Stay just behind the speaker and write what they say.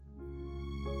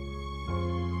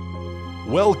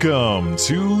Welcome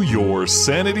to your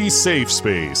sanity safe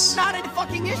space. Not a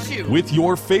fucking issue. With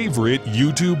your favorite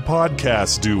YouTube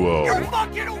podcast duo. You're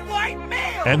fucking a white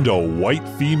male. And a white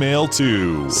female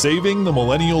too. Saving the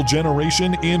millennial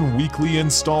generation in weekly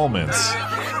installments.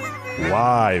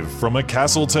 Live from a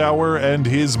castle tower and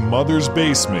his mother's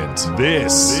basement,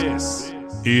 this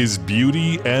is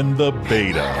Beauty and the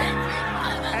Beta.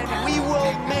 And we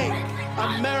will make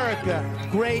America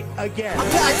great again. I'm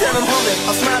packed and I'm holding,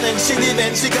 I'm smiling, she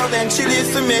leaving, she going, she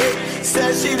leaves to me.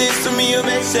 Says she leaves to me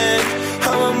ovation.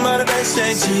 I'm a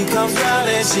motivation, she comes round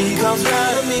and she comes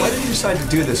round to me. Why did you decide to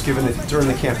do this, given that during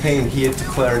the campaign he had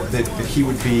declared that he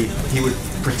would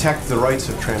protect the rights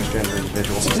of transgender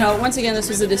individuals? No, once again, this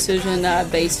was a decision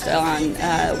based on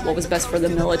what was best for the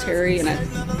military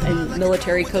and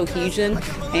military cohesion,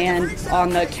 and on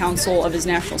the council of his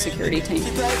national security team.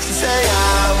 She say,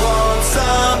 I want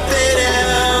something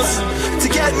else to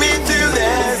get me through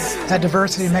this. That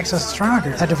diversity makes us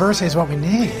stronger. That diversity is what we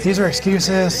need. These are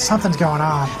excuses. Something's going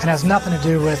on, and it has nothing to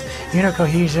do with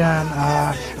cohesion,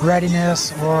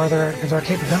 readiness, or their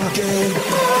capability.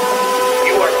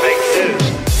 You are fake news.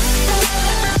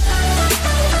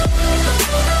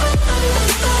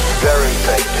 Very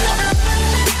fake news.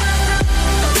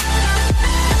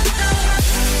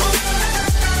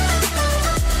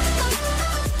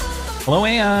 Hello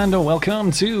and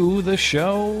welcome to the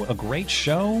show. A great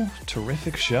show,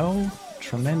 terrific show,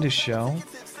 tremendous show.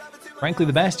 Frankly,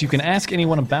 the best. You can ask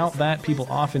anyone about that. People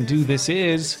often do. This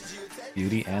is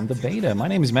Beauty and the Beta. My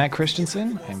name is Matt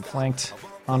Christensen. I'm flanked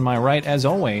on my right, as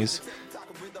always,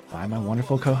 by my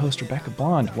wonderful co-host, Rebecca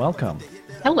Blonde. Welcome.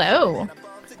 Hello.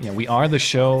 Yeah, we are the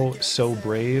show So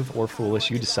Brave or Foolish,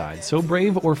 you decide. So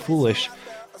brave or foolish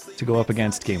to go up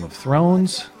against Game of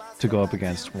Thrones, to go up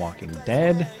against Walking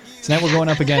Dead. Tonight we're going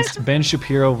up against Ben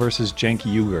Shapiro versus Cenk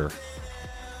Uygur.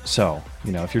 So,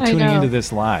 if you're tuning into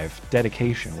this live,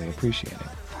 dedication, we appreciate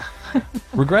it.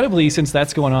 Regrettably, since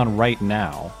that's going on right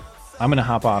now, I'm going to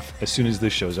hop off as soon as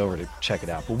this show's over to check it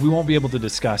out. But we won't be able to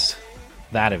discuss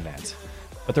that event.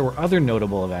 But there were other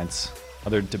notable events,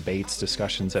 other debates,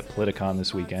 discussions at PolitiCon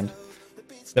this weekend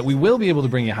that we will be able to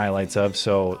bring you highlights of.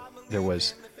 So there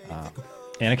was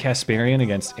Anna Kasparian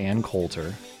against Ann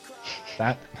Coulter.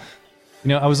 That,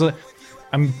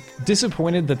 I'm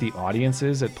disappointed that the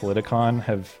audiences at PolitiCon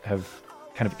have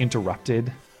kind of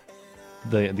interrupted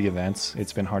the events.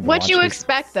 It's been hard to watch. What'd you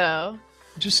expect, though?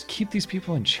 Just keep these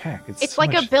people in check. It's so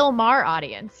like a Bill Maher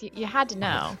audience. You had to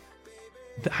know.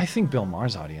 I think Bill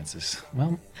Maher's audience is,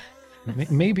 well,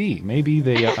 maybe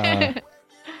they,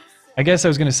 I guess I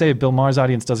was going to say Bill Maher's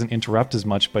audience doesn't interrupt as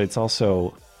much, but it's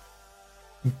also,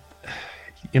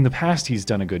 in the past, he's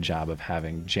done a good job of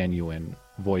having genuine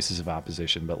voices of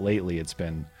opposition, but lately it's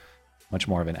been much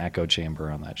more of an echo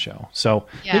chamber on that show. So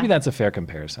maybe that's a fair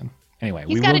comparison. Anyway,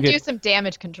 he's got to do some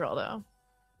damage control, though.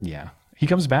 Yeah. He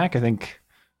comes back, I think,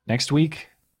 next week,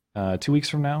 2 weeks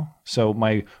from now. So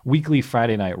my weekly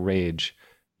Friday Night Rage,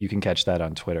 you can catch that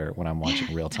on Twitter when I'm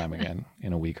watching real time again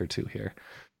in a week or two here.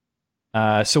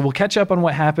 So we'll catch up on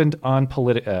what happened on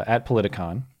at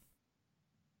PolitiCon.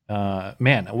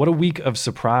 Man, what a week of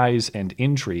surprise and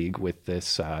intrigue with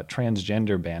this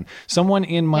transgender ban. Someone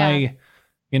in my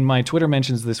Twitter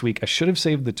mentions this week, I should have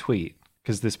saved the tweet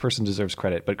because this person deserves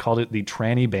credit, but called it the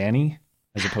TrannyBanny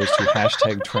as opposed to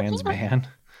hashtag transban.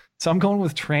 So I'm going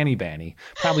with TrannyBanny,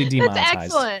 probably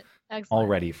demonetized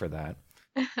already for that.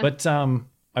 But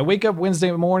I wake up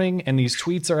Wednesday morning and these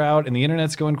tweets are out and the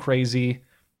internet's going crazy.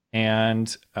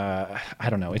 And I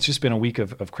don't know. It's just been a week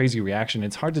of crazy reaction.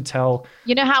 It's hard to tell.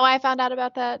 You know how I found out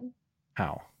about that?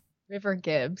 How? River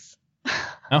Gibbs.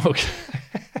 Oh, okay.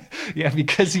 Yeah,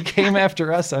 because he came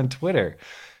after us on Twitter.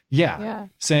 Yeah.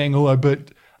 Saying,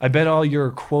 I bet all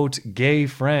your, quote, gay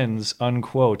friends,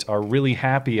 unquote, are really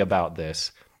happy about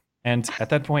this. And at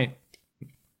that point,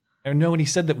 and he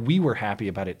said that we were happy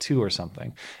about it too or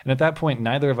something. And at that point,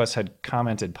 neither of us had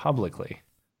commented publicly.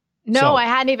 No, I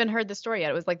hadn't even heard the story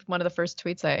yet. It was like one of the first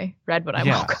tweets I read when I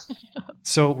woke up.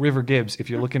 So, River Gibbs, if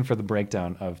you're looking for the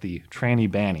breakdown of the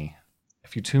TrannyBanny,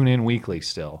 if you tune in weekly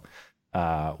still,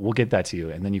 we'll get that to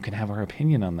you. And then you can have our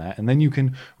opinion on that. And then you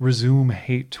can resume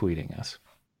hate tweeting us.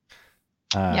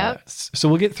 So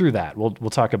we'll get through that. We'll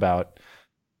talk about,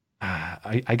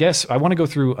 I guess I want to go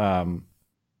through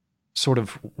sort of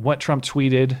what Trump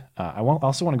tweeted. I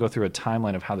also want to go through a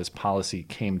timeline of how this policy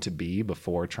came to be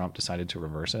before Trump decided to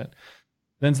reverse it.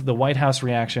 Then the White House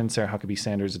reaction, Sarah Huckabee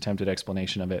Sanders' attempted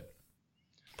explanation of it.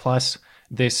 Plus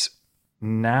this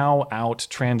now out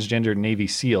transgender Navy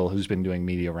SEAL who's been doing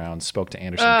media rounds spoke to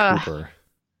Anderson Cooper.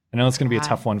 I know it's going to be a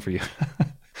tough one for you.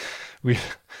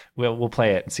 We'll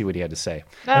play it and see what he had to say.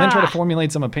 And then try to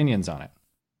formulate some opinions on it.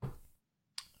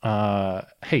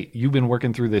 Hey, you've been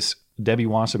working through this Debbie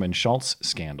Wasserman Schultz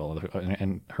scandal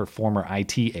and her former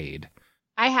IT aide.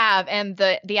 I have, and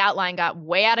the outline got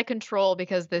way out of control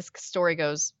because this story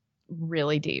goes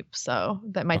really deep. So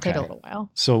that might take a little while.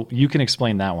 So you can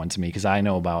explain that one to me because I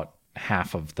know about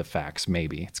half of the facts,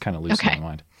 maybe. It's kind of loose in my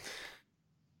mind.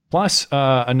 Plus,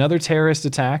 another terrorist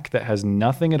attack that has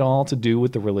nothing at all to do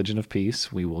with the religion of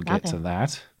peace. We will get to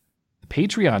that. The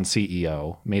Patreon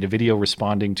CEO made a video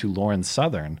responding to Lauren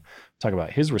Southern. Talk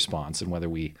about his response and whether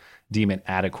we deem it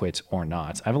adequate or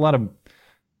not. I have a lot of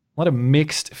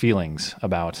mixed feelings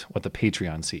about what the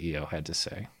Patreon CEO had to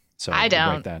say. So I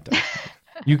don't. Write that down.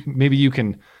 Maybe you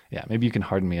can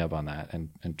harden me up on that and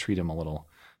treat him a little,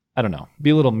 I don't know, be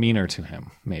a little meaner to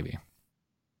him, maybe.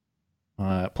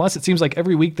 Plus, it seems like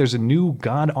every week there's a new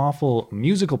god-awful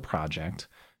musical project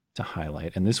to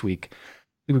highlight. And this week,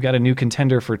 we've got a new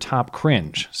contender for top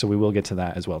cringe. So we will get to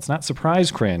that as well. It's not surprise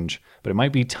cringe, but it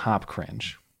might be top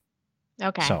cringe.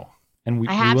 Okay. So, and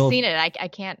I have seen it. I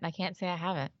can't say I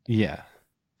haven't. Yeah.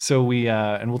 So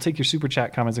we'll take your super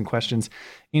chat comments and questions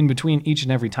in between each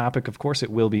and every topic. Of course, it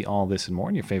will be all this and more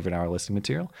in your favorite hour listing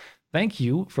material. Thank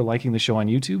you for liking the show on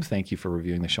YouTube. Thank you for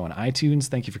reviewing the show on iTunes.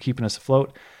 Thank you for keeping us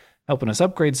afloat, helping us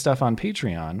upgrade stuff on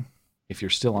Patreon. If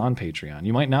you're still on Patreon,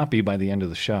 you might not be by the end of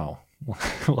the show.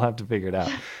 We'll have to figure it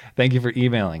out. Thank you for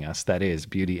emailing us. That is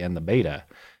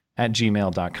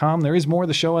beautyandthebeta@gmail.com. There is more of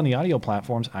the show on the audio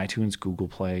platforms, iTunes, Google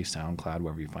Play, SoundCloud,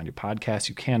 wherever you find your podcasts.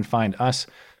 You can find us.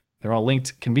 They're all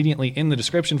linked conveniently in the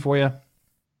description for you.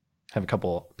 Have a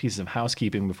couple pieces of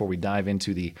housekeeping before we dive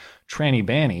into the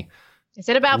TrannyBanny. Is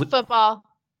it about football?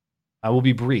 I will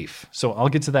be brief. So I'll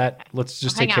get to that. Let's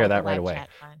just take care of that right away.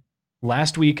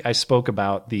 Last week, I spoke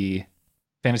about the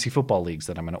fantasy football leagues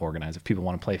that I'm going to organize if people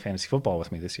want to play fantasy football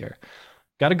with me this year.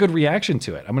 Got a good reaction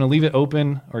to it. I'm going to leave it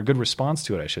open, or a good response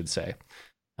to it, I should say.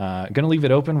 Going to leave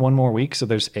it open one more week. So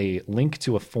there's a link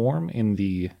to a form in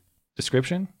the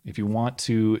description. If you want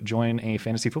to join a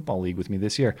fantasy football league with me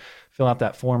this year, fill out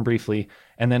that form briefly.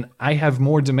 And then I have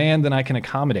more demand than I can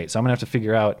accommodate. So I'm going to have to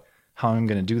figure out how I'm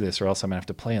going to do this, or else I'm going to have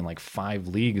to play in like 5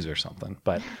 leagues or something.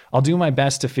 But I'll do my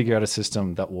best to figure out a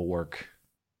system that will work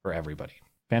for everybody.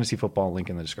 Fantasy football, link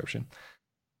in the description.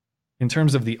 In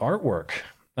terms of the artwork,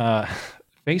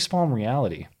 Facepalm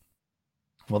Reality.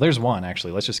 Well, there's one,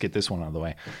 actually. Let's just get this one out of the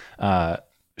way.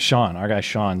 Sean, our guy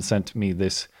Sean, sent me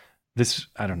this,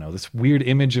 I don't know, this weird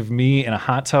image of me in a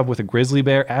hot tub with a grizzly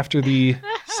bear after the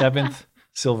 7th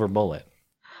silver bullet.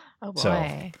 Oh, boy. So,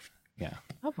 yeah.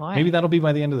 Oh, boy. Maybe that'll be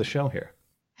by the end of the show here.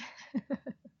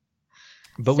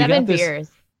 But 7 we got this, beers.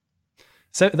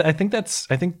 So I think that's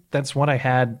what I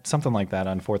had, something like that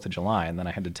on 4th of July, and then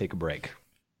I had to take a break.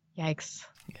 Yikes.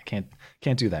 I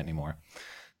can't do that anymore.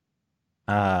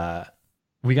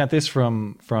 We got this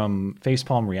from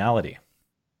Facepalm Reality,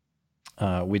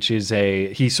 which is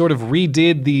he sort of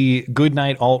redid the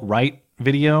Goodnight Alt-Right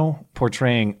video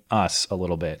portraying us a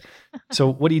little bit.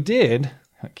 So what he did,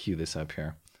 I'll cue this up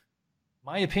here.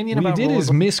 My opinion about what he did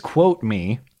is misquote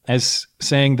me as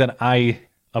saying that I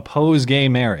oppose gay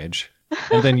marriage,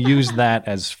 and then use that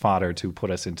as fodder to put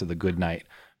us into the Goodnight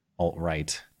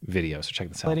Alt-Right video. So check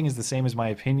this out. Lighting is the same as my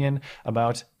opinion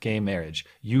about gay marriage.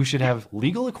 You should have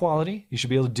legal equality. You should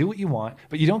be able to do what you want,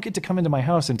 but you don't get to come into my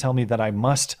house and tell me that I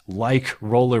must like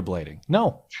rollerblading.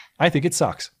 No, I think it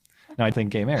sucks. No, I think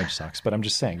gay marriage sucks, but I'm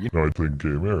just saying. I think gay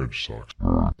marriage sucks.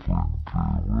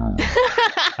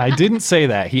 I didn't say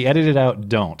that. He edited out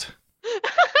don't.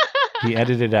 He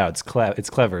edited it out. It's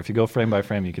clever. If you go frame by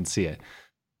frame, you can see it.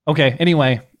 Okay,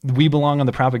 anyway, we belong on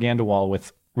the propaganda wall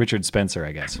with Richard Spencer,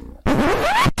 I guess.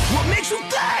 What makes you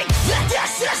think that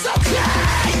this is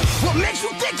okay? What makes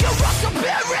you think you're a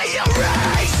superior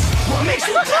race? What makes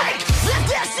you think that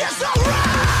this is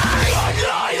alright?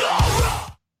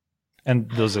 And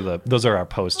those are our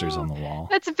posters on the wall.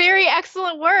 That's very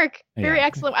excellent work. Very Yeah.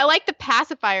 excellent. I like the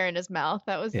pacifier in his mouth.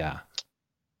 That was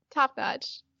top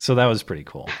notch. So that was pretty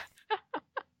cool.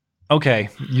 Okay,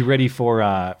 you ready for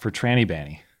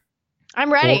TrannyBanny?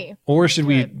 I'm ready. Or should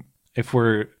we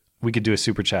could do a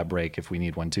super chat break if we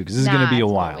need one too, because this is going to be a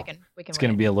while. We can It's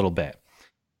going to be a little bit.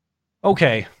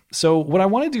 Okay, so what I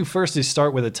want to do first is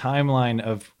start with a timeline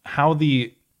of how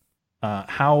the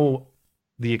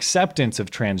acceptance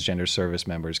of transgender service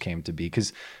members came to be,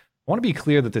 because I want to be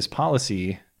clear that this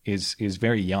policy is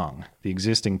very young, the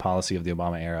existing policy of the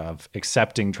Obama era of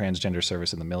accepting transgender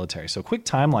service in the military. So quick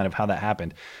timeline of how that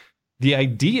happened. The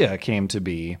idea came to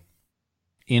be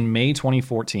in May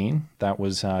 2014. That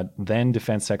was then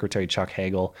Defense Secretary Chuck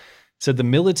Hagel said the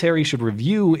military should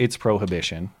review its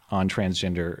prohibition on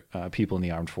transgender people in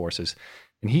the armed forces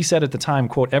And he said at the time,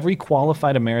 quote, "Every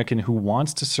qualified American who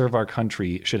wants to serve our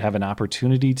country should have an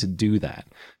opportunity to do that.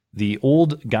 The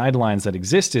old guidelines that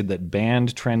existed that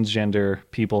banned transgender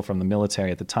people from the military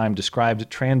at the time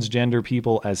described transgender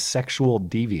people as sexual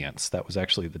deviants." That was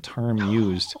actually the term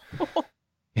used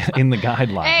in the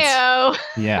guidelines. Ayo.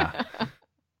 Yeah.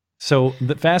 So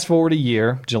fast forward a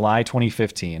year, July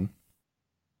 2015,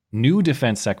 new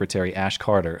Defense Secretary Ash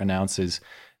Carter announces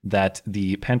that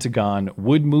the Pentagon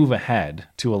would move ahead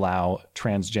to allow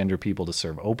transgender people to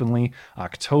serve openly.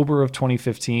 October of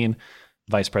 2015,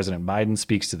 Vice President Biden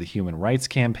speaks to the Human Rights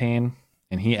Campaign,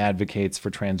 and he advocates for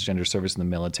transgender service in the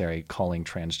military, calling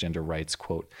transgender rights,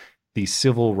 quote, "the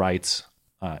civil rights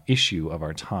issue of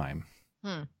our time."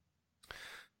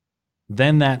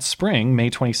 Then that spring, May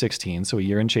 2016, so a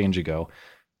year and change ago,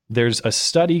 there's a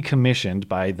study commissioned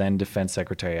by then Defense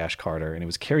Secretary Ash Carter, and it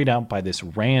was carried out by this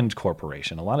RAND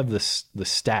Corporation. A lot of the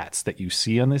stats that you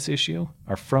see on this issue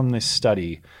are from this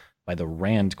study by the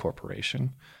RAND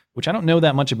Corporation, which I don't know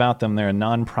that much about them. They're a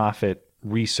nonprofit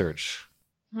research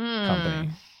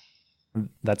company.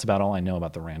 That's about all I know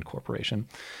about the RAND Corporation.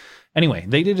 Anyway,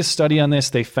 they did a study on this.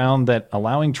 They found that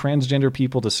allowing transgender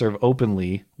people to serve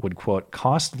openly would, quote,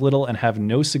 "cost little and have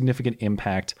no significant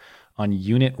impact on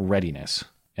unit readiness."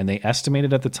 And they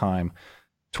estimated at the time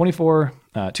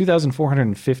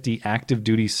 2,450 active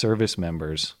duty service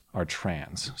members are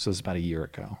trans. So this is about a year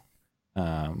ago.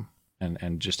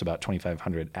 And just about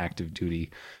 2,500 active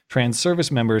duty trans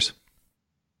service members.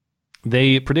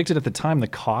 They predicted at the time the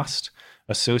cost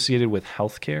associated with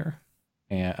healthcare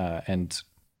and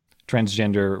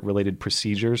transgender related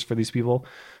procedures for these people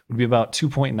would be about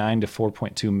 $2.9 to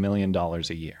 $4.2 million a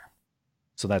year.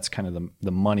 So that's kind of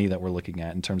the money that we're looking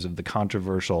at in terms of the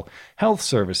controversial health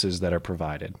services that are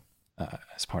provided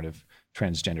as part of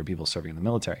transgender people serving in the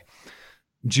military.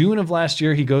 June of last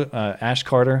year, Ash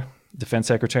Carter, Defense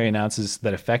Secretary, announces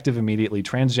that effective immediately,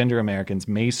 transgender Americans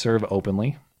may serve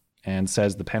openly, and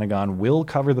says the Pentagon will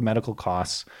cover the medical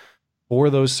costs for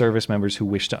those service members who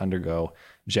wish to undergo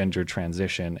gender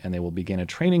transition, and they will begin a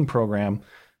training program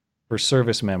for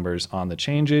service members on the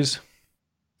changes.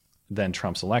 Then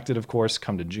Trump's elected, of course.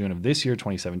 Come to June of this year,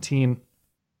 2017,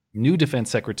 new Defense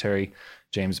Secretary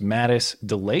James Mattis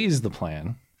delays the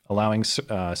plan, allowing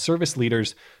service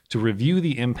leaders to review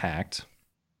the impact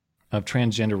of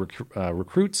transgender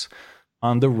recruits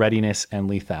on the readiness and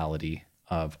lethality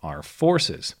of our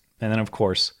forces. And then, of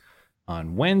course,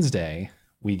 on Wednesday,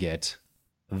 we get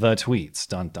the tweets.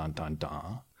 Dun, dun, dun,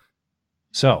 dun.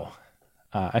 So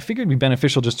I figured it'd be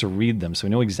beneficial just to read them so we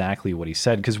know exactly what he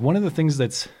said, because one of the things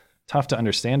that's tough to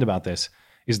understand about this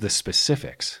is the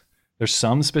specifics. There's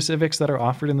some specifics that are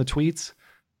offered in the tweets,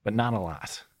 but not a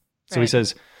lot. So he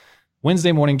says,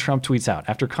 Wednesday morning, Trump tweets out,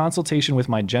 "After consultation with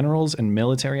my generals and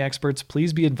military experts,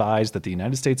 please be advised that the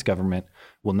United States government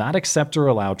will not accept or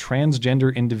allow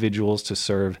transgender individuals to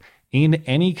serve in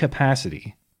any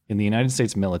capacity in the United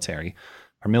States military.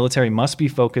 Our military must be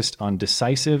focused on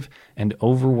decisive and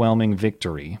overwhelming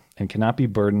victory and cannot be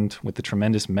burdened with the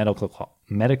tremendous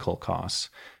medical costs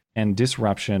and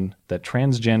disruption that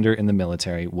transgender in the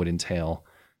military would entail.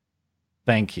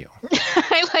 Thank you."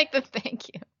 I like the thank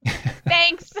you.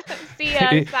 Thanks. See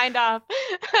ya. Signed off.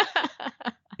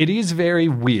 It is very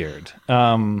weird.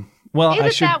 Well,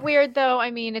 Isn't that weird though? I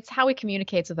mean, it's how he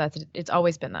communicates with us. It's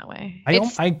always been that way.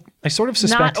 I sort of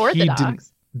suspect not he orthodox.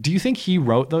 didn't. Do you think he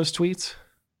wrote those tweets?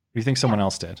 Or do you think someone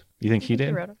else did? You think he did?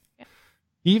 He wrote them. Yeah.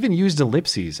 He even used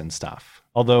ellipses and stuff,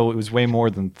 although it was way more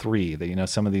than 3. That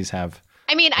some of these have.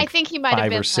 I mean, I think he might have 5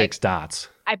 been or 6 like, dots.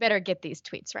 I better get these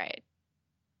tweets right.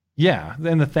 Yeah,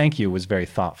 and the thank you was very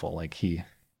thoughtful. Like he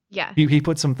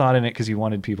put some thought in it because he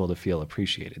wanted people to feel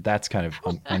appreciated. That's kind of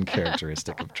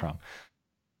uncharacteristic of Trump.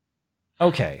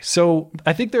 Okay, so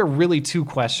I think there are really 2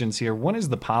 questions here. One is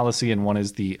the policy and one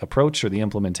is the approach or the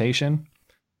implementation.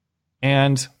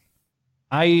 And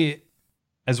I,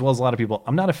 as well as a lot of people,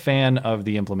 I'm not a fan of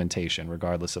the implementation,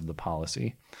 regardless of the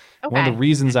policy. Okay. One of the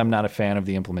reasons I'm not a fan of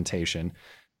the implementation,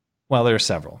 well, there are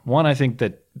several. One, I think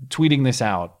that tweeting this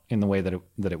out in the way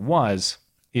that it was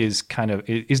is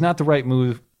not the right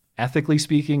move, ethically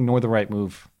speaking, nor the right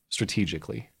move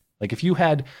strategically. Like if you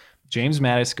had James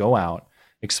Mattis go out,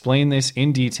 explain this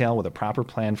in detail with a proper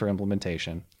plan for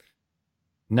implementation,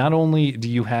 not only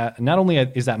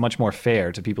is that much more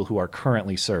fair to people who are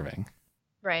currently serving,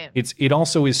 right? It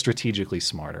also is strategically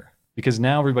smarter. Because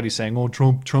now everybody's saying, "Oh,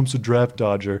 Trump's a draft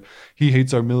dodger. He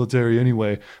hates our military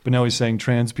anyway." But now he's saying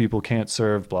trans people can't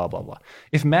serve, blah, blah, blah.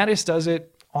 If Mattis does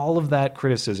it, all of that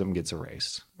criticism gets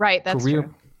erased. Right, that's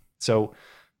true. So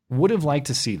would have liked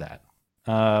to see that.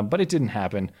 But it didn't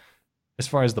happen. As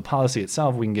far as the policy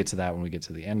itself, we can get to that when we get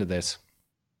to the end of this.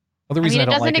 Well, the reason I, it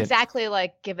don't doesn't like exactly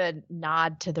like give a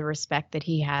nod to the respect that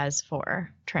he has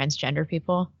for transgender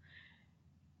people.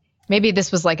 Maybe this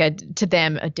was like to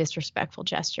them a disrespectfful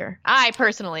gesture. I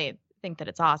personally think that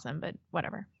it's awesome, but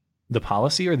whatever. The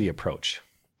policy or the approach?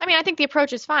 I mean, I think the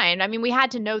approach is fine. I mean, we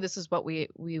had to know this is what we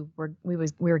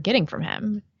were getting from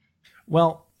him.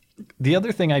 Well, the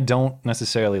other thing I don't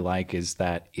necessarily like is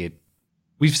that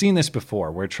we've seen this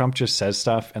before where Trump just says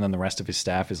stuff and then the rest of his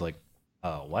staff is like,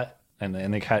 "Oh, what?" And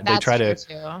they got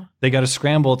to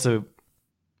scramble to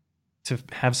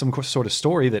have some sort of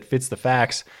story that fits the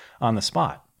facts on the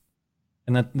spot.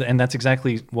 And that's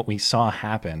exactly what we saw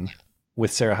happen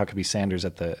with Sarah Huckabee Sanders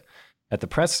at her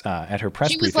press briefing.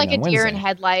 She was like a deer in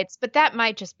headlights, but that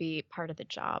might just be part of the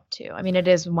job too. I mean, it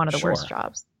is one of the worst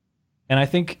jobs. And I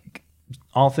think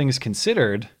all things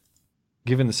considered,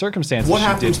 given the circumstances,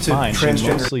 she did fine. She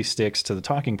mostly sticks to the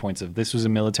talking points of this was a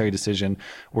military decision.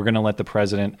 We're going to let the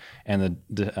president and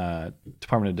the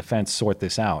Department of Defense sort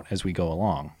this out as we go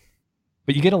along.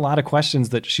 But you get a lot of questions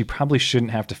that she probably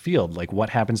shouldn't have to field, like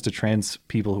what happens to trans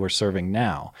people who are serving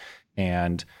now?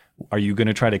 And are you going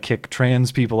to try to kick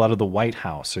trans people out of the White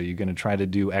House? Are you going to try to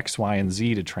do X, Y, and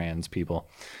Z to trans people?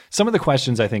 Some of the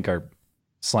questions I think are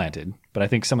slanted, but I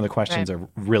think some of the questions are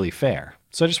really fair.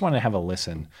 So I just wanted to have a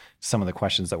listen to some of the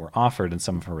questions that were offered and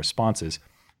some of her responses.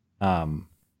 And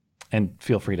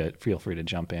feel free to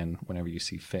jump in whenever you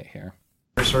see fit here.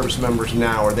 Service members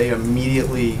now, are they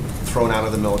immediately thrown out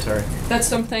of the military? That's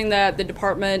something that the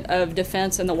Department of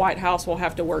Defense and the White House will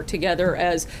have to work together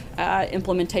as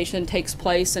implementation takes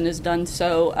place and is done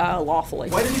so lawfully.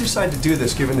 Why did he decide to do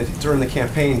this, given that during the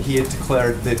campaign he had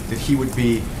declared that he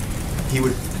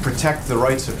would protect the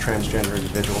rights of transgender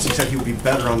individuals? He said he would be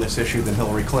better on this issue than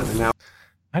Hillary Clinton. Now,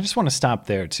 I just want to stop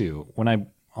there too.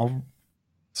 I'll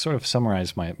sort of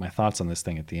summarize my thoughts on this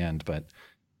thing at the end, but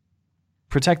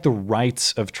protect the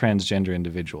rights of transgender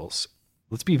individuals.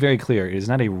 Let's be very clear. It is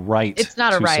not a right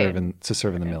to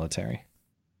serve in the military.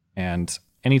 And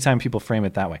anytime people frame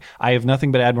it that way, I have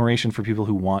nothing but admiration for people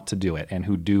who want to do it and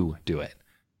who do it.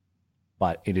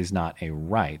 But it is not a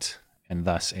right, and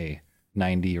thus a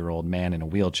 90-year-old man in a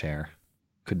wheelchair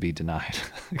could be denied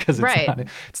because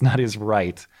it's not his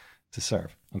right to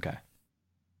serve. Okay.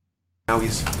 Now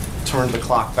he's turned the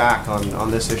clock back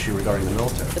on this issue regarding the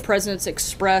military. The president's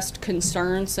expressed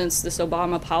concern since this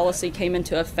Obama policy came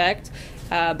into effect,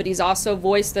 but he's also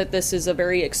voiced that this is a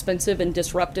very expensive and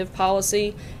disruptive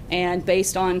policy, and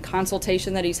based on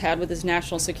consultation that he's had with his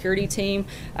national security team,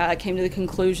 came to the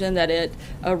conclusion that it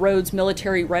erodes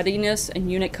military readiness and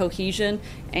unit cohesion,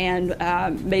 and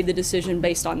made the decision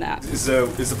based on that. Is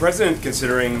the president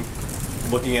considering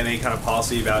looking at any kind of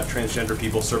policy about transgender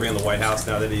people serving in the White House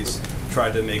now that he's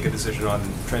tried to make a decision on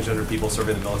transgender people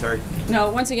serving in the military? No,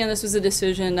 once again, this was a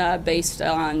decision based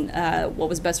on what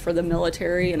was best for the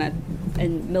military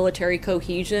and military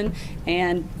cohesion,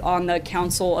 and on the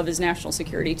counsel of his national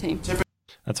security team.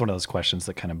 That's one of those questions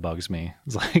that kind of bugs me.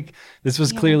 It's like, this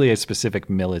was clearly a specific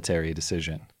military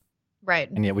decision. Right.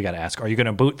 And yet we got to ask, are you going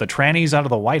to boot the trannies out of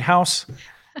the White House?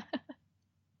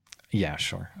 Yeah,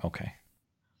 sure. Okay.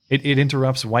 It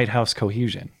interrupts White House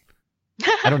cohesion.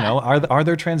 I don't know. Are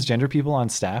there transgender people on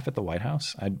staff at the White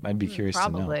House? I'd be curious to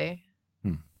know. Probably.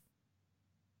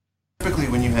 Typically,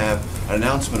 when you have an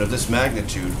announcement of this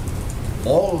magnitude,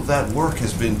 all of that work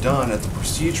has been done at the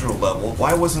procedural level.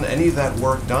 Why wasn't any of that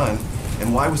work done?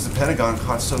 And why was the Pentagon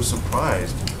caught so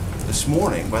surprised this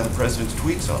morning by the president's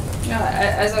tweets on that?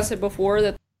 Yeah, as I said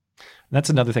before, that's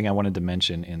another thing I wanted to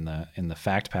mention in the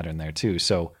fact pattern there too.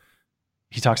 So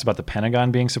he talks about the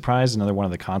Pentagon being surprised, another one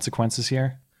of the consequences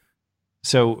here.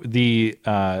 So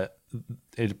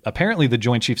apparently the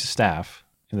Joint Chiefs of Staff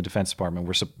in the Defense Department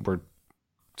were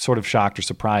sort of shocked or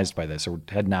surprised by this, or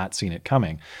had not seen it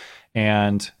coming.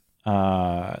 And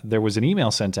there was an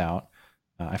email sent out.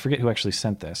 I forget who actually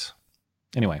sent this.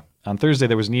 Anyway, on Thursday,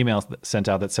 there was an email sent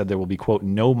out that said there will be, quote,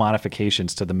 no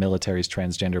modifications to the military's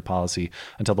transgender policy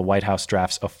until the White House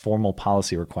drafts a formal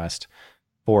policy request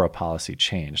for a policy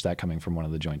change. That coming from one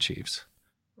of the Joint Chiefs.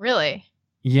 Really?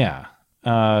 Yeah. So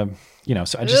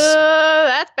I just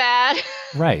that's bad.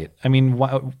 Right. I mean,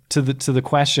 to the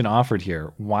question offered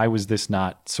here, why was this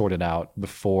not sorted out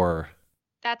before?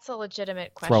 That's a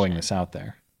legitimate question. Throwing this out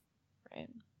there. Right.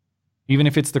 Even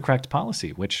if it's the correct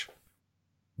policy, which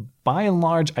by and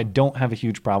large, I don't have a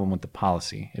huge problem with the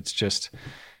policy. It's just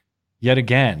yet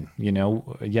again,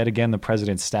 the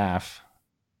president's staff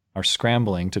are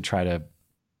scrambling to try to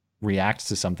react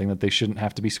to something that they shouldn't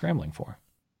have to be scrambling for.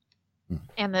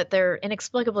 And that they're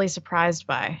inexplicably surprised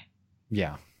by.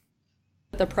 Yeah.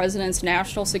 The president's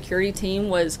national security team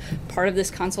was part of this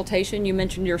consultation. You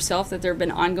mentioned yourself that there have been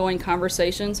ongoing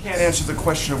conversations. You can't answer the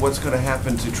question of what's going to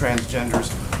happen to transgenders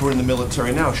who are in the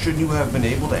military now. Shouldn't you have been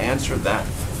able to answer that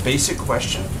basic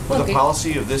question with a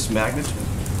policy of this magnitude?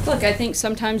 Look, I think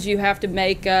sometimes you have to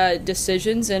make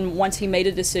decisions, and once he made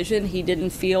a decision, he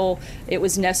didn't feel it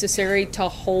was necessary to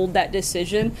hold that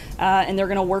decision, and they're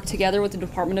going to work together with the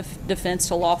Department of Defense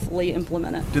to lawfully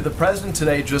implement it. Did the president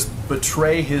today just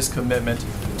betray his commitment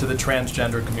to the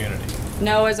transgender community?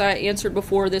 No, as I answered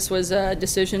before, this was a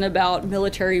decision about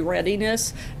military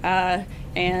readiness,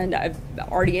 and I've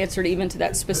already answered even to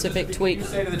that specific tweet. You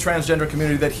say to the transgender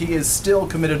community that he is still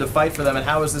committed to fight for them, and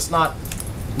how is this not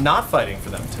fighting for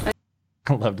them too?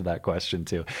 I loved that question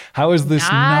too. How is this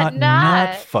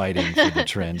not fighting for the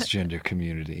transgender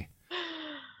community?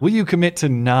 Will you commit to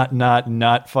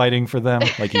not fighting for them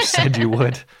like you said you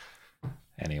would?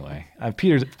 Anyway,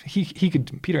 Peter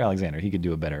Alexander, he could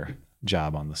do a better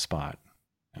job on the spot.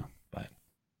 But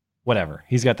whatever.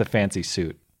 He's got the fancy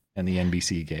suit and the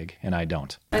NBC gig, and I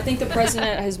don't. I think the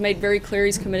president has made very clear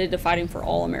he's committed to fighting for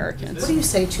all Americans. What do you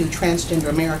say to transgender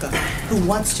America who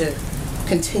wants to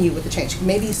continue with the change?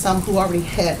 Maybe some who already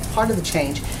had part of the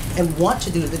change and want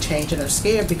to do the change and are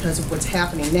scared because of what's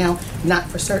happening now, not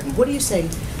for certain. What do you say to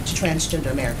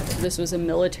transgender America? This was a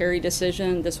military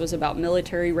decision. This was about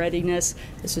military readiness.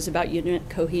 This was about unit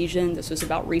cohesion. This was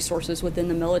about resources within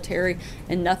the military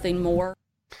and nothing more.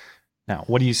 Now,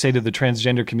 what do you say to the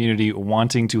transgender community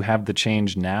wanting to have the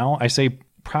change now? I say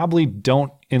probably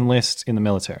don't enlist in the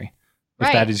military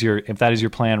if that is your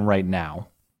plan right now.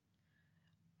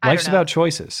 Life's about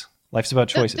choices. Life's about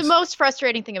choices. The most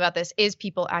frustrating thing about this is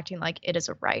people acting like it is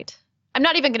a right. I'm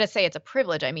not even going to say it's a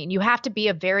privilege. I mean, you have to be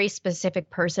a very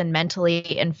specific person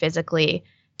mentally and physically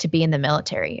to be in the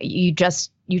military. You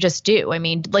just do. I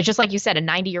mean, just like you said, a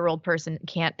 90-year-old person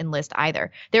can't enlist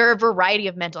either. There are a variety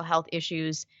of mental health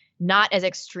issues, not as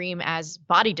extreme as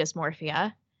body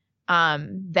dysmorphia,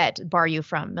 that bar you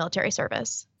from military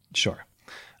service. Sure.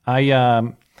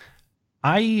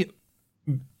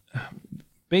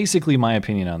 Basically, my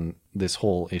opinion on this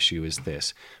whole issue is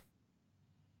this.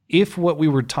 If what we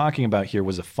were talking about here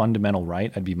was a fundamental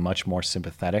right, I'd be much more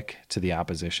sympathetic to the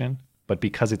opposition. But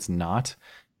because it's not,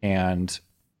 and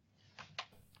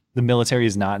the military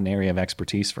is not an area of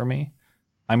expertise for me,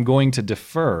 I'm going to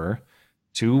defer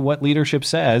to what leadership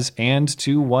says and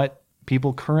to what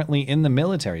people currently in the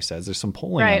military says. There's some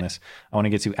polling on this I want to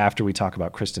get to after we talk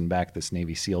about Kristen Beck, this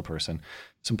Navy SEAL person.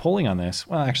 Some polling on this.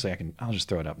 Well, actually, I'll just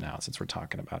throw it up now since we're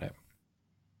talking about it.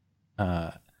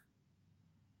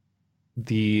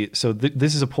 This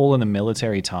is a poll in the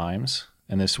Military Times,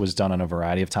 and this was done on a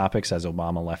variety of topics as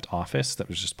Obama left office. That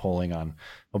was just polling on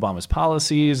Obama's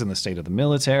policies and the state of the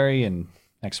military and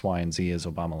X, Y, and Z as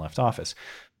Obama left office.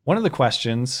 One of the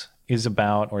questions is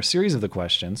about, or a series of the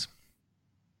questions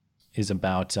is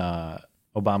about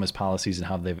Obama's policies and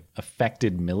how they've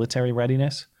affected military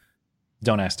readiness.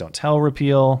 Don't ask, don't tell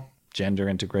repeal, gender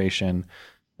integration.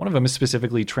 One of them is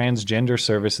specifically transgender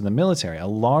service in the military. A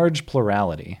large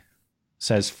plurality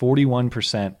says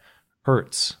 41%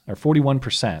 hurts, or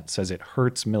 41% says it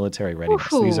hurts military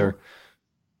readiness. Ooh. These are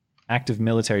active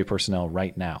military personnel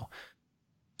right now.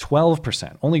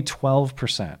 12%, only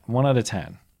 12%, 1 out of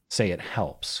 10, say it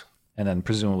helps. And then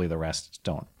presumably the rest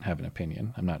don't have an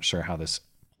opinion. I'm not sure how this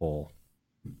whole,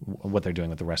 what they're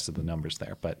doing with the rest of the numbers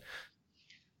there, but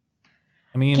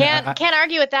I mean, can't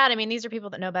argue with that. I mean, these are people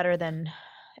that know better than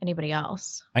anybody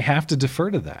else. I have to defer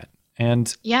to that.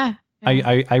 And yeah.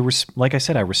 Like I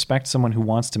said, I respect someone who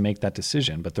wants to make that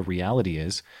decision, but the reality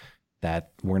is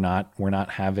that we're not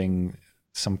having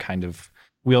some kind of,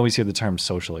 we always hear the term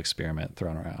social experiment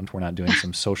thrown around. We're not doing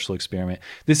some social experiment.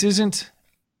 This isn't,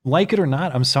 like it or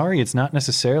not, I'm sorry, it's not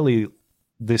necessarily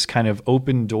this kind of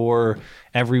open door,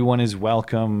 everyone is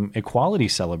welcome equality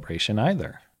celebration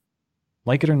either.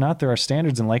 Like it or not, there are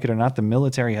standards, and like it or not, the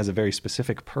military has a very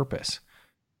specific purpose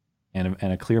and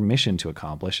a clear mission to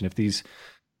accomplish. And if these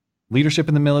leadership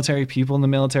in the military, people in the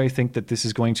military think that this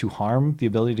is going to harm the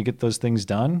ability to get those things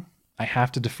done, I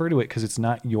have to defer to it because it's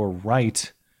not your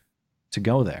right to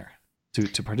go there,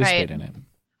 to participate in it.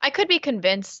 I could be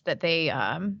convinced that they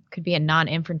could be in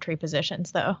non-infantry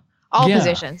positions, though. All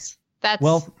positions. That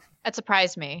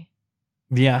surprised me.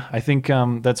 Yeah, I think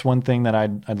that's one thing that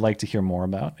I'd like to hear more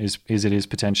about. Is it is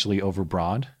potentially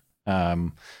overbroad?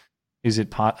 Is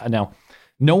it now?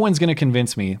 No one's going to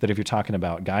convince me that if you're talking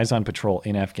about guys on patrol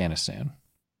in Afghanistan,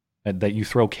 that you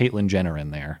throw Caitlyn Jenner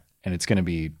in there and it's going to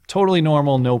be totally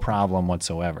normal, no problem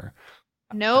whatsoever.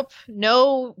 Nope.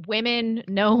 No women,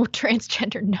 no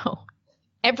transgender, no.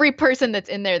 Every person that's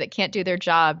in there that can't do their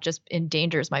job just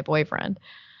endangers my boyfriend.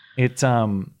 It's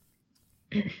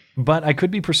but I could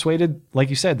be persuaded, like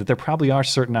you said, that there probably are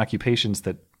certain occupations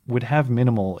that would have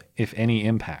minimal, if any,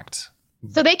 impact.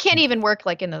 So they can't even work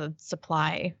like in the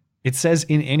supply. It says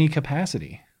in any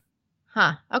capacity.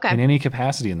 Huh. Okay. In any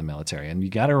capacity in the military. And you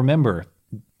got to remember,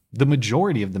 the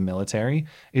majority of the military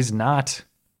is not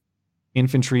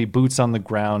infantry, boots on the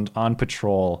ground, on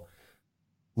patrol,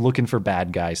 looking for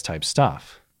bad guys type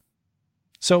stuff.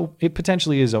 So it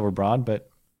potentially is overbroad, but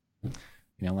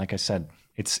like I said,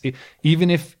 even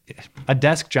if a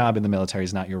desk job in the military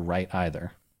is not your right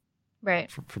either. Right.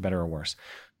 For better or worse.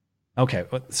 Okay.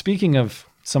 Well, speaking of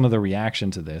some of the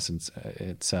reaction to this,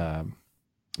 it's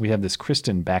we have this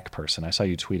Kristen Beck person. I saw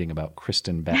you tweeting about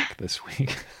Kristen Beck this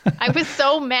week. I was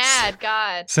so mad,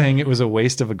 God. Saying it was a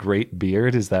waste of a great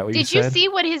beard. Is that what you said? Did you see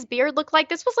what his beard looked like?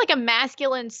 This was like a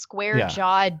masculine,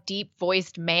 square-jawed,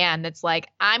 deep-voiced man that's like,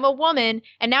 I'm a woman,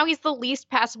 and now he's the least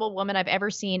passable woman I've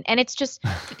ever seen. And it's just,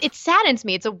 it saddens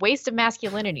me. It's a waste of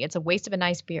masculinity. It's a waste of a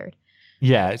nice beard.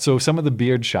 Yeah, so some of the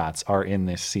beard shots are in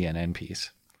this CNN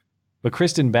piece. But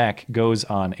Kristen Beck goes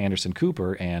on Anderson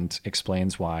Cooper and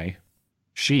explains why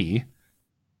she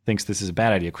thinks this is a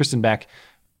bad idea. Kristen Beck,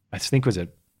 I think was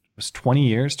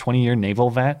 20-year naval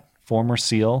vet, former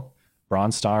SEAL,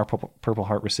 Bronze Star, Purple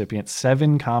Heart recipient,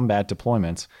 7 combat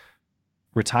deployments,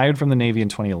 retired from the Navy in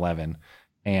 2011,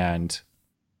 and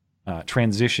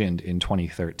transitioned in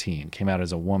 2013. Came out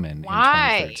as a woman in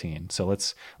 2013. So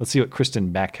let's see what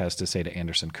Kristen Beck has to say to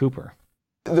Anderson Cooper.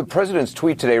 The president's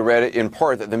tweet today read in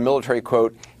part that the military,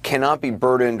 quote, cannot be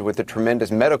burdened with the tremendous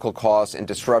medical costs and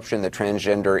disruption that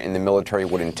transgender in the military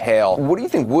would entail. What do you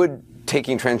think would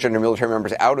taking transgender military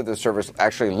members out of the service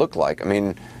actually look like? I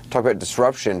mean, talk about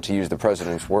disruption, to use the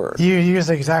president's word. You use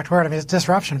the exact word. I mean, it's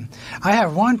disruption. I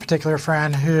have one particular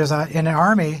friend who is in the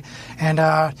Army,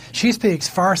 and she speaks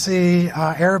Farsi,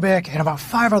 Arabic, and about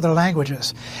 5 other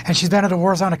languages. And she's been at a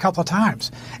war zone a couple of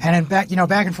times. And back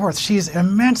and forth. She's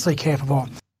immensely capable.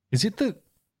 Is it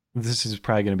this is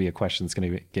probably going to be a question that's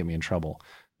going to get me in trouble,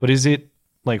 but is it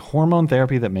like hormone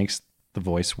therapy that makes the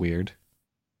voice weird?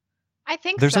 I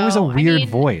think there's always a weird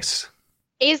voice.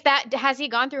 Has he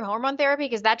gone through hormone therapy?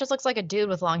 Because that just looks like a dude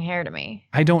with long hair to me.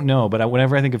 I don't know, but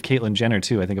whenever I think of Caitlyn Jenner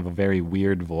too, I think of a very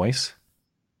weird voice.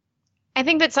 I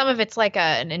think that some of it's like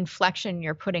an inflection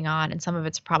you're putting on, and some of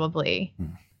it's probably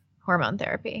hormone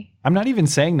therapy. I'm not even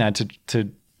saying that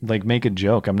to like make a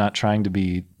joke. I'm not trying to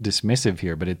be dismissive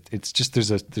here, but it's just there's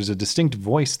a distinct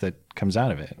voice that comes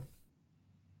out of it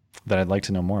that I'd like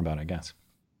to know more about, I guess.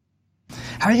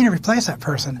 How are you going to replace that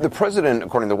person? The president,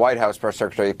 according to the White House press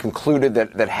secretary, concluded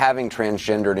that having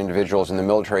transgendered individuals in the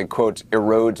military, quote,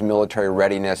 erodes military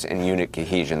readiness and unit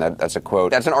cohesion. That's a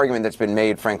quote. That's an argument that's been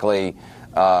made, frankly,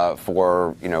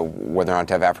 for, whether or not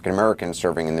to have African Americans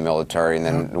serving in the military, and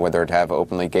then whether to have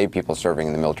openly gay people serving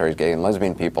in the military, gay and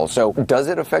lesbian people. So does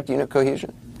it affect unit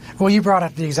cohesion? Well, you brought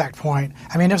up the exact point.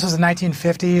 I mean, this was the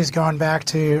 1950s, going back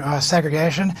to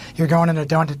segregation. You're going into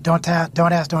don't ask,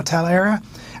 don't tell era.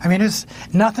 I mean,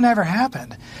 nothing ever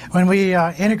happened. When we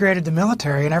integrated the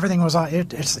military and everything was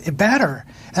it's better.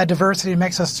 That diversity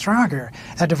makes us stronger.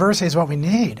 That diversity is what we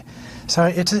need. So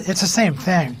it's the same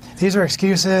thing. These are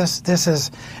excuses.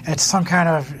 It's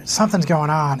something's going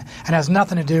on, and has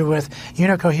nothing to do with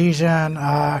unit cohesion,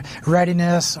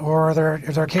 readiness, or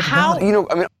their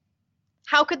capability.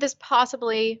 How could this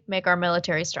possibly make our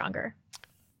military stronger?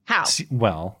 How?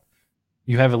 Well,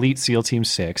 you have Elite SEAL Team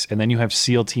 6, and then you have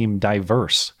SEAL Team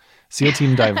Diverse. SEAL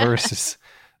Team Diverse is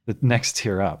the next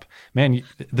tier up. Man,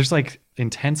 there's like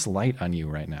intense light on you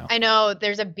right now. I know.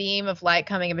 There's a beam of light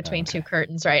coming in between two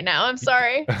curtains right now. I'm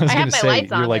sorry. I was have my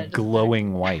lights on. You're like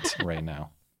glowing white right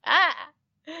now.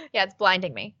 Yeah, it's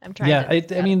blinding me. I'm trying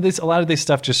I mean, a lot of this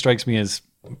stuff just strikes me as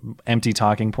empty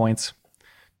talking points.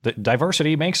 The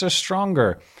diversity makes us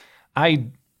stronger. I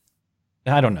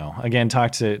don't know. Again,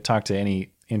 talk to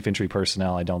any infantry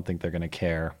personnel. I don't think they're going to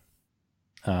care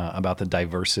about the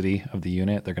diversity of the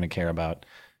unit. They're going to care about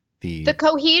the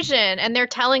cohesion, and they're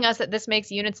telling us that this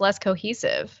makes units less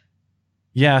cohesive.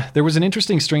 Yeah, there was an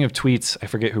interesting string of tweets. I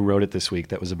forget who wrote it this week.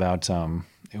 That was about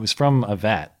it was from a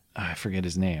vet. I forget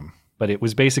his name, but it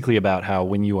was basically about how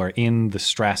when you are in the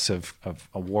stress of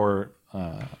a war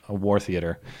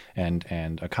theater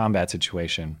and a combat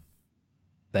situation,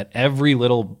 that every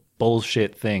little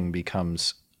bullshit thing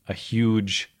becomes a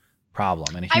huge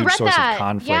problem and a huge source of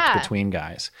conflict between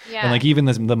guys. Yeah. And like even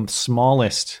the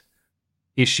smallest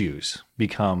issues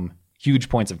become huge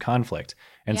points of conflict.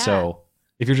 And so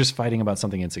if you're just fighting about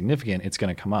something insignificant, it's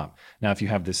going to come up. Now, if you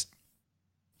have this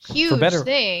huge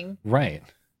thing, right?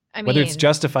 I mean, whether it's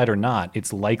justified or not,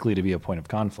 it's likely to be a point of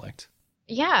conflict.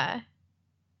 Yeah.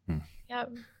 Yeah.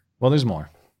 Well, there's more.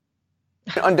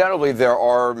 Undoubtedly, there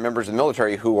are members of the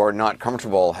military who are not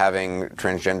comfortable having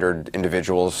transgendered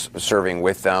individuals serving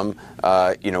with them.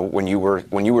 When you were,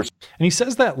 and he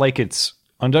says that like it's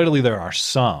undoubtedly there are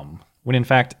some, when in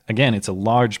fact, again, it's a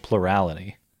large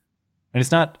plurality, and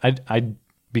it's not. I'd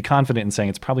be confident in saying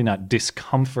it's probably not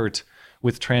discomfort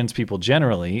with trans people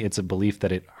generally. It's a belief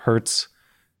that it hurts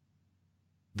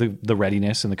the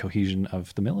readiness and the cohesion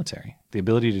of the military, the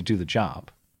ability to do the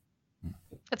job.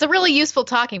 That's a really useful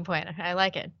talking point. I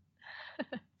like it.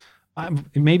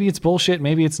 Maybe it's bullshit.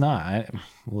 Maybe it's not.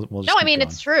 We'll just No, I keep mean, going.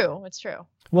 it's true. It's true.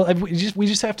 Well, we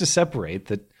just have to separate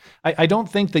that. I don't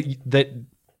think that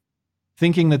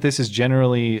thinking that this is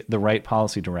generally the right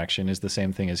policy direction is the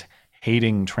same thing as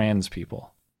hating trans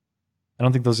people. I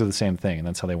don't think those are the same thing, and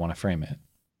that's how they want to frame it.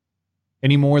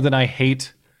 Any more than I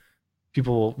hate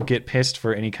people get pissed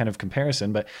for any kind of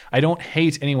comparison, but I don't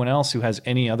hate anyone else who has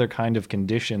any other kind of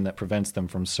condition that prevents them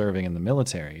from serving in the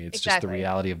military. It's just the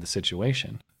reality of the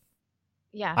situation.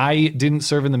 Yeah. I didn't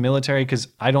serve in the military because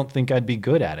I don't think I'd be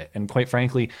good at it. And quite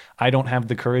frankly, I don't have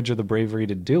the courage or the bravery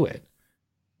to do it.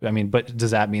 I mean, but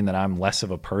does that mean that I'm less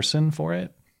of a person for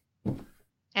it?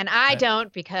 And I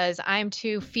don't, because I'm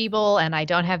too feeble and I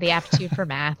don't have the aptitude for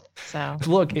math. So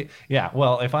Look,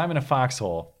 well, if I'm in a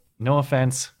foxhole, no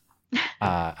offense,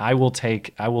 I will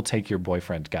take your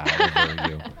boyfriend guy over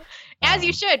you. As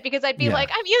you should, because I'd be yeah. like,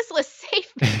 I'm useless.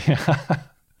 Save me.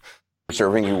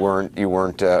 serving, you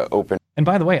weren't open. And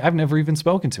by the way, I've never even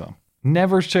spoken to him.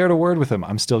 Never shared a word with him.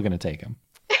 I'm still going to take him.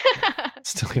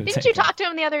 Didn't you talk to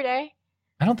him the other day?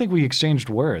 I don't think we exchanged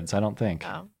words. I don't think.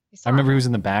 Oh, I remember he was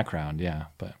in the background. Yeah,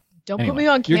 but don't anyway, put me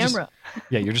on you're camera.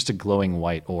 you're just a glowing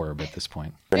white orb at this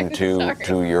point.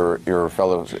 To your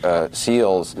fellow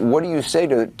SEALs, what do you say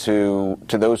to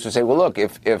those who say, well, look,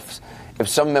 if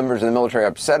some members of the military are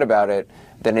upset about it,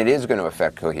 then it is going to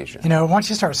affect cohesion? Once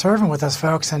you start serving with us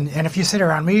folks, and if you sit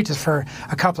around me just for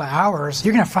a couple of hours,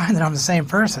 you're going to find that I'm the same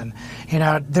person.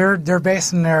 They're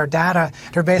basing their data.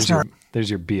 They're basing There's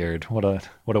your beard. What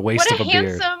a waste of a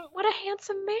beard. What a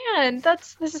handsome man.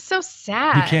 This is so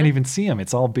sad. You can't even see him.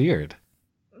 It's all beard.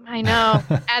 I know,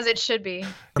 as it should be.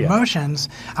 emotions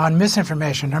on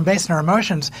misinformation. I'm basing our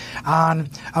emotions on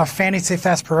a Fantasy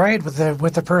Fest parade with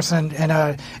the person in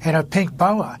a pink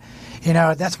boa.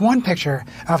 That's one picture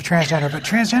of transgender, but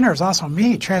transgender is also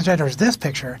me. Transgender is this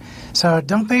picture. So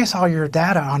don't base all your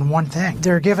data on one thing.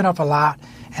 They're giving up a lot,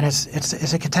 and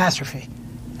it's a catastrophe.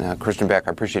 Christian Beck,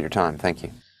 I appreciate your time. Thank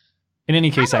you. In any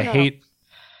case, I hate...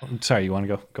 Sorry, you want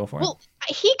to go for it? Well,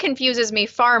 he confuses me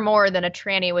far more than a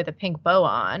tranny with a pink bow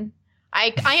on.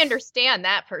 I understand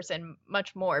that person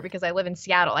much more because I live in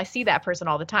Seattle. I see that person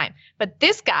all the time. But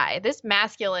this guy, this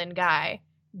masculine guy,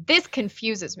 this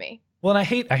confuses me. Well, and I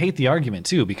hate the argument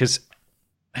too, because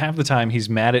half the time he's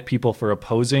mad at people for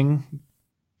opposing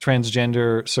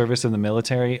transgender service in the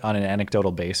military on an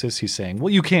anecdotal basis. He's saying, well,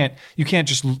 you can't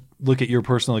just look at your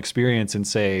personal experience and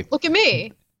say, look at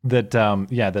me. That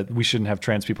that we shouldn't have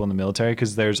trans people in the military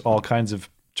because there's all kinds of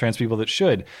trans people that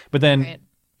should. But then,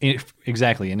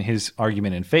 exactly in his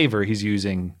argument in favor, he's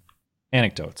using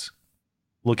anecdotes.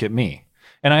 Look at me.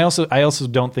 And I also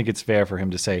don't think it's fair for him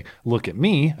to say, look at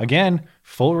me. Again,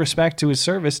 full respect to his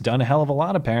service, done a hell of a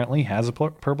lot apparently, has a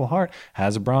Purple Heart,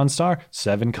 has a Bronze Star,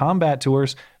 7 combat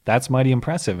tours. That's mighty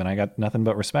impressive, and I got nothing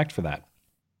but respect for that.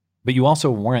 But you also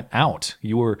weren't out.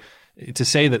 You were... To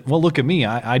say that, well, look at me,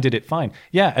 I did it fine.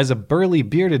 Yeah, as a burly,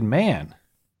 bearded man.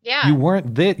 Yeah. You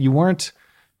weren't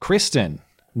Kristen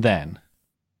then.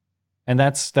 And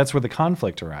that's where the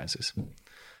conflict arises.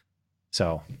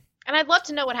 So... And I'd love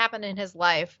to know what happened in his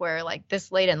life where, like,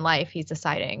 this late in life, he's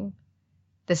deciding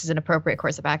this is an appropriate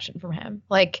course of action for him.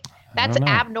 Like, that's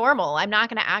abnormal. I'm not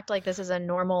going to act like this is a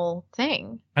normal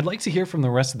thing. I'd like to hear from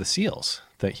the rest of the SEALs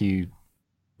that he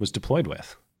was deployed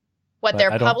with. What,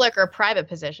 their public or private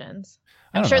positions?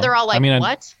 I'm sure know. they're all like,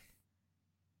 what?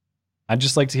 I'd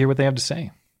just like to hear what they have to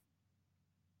say.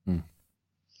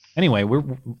 Anyway,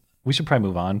 we should probably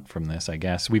move on from this, I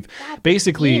guess. We've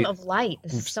basically... Beam of light.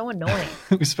 This is so annoying.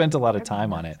 We spent a lot of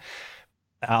time on it.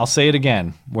 I'll say it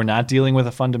again. We're not dealing with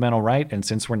a fundamental right, and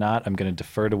since we're not, I'm going to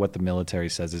defer to what the military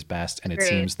says is best, and it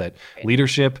seems that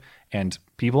leadership and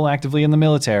people actively in the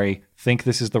military think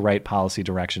this is the right policy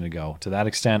direction to go. To that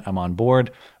extent, I'm on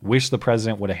board. Wish the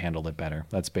president would have handled it better.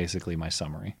 That's basically my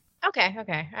summary. Okay.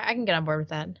 I can get on board with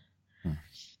that.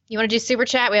 You want to do Super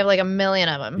Chat? We have like 1 million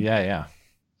of them. Yeah.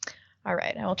 All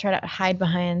right. I will try to hide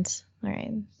behind All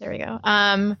right, there we go.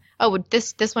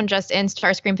 This one just in.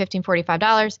 Starscream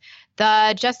 $1545. The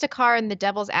Justicar and the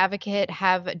Devil's Advocate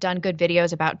have done good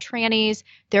videos about trannies.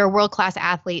 There are world-class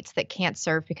athletes that can't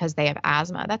serve because they have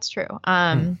asthma. That's true.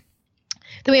 Then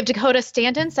we have Dakota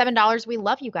Stanton, $7. We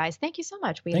love you guys. Thank you so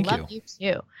much. We love you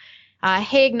too.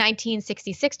 Haig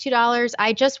 1966, $2.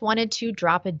 I just wanted to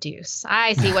drop a deuce.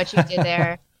 I see what you did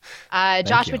there.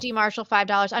 Joshua D. Marshall,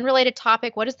 $5. Unrelated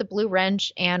topic. What is the blue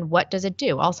wrench and what does it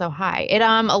do? Also, hi. It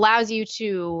allows you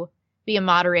to be a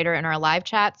moderator in our live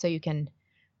chat, so you can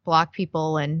block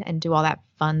people and do all that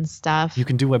fun stuff. You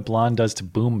can do what Blonde does to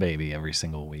Boom Baby every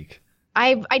single week.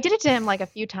 I did it to him like a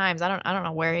few times. I don't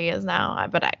know where he is now,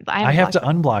 but I have to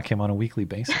unblock him on a weekly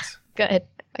basis. Good.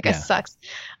 That guy sucks.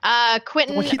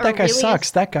 Quentin. Well, that guy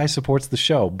sucks. That guy supports the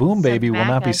show. Boom Baby will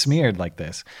not be smeared like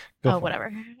this.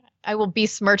 Whatever. I will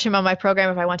besmirch him on my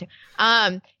program if I want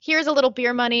to. Here's a little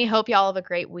beer money. Hope y'all have a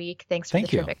great week. Thanks for the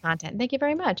terrific content. Thank you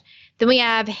very much. Then we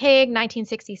have Haig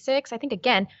 1966. I think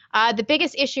again, the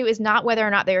biggest issue is not whether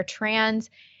or not they are trans.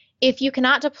 If you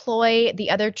cannot deploy,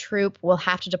 the other troop will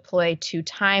have to deploy 2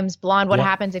 times. Blonde, what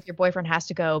happens if your boyfriend has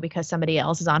to go because somebody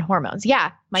else is on hormones?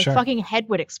 Yeah, my fucking head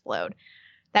would explode.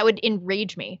 That would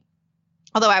enrage me.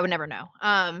 Although I would never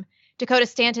know. Dakota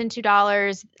Stanton,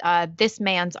 $2. This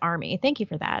Man's Army. Thank you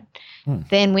for that.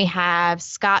 Then we have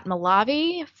Scott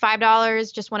Malavi,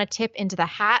 $5. Just want to tip into the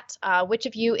hat. Which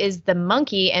of you is the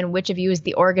monkey and which of you is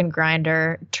the organ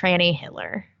grinder? Tranny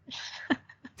Hitler.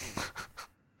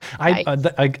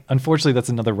 Unfortunately, that's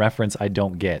another reference I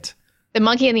don't get. The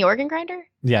monkey and the organ grinder?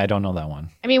 Yeah, I don't know that one.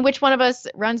 I mean, which one of us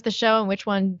runs the show and which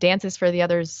one dances for the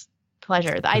other's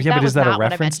pleasure? But is that a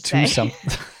reference to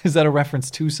something? Is that a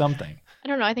reference to something? I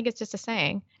don't know. I think it's just a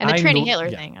saying. And the Tranny Hitler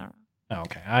thing. I don't know. Oh,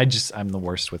 okay. I'm the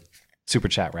worst with super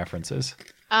chat references.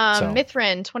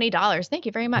 Mithrin, $20. Thank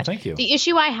you very much. Thank you. The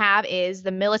issue I have is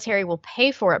the military will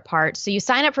pay for it part. So you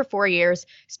sign up for 4 years,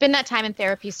 spend that time in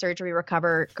therapy, surgery,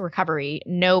 recovery,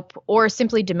 nope, or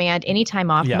simply demand any time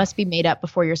off must be made up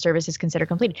before your service is considered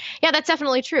completed. Yeah, that's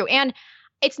definitely true. And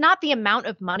it's not the amount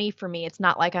of money for me. It's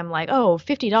not like I'm like, oh,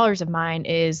 $50 of mine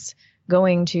is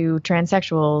going to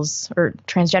transsexuals or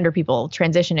transgender people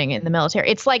transitioning in the military.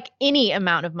 It's like any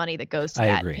amount of money that goes to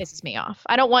that pisses me off.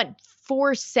 I don't want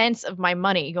 4 cents of my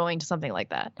money going to something like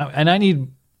that. And I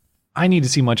need to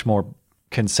see much more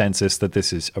consensus that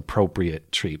this is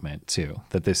appropriate treatment too.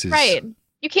 That this is right.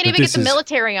 You can't even get the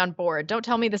military on board. Don't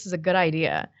tell me this is a good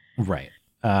idea. Right.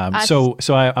 So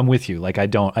I'm with you. Like I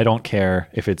don't care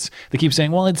if they keep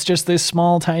saying, well, it's just this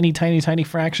small, tiny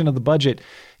fraction of the budget.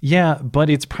 Yeah, but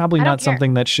it's probably not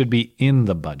something that should be in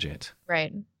the budget.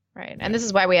 Right. And this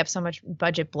is why we have so much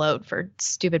budget bloat for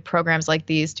stupid programs like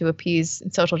these to appease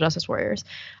social justice warriors.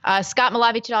 Scott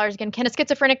Malavi, $2 again. Can a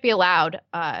schizophrenic be allowed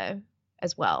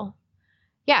as well?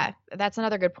 Yeah, that's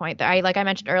another good point. Like I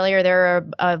mentioned earlier, there are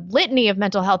a litany of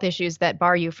mental health issues that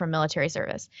bar you from military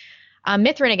service.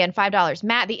 Mithrin again, $5.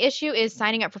 Matt, the issue is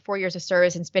signing up for 4 years of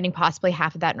service and spending possibly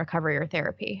half of that in recovery or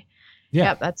therapy. Yeah,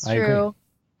 yep, that's true.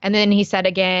 And then he said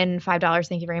again, $5.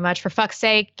 Thank you very much. For fuck's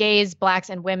sake, gays, blacks,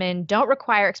 and women don't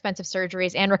require expensive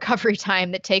surgeries and recovery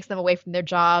time that takes them away from their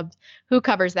jobs. Who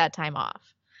covers that time off?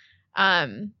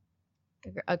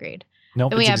 Agreed.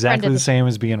 Nope, it's exactly the same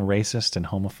as being racist and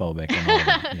homophobic. And all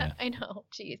that. Yeah. I know.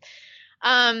 Jeez.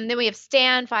 Then we have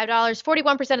Stan, $5.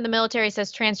 41% of the military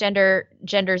says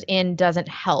genders in doesn't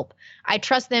help. I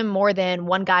trust them more than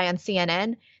one guy on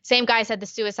CNN. Same guy said the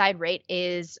suicide rate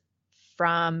is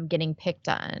from getting picked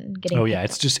on.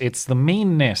 It's the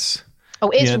meanness. Oh,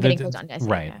 it's from getting picked on.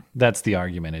 Right. Yeah. That's the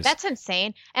argument. That's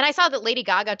insane. And I saw that Lady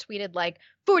Gaga tweeted like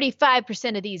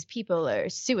 45% of these people are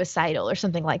suicidal or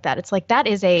something like that. It's like that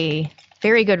is a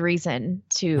very good reason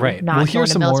to not go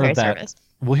into military service.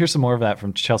 We'll hear some more of that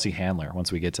from Chelsea Handler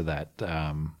once we get to that.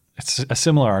 It's a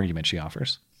similar argument she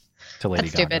offers to Lady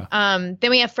Gaga. Stupid. Then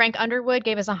we have Frank Underwood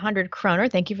gave us 100 kroner.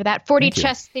 Thank you for that. 40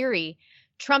 chess theory.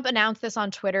 Trump announced this on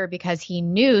Twitter because he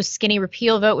knew skinny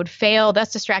repeal vote would fail,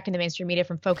 thus distracting the mainstream media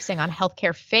from focusing on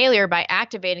healthcare failure by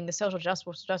activating the social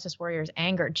justice warriors'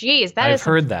 anger. Jeez, I've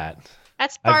heard that.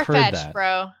 That's far-fetched,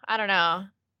 bro. I don't know.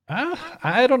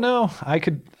 I don't know. I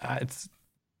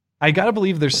gotta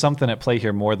believe there's something at play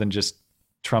here more than just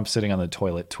Trump sitting on the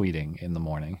toilet tweeting in the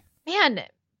morning. Man,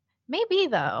 maybe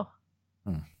though.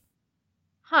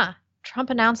 Huh.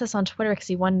 Trump announced this on Twitter because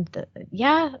he won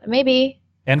maybe.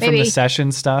 And from the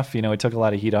Sessions stuff, it took a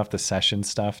lot of heat off the Sessions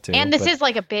stuff too. And this is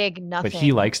like a big nothing. But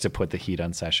he likes to put the heat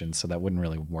on Sessions, so that wouldn't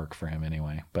really work for him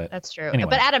anyway. But that's true. Anyway.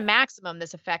 But at a maximum,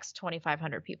 this affects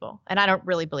 2,500 people, and I don't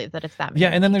really believe that it's that many. Yeah,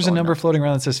 and then there's a number floating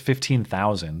around that says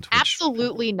 15,000.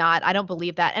 Absolutely not. I don't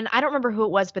believe that, and I don't remember who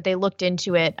it was, but they looked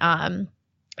into it.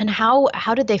 And how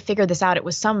did they figure this out? It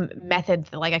was some method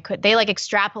that they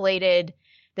extrapolated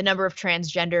the number of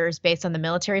transgenders based on the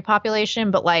military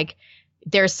population, but like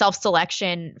there's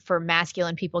self-selection for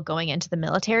masculine people going into the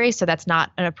military, so that's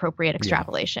not an appropriate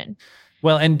extrapolation.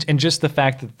 Well, and just the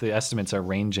fact that the estimates are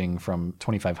ranging from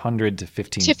 2,500 to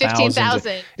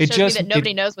 15,000. It shows me that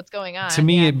nobody knows what's going on. To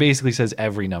me, it basically says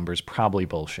every number is probably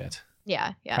bullshit.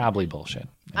 Yeah. Probably bullshit.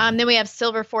 Then we have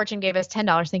Silver Fortune gave us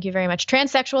 $10. Thank you very much.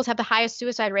 Transsexuals have the highest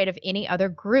suicide rate of any other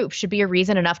group. Should be a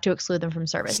reason enough to exclude them from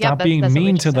service. Stop being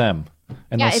mean to them,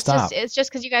 and they'll stop. It's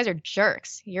just because you guys are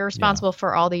jerks. You're responsible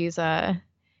for all these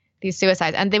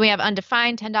suicides. And then we have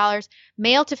undefined, $10.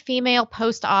 Male to female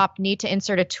post-op need to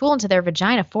insert a tool into their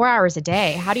vagina 4 hours a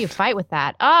day. How do you fight with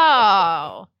that?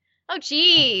 Oh,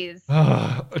 geez.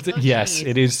 Yes,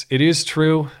 geez. It is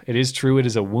true. It is true. It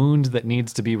is a wound that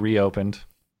needs to be reopened,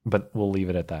 but we'll leave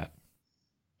it at that.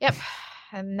 Yep.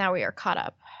 And now we are caught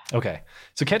up. Okay.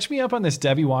 So catch me up on this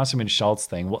Debbie Wasserman Schultz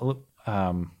thing. Well,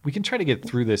 we can try to get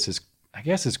through this as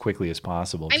quickly as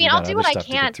possible. I mean, I'll do what I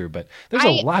can. But there's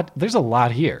a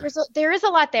lot here. There is a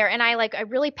lot there, and I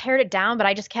really pared it down, but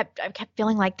I kept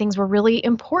feeling like things were really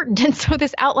important, and so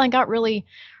this outline got really,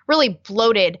 really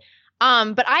bloated.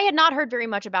 But I had not heard very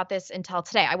much about this until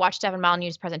today. I watched Devin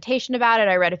Molyneux's presentation about it.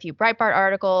 I read a few Breitbart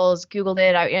articles, Googled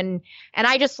it, and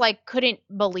I just couldn't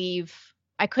believe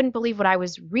what I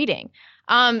was reading.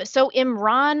 So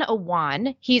Imran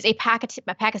Awan, he's a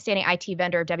Pakistani IT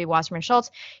vendor of Debbie Wasserman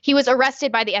Schultz. He was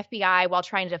arrested by the FBI while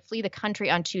trying to flee the country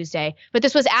on Tuesday. But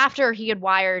this was after he had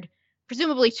wired,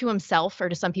 presumably to himself or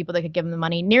to some people that could give him the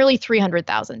money, nearly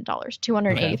 $300,000,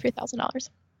 $283,000.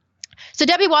 So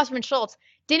Debbie Wasserman Schultz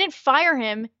didn't fire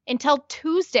him until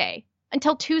Tuesday.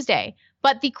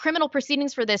 But the criminal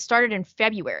proceedings for this started in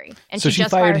February. And so she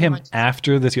just fired him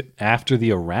after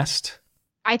the arrest?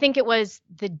 I think it was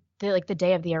the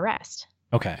day of the arrest.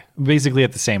 Okay. Basically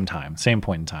at the same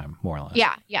point in time, more or less.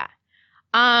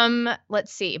 Yeah.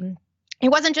 Let's see. It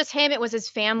wasn't just him, it was his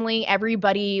family.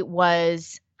 Everybody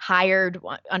was hired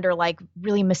under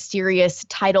really mysterious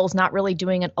titles, not really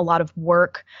doing a lot of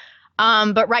work.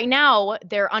 But right now,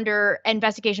 they're under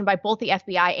investigation by both the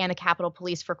FBI and the Capitol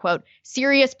Police for, quote,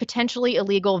 serious, potentially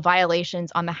illegal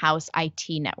violations on the House IT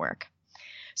network.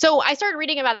 So I started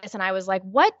reading about this and I was like,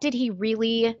 what did he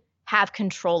really have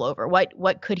control over?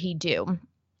 What could he do?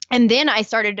 And then I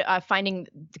started finding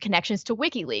the connections to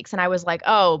WikiLeaks and I was like,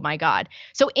 oh my God.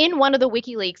 So in one of the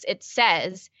WikiLeaks, it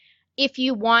says, if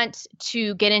you want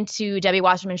to get into Debbie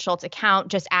Wasserman Schultz's account,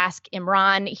 just ask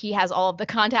Imran. He has all of the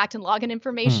contact and login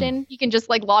information. You can just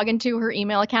log into her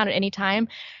email account at any time.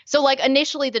 So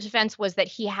initially the defense was that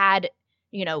he had,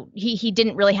 he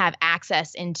didn't really have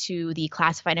access into the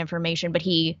classified information, but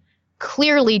he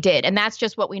clearly did. And that's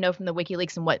just what we know from the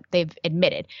WikiLeaks and what they've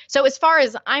admitted. So as far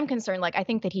as I'm concerned, I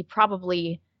think that he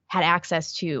probably had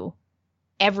access to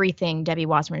everything Debbie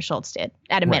Wasserman Schultz did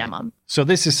at a minimum. So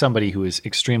this is somebody who is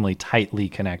extremely tightly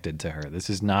connected to her.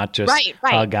 This is not just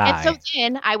a guy. And so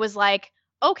then I was like,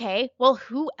 okay, well,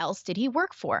 who else did he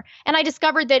work for? And I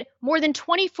discovered that more than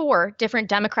 24 different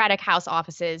Democratic House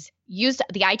offices used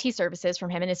the IT services from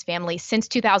him and his family since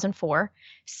 2004,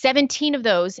 17 of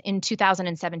those in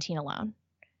 2017 alone.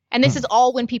 And this is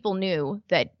all when people knew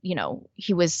that,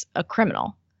 he was a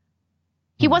criminal.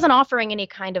 He wasn't offering any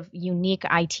kind of unique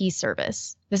IT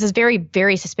service. This is very,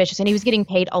 very suspicious. And he was getting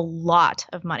paid a lot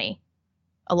of money.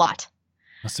 A lot.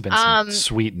 Must have been some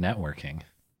sweet networking.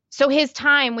 So his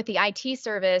time with the IT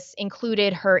service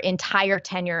included her entire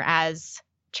tenure as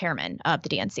chairman of the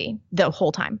DNC, the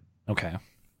whole time. Okay.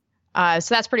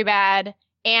 So that's pretty bad.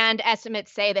 And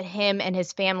estimates say that him and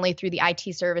his family through the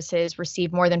IT services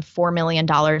received more than $4 million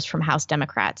from House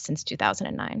Democrats since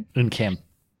 2009. In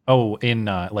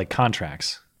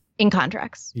contracts. In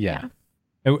contracts. Yeah.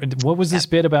 What was this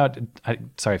bit about?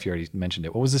 Sorry if you already mentioned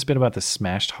it. What was this bit about the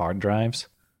smashed hard drives?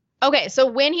 Okay, so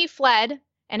when he fled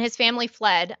and his family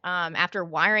fled after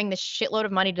wiring this shitload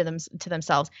of money to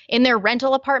themselves in their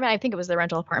rental apartment, I think it was their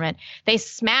rental apartment, they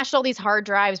smashed all these hard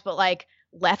drives, but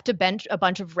left a bunch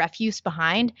of refuse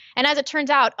behind. And as it turns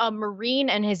out, a Marine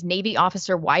and his Navy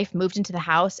officer wife moved into the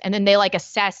house, and then they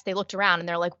they looked around and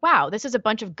they're like, wow, this is a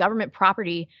bunch of government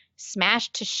property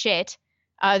smashed to shit.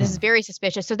 This is very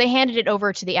suspicious. So they handed it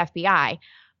over to the FBI.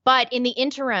 But in the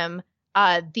interim,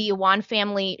 the Awan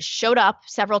family showed up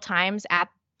several times at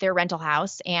their rental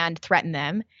house and threatened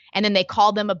them. And then they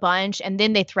called them a bunch, and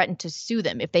then they threatened to sue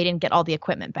them if they didn't get all the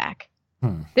equipment back.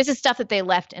 This is stuff that they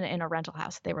left in a rental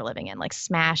house that they were living in,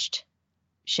 smashed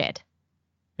shit.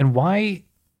 And why?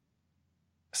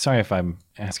 sorry if I'm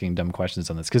asking dumb questions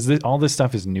on this, because all this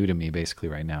stuff is new to me basically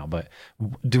right now. But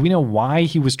do we know why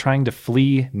he was trying to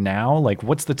flee now? Like,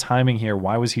 what's the timing here?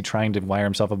 Why was he trying to wire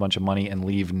himself a bunch of money and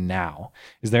leave now?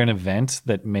 Is there an event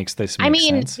that makes this make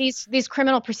sense? These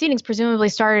criminal proceedings presumably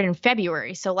started in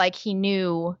February, so like he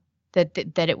knew that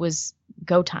it was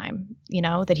go time,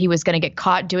 that he was going to get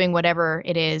caught doing whatever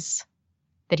it is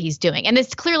that he's doing. And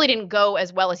this clearly didn't go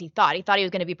as well as he thought. He thought he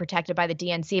was going to be protected by the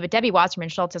DNC, but Debbie Wasserman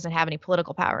Schultz doesn't have any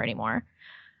political power anymore.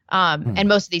 And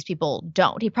most of these people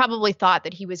don't. He probably thought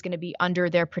that he was going to be under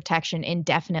their protection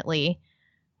indefinitely.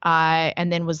 And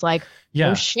then was like,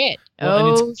 oh shit.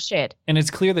 Shit. And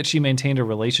it's clear that she maintained a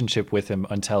relationship with him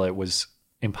until it was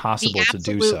impossible to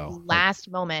do so. Last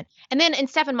moment. And then in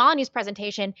Stefan Molyneux's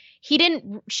presentation, she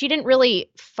didn't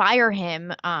really fire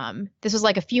him. This was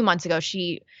like a few months ago.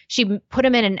 She put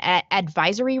him in an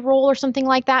advisory role or something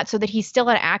like that, so that he still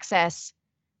had access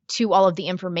to all of the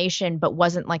information, but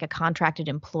wasn't like a contracted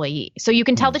employee. So you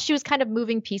can tell that she was kind of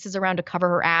moving pieces around to cover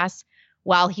her ass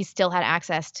while he still had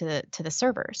access to the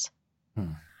servers.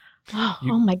 Oh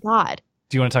my God.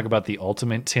 Do you want to talk about the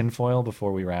ultimate tinfoil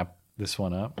before we wrap this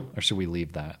one up, or should we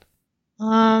leave that?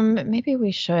 Maybe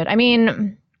we should. I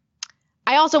mean,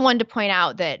 I also wanted to point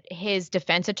out that his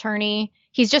defense attorney,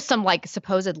 he's just some like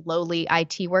supposed lowly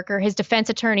IT worker. His defense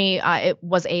attorney, it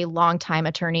was a longtime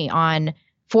attorney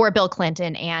for Bill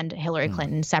Clinton and Hillary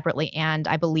Clinton separately, and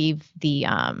I believe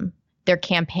their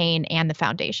campaign and the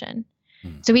foundation.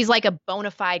 So he's like a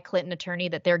bona fide Clinton attorney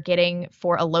that they're getting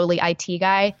for a lowly IT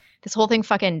guy. This whole thing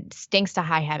fucking stinks to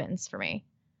high heavens for me.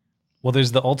 Well,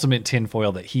 there's the ultimate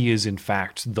tinfoil that he is in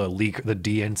fact the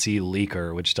DNC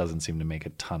leaker, which doesn't seem to make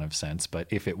a ton of sense. But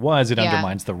if it was, it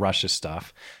undermines the Russia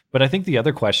stuff. But I think the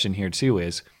other question here too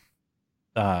is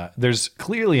there's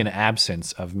clearly an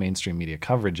absence of mainstream media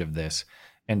coverage of this.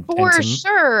 And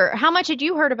sure. How much had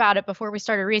you heard about it before we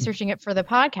started researching it for the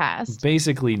podcast?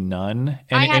 Basically none.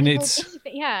 And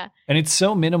it's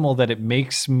so minimal that it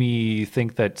makes me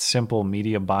think that simple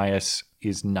media bias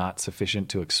is not sufficient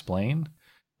to explain.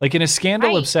 Like in a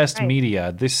scandal-obsessed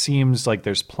media, this seems like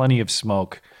there's plenty of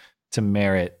smoke to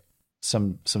merit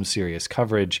some serious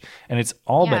coverage, and it's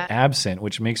all but absent,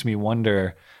 which makes me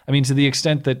wonder. I mean, to the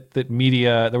extent that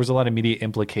media, there was a lot of media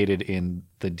implicated in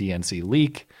the DNC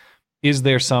leak. Is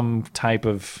there some type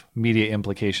of media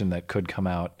implication that could come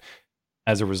out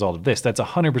as a result of this? That's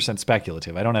 100%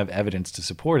 speculative. I don't have evidence to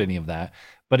support any of that.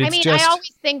 But it's I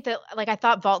always think that, like, I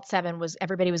thought Vault 7 was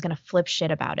everybody was going to flip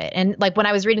shit about it. And like when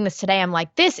I was reading this today, I'm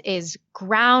like, this is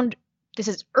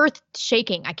earth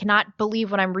shaking. I cannot believe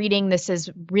what I'm reading. This is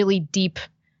really deep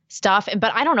stuff.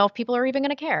 But I don't know if people are even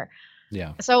going to care.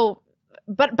 Yeah. So,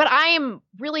 but I am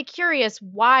really curious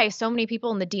why so many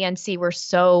people in the DNC were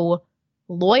so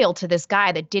loyal to this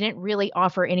guy that didn't really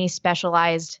offer any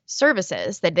specialized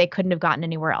services that they couldn't have gotten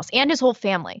anywhere else, and his whole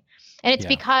family. And it's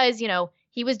because,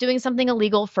 he was doing something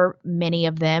illegal for many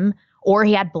of them, or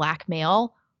he had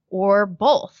blackmail, or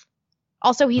both.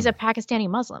 Also, he's a Pakistani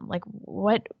Muslim. Like,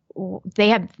 what? They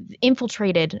have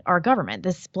infiltrated our government.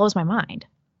 This blows my mind.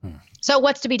 So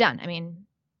what's to be done? I mean,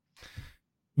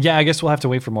 yeah, I guess we'll have to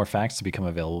wait for more facts to become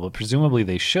available, but presumably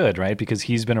they should, right? Because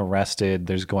he's been arrested.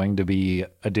 There's going to be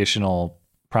additional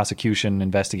prosecution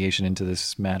investigation into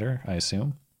this matter, I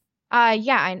assume.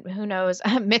 Who knows?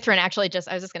 Mithran actually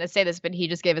I was just going to say this, but he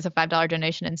just gave us a $5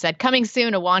 donation and said, coming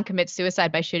soon, Awan commits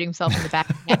suicide by shooting himself in the back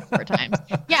of the head 4 times.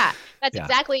 Yeah, that's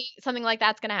exactly something like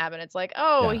that's going to happen. It's like,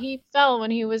 he fell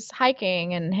when he was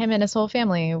hiking, and him and his whole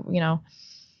family,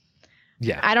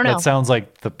 Yeah, I don't know. That sounds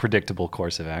like the predictable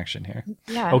course of action here.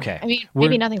 Yeah. Okay. I mean,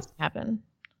 maybe nothing's going to happen.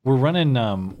 We're running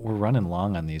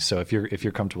long on these, so if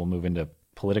you're comfortable moving to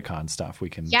PolitiCon stuff, we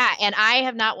can. Yeah, and I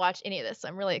have not watched any of this.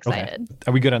 I'm really excited. Okay.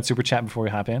 Are we good on Super Chat before we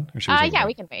hop in? Or should we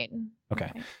we can wait.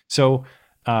 Okay. So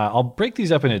I'll break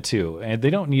these up into 2, and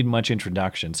they don't need much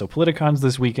introduction. So PolitiCon's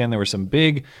this weekend. There were some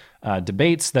big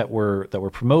debates that were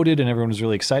promoted, and everyone was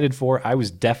really excited for. I was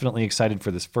definitely excited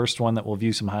for this first one that we'll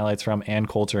view some highlights from, Ann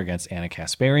Coulter against Anna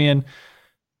Kasparian.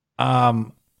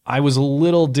 I was a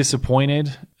little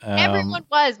disappointed. Everyone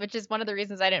was, which is one of the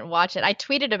reasons I didn't watch it. I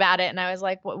tweeted about it, and I was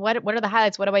like, what are the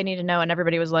highlights? What do I need to know? And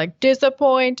everybody was like,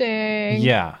 disappointing.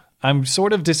 Yeah. I'm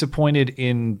sort of disappointed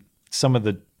in some of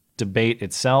the debate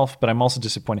itself, but I'm also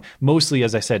disappointed. Mostly,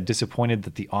 as I said, disappointed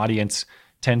that the audience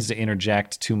tends to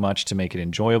interject too much to make it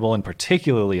enjoyable, and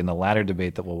particularly in the latter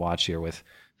debate that we'll watch here with,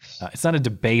 it's not a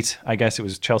debate. I guess it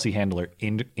was Chelsea Handler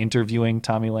interviewing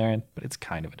Tomi Lahren, but it's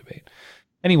kind of a debate.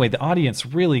 Anyway, the audience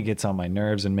really gets on my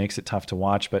nerves and makes it tough to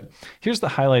watch. But here's the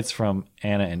highlights from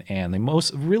Anna and Ann.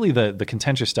 The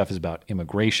contentious stuff is about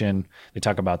immigration. They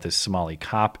talk about this Somali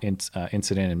cop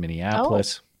incident in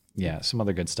Minneapolis. some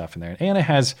other good stuff in there. Anna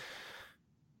has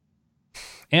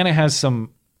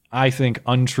some, I think,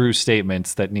 untrue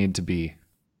statements that need to be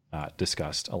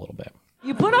discussed a little bit.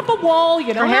 You put up a wall,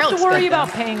 you don't have to worry about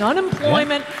paying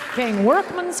unemployment, paying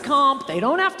workman's comp, they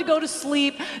don't have to go to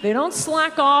sleep, they don't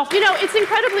slack off. You know, it's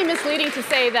incredibly misleading to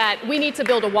say that we need to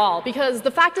build a wall, because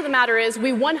the fact of the matter is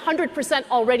we 100%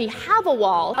 already have a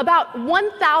wall. About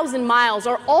 1,000 miles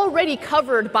are already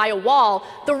covered by a wall.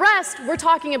 The rest, we're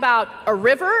talking about a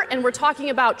river, and we're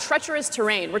talking about treacherous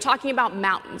terrain. We're talking about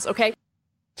mountains, okay?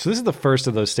 So this is the first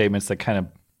of those statements that kind of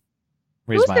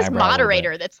raised my eyebrow. Who's this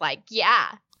moderator that's like,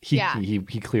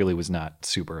 He clearly was not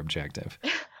super objective.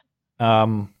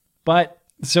 But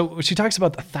so she talks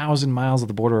about 1,000 miles of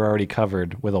the border already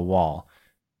covered with a wall.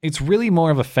 It's really more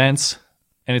of a fence,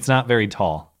 and it's not very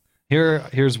tall.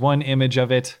 Here's one image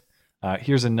of it.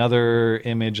 Here's another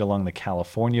image along the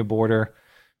California border.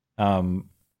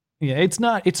 It's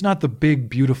not the big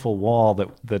beautiful wall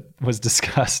that was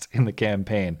discussed in the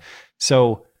campaign.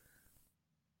 So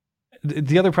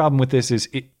the other problem with this is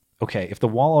okay, if the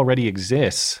wall already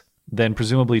exists, then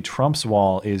presumably Trump's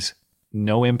wall is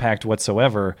no impact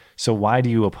whatsoever. So why do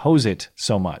you oppose it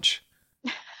so much?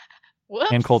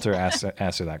 And Coulter asked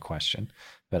her that question,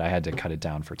 but I had to cut it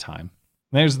down for time.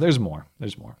 There's more.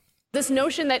 This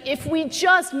notion that if we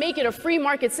just make it a free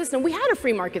market system, we had a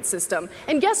free market system.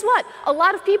 And guess what? A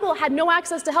lot of people had no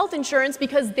access to health insurance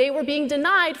because they were being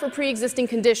denied for pre-existing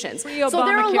conditions. So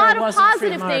there are a lot of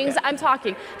positive things, there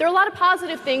are a lot of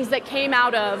positive things that came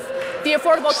out of the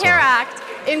Affordable Care Act,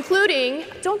 including,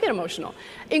 don't get emotional,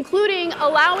 including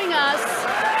allowing us,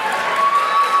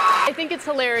 I think it's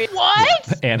hilarious.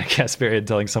 What? Anna Kasparian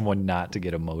telling someone not to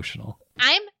get emotional.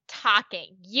 I'm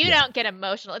talking. You don't get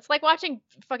emotional. It's like watching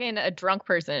fucking a drunk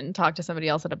person talk to somebody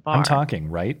else at a bar. I'm talking,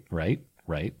 right.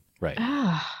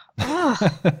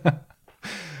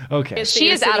 Okay. She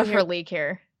is out of her league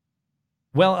here.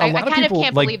 Well, a lot of kind people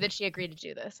can't believe that she agreed to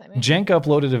do this. I mean, Cenk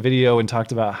uploaded a video and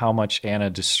talked about how much Anna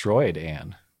destroyed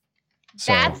Anne.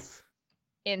 So, that's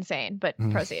insane, but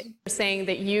proceed. Saying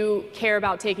that you care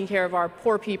about taking care of our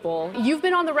poor people. You've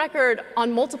been on the record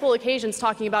on multiple occasions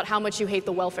talking about how much you hate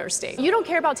the welfare state. You don't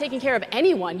care about taking care of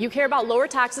anyone. You care about lower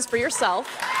taxes for yourself,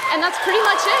 and that's pretty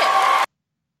much it.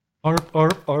 Arf,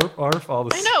 all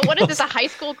this. I know. What is this, a high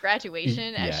school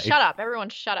graduation? Shut up. Everyone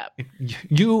shut up.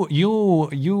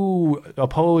 You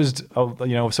opposed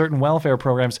certain welfare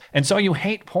programs, and so you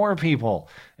hate poor people.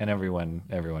 And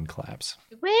everyone claps.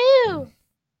 Woo!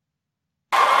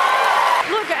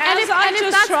 Look, as I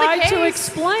just tried to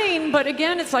explain, but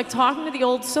again, it's like talking to the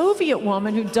old Soviet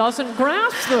woman who doesn't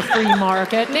grasp the free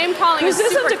market. Name calling is super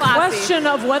This isn't a classy. question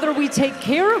of whether we take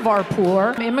care of our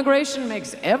poor. Immigration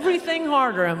makes everything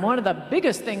harder, and one of the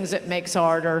biggest things it makes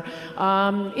harder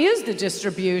is the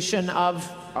distribution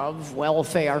of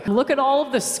welfare. Look at all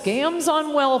of the scams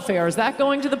on welfare. Is that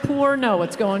going to the poor? No,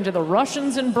 it's going to the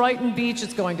Russians in Brighton Beach.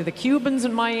 It's going to the Cubans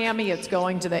in Miami. It's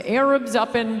going to the Arabs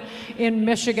up in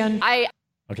Michigan.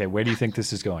 Okay, where do you think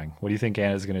this is going? What do you think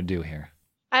Anna's going to do here?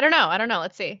 I don't know.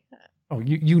 Let's see. Oh,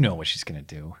 you know what she's going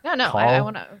to do. No, I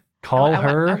want to. Call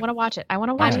her. I want to watch it.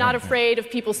 I'm not afraid of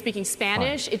people speaking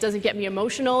Spanish. It doesn't get me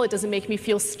emotional. It doesn't make me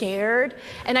feel scared.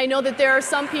 And I know that there are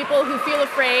some people who feel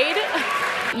afraid.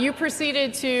 You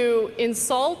proceeded to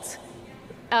insult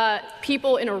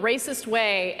people in a racist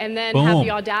way and then have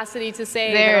the audacity to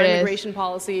say that our immigration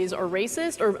policies are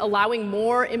racist or allowing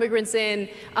more immigrants in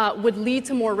would lead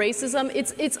to more racism.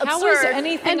 It's absurd. How is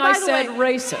anything I said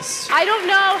racist? I don't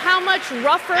know how much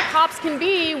rougher cops can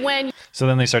be when... So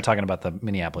then they start talking about the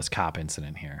Minneapolis cop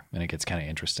incident here, and it gets kind of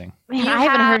interesting. Man, I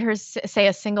haven't heard her say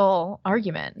a single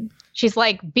argument. She's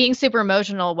like being super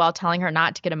emotional while telling her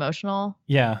not to get emotional.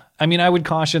 Yeah. I mean, I would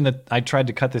caution that I tried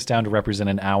to cut this down to represent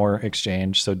an hour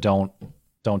exchange, so don't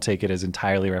take it as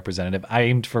entirely representative. I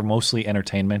aimed for mostly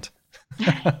entertainment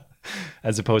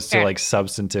as opposed to like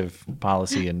substantive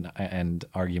policy and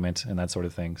argument and that sort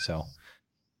of thing. So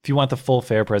if you want the full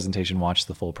fair presentation, watch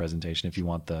the full presentation. If you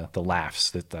want the laughs,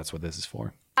 that's what this is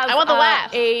for. I want the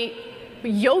laugh. A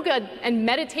yoga and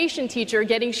meditation teacher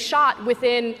getting shot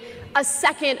within a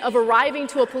second of arriving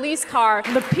to a police car.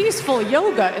 The peaceful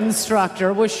yoga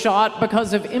instructor was shot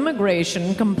because of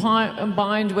immigration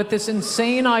combined with this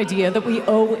insane idea that we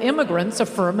owe immigrants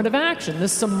affirmative action.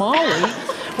 This Somali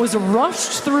was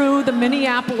rushed through the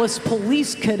Minneapolis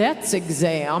police cadets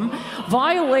exam,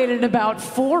 violated about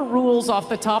 4 rules off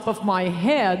the top of my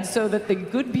head so that the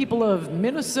good people of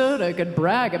Minnesota could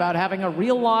brag about having a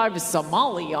real live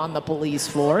Somali on the police police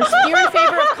force. You're in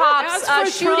favor of cops As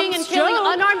for shooting and Trump's killing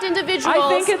joke, unarmed individuals. I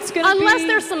think it's going to be... Unless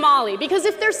they're Somali. Because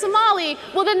if they're Somali,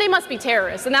 well, then they must be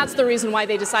terrorists. And that's the reason why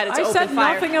they decided to I open said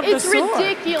fire. nothing of It's the sort.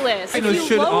 ridiculous. If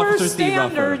you lower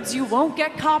standards, you won't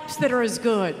get cops that are as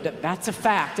good. That's a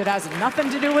fact. It has nothing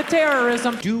to do with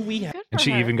terrorism. Do we have... And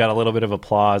she even got a little bit of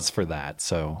applause for that.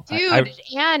 So Dude,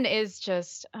 Anne is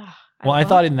just. I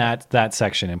thought in that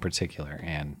section in particular,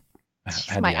 Anne She's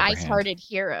had my the upper hand. ice-hearted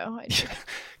hero.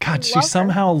 God, she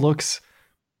somehow looks.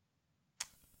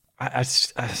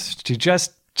 She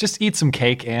just eat some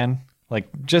cake, Anne. Like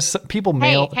just people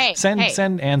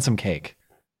send Anne some cake.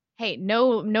 Hey,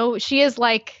 no, she is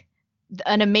like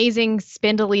an amazing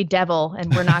spindly devil,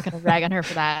 and we're not going to rag on her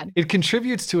for that. It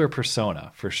contributes to her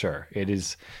persona for sure. It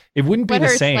wouldn't be But the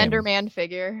her same. Slender Man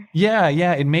figure. Yeah,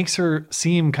 it makes her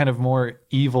seem kind of more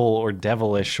evil or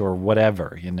devilish or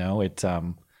whatever. You know, it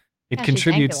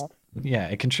contributes.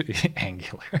 Angular. It contributes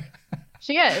angular.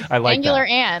 She is. I like Angular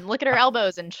that. Anne. Look at her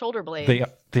elbows and shoulder blades.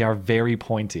 They are very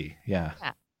pointy. Yeah.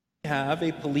 Have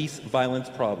a police violence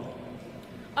problem.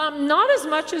 Not as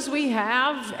much as we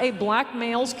have a black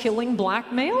males killing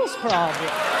black males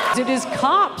problem. It is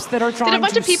cops that are trying to Did a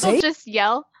bunch of people save- just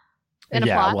yell and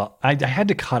applaud? Well, I had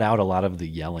to cut out a lot of the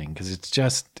yelling because it's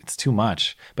too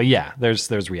much. But yeah,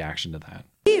 there's reaction to that.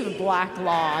 Save black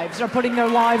lives, are putting their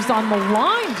lives on the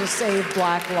line to save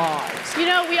black lives. You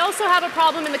know, we also have a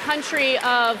problem in the country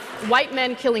of white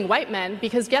men killing white men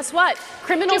because guess what?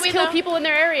 Criminals kill people in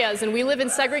their areas and we live in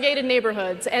segregated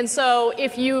neighborhoods. And so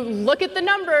if you look at the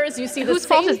numbers, you see the Whose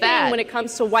fault same is that? thing when it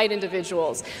comes to white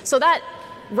individuals. So that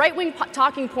right-wing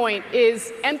talking point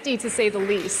is empty to say the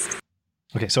least.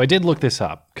 Okay, so I did look this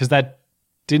up because that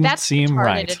didn't seem retarded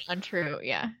right. and untrue,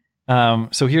 yeah.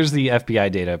 So here's the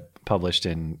FBI data published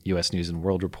in U.S. News and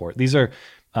World Report. These are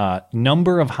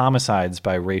number of homicides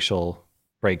by racial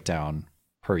breakdown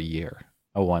per year,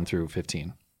 01 through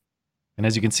 15. And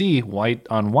as you can see, white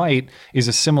on white is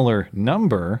a similar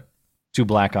number to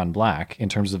black on black in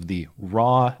terms of the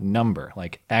raw number,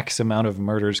 like X amount of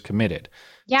murders committed.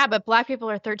 Yeah, but black people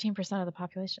are 13% of the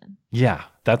population. Yeah,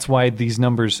 that's why these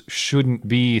numbers shouldn't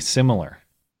be similar.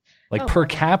 Like per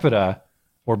capita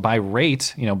or by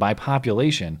rate, by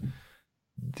population,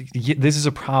 this is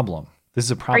a problem. This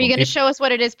is a problem. Are you going to show us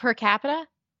what it is per capita?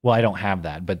 Well, I don't have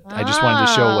that, but I just wanted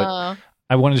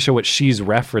to show what she's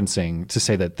referencing to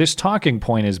say that this talking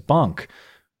point is bunk.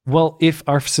 Well, if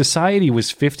our society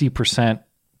was 50%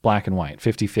 black and white,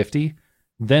 50-50,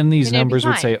 then these numbers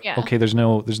would say, okay, there's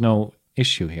no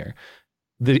issue here.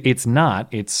 It's not.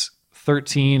 It's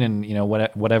 13 and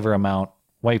whatever amount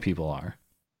white people are.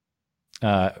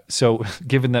 So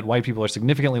given that white people are a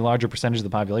significantly larger percentage of the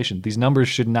population, these numbers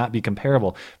should not be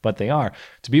comparable, but they are.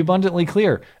 To be abundantly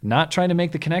clear, not trying to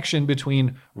make the connection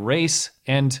between race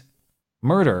and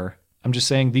murder. I'm just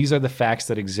saying these are the facts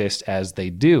that exist as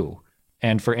they do.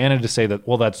 And for Anna to say that,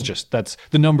 well, that's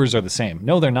the numbers are the same.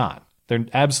 No, they're not. They're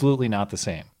absolutely not the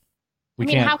same.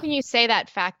 How can you say that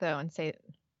fact though and say,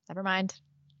 never mind.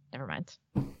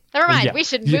 Yeah. We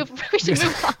should move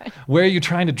on. Where are you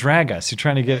trying to drag us? You're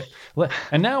trying to get.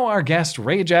 And now our guest,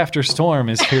 Rage After Storm,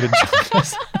 is here to join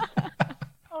us.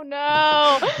 Oh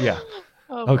no. Yeah.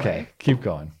 Oh, okay, keep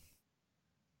going.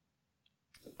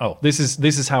 Oh, this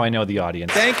is how I know the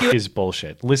audience is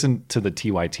bullshit. Listen to the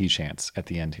TYT chants at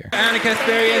the end here. Anna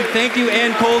Kasparian, thank you,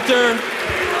 Ann Coulter.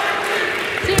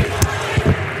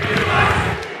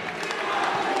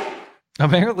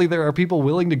 Apparently, there are people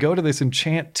willing to go to this and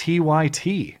chant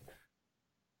TYT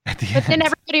at the end. But then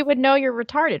everybody would know you're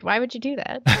retarded. Why would you do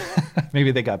that?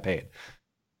 Maybe they got paid.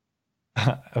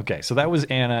 Okay, so that was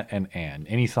Anna and Anne.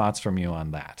 Any thoughts from you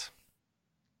on that?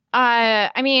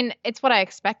 I mean, it's what I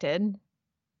expected.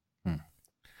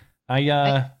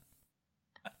 I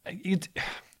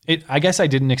guess I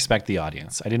didn't expect the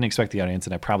audience. I didn't expect the audience,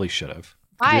 and I probably should have.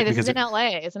 Why? This is in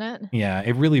LA, isn't it? Yeah,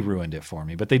 it really ruined it for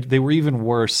me. But they were even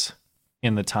worse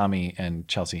in the Tommy and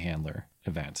Chelsea Handler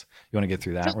event. You want to get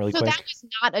through that really quick? So that was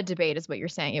not a debate, is what you're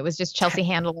saying. It was just Chelsea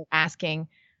Handler asking,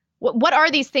 what are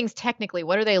these things technically?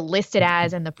 What are they listed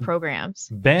as in the programs?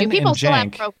 Ben Do people and still have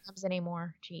Jank, programs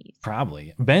anymore? Jeez.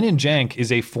 probably. Ben and Jank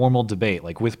is a formal debate,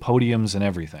 like with podiums and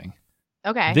everything.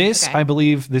 Okay. This, okay. I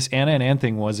believe, this Anna and Ann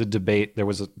thing was a debate. There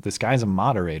was this guy's a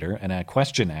moderator and a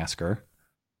question asker.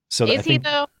 So is he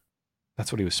though?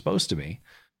 That's what he was supposed to be.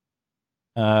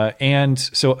 And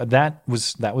so that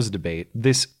was a debate.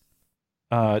 This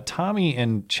Tommy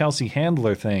and Chelsea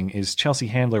Handler thing is Chelsea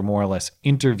Handler more or less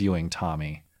interviewing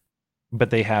Tommy, but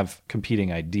they have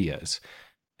competing ideas.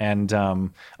 And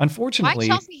unfortunately,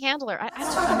 why Chelsea Handler? I don't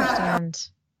understand.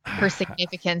 her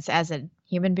significance as a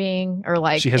human being, or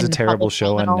like she has in a the terrible public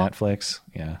show on liminal? Netflix.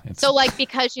 Yeah. It's, So like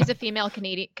because she's a female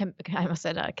Canadian, I almost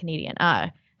said Canadian,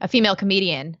 a female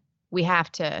comedian, we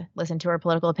have to listen to her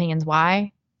political opinions.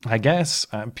 Why? I guess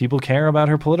people care about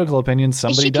her political opinions.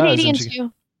 Somebody Is she does. Canadian and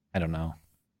too? I don't know.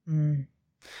 Mm.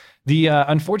 The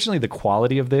unfortunately, the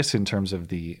quality of this in terms of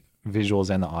the visuals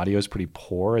and the audio is pretty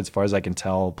poor. As far as I can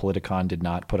tell, PolitiCon did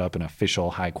not put up an official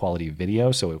high quality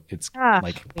video, so it's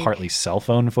like partly cell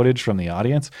phone footage from the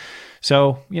audience.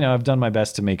 So, I've done my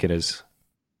best to make it as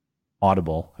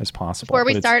audible as possible. Before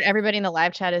we start, everybody in the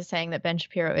live chat is saying that Ben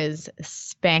Shapiro is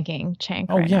spanking Cenk.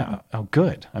 Oh yeah. Oh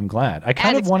good. I'm glad. I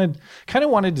kind of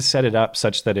wanted to set it up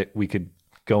such that we could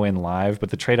go in live, but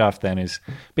the trade-off then is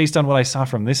based on what I saw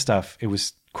from this stuff, it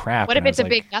was crap. What if it's a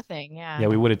big nothing? Yeah,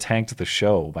 we would have tanked the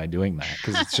show by doing that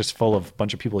because it's just full of a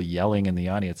bunch of people yelling in the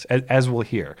audience, as we'll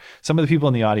hear. Some of the people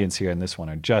in the audience here in this one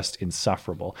are just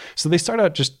insufferable. So they start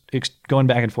out just going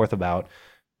back and forth about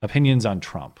opinions on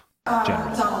Trump.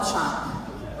 Donald Trump.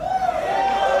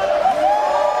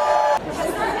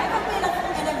 Has there ever been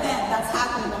an event that's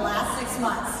happened in the last 6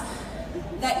 months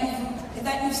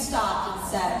that you've stopped and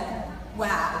said,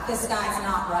 wow, this guy's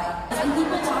not right? And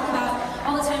people talk about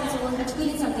all the time, as well, if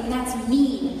tweeted something, that's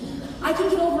mean. I can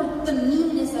get over the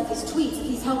meanness of his tweets if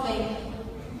he's helping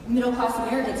middle-class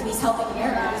Americans, if he's helping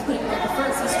America, he's putting America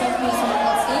first, he's strengthening us on the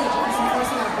world stage, if he's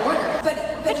enforcing our border. But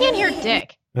I can't hear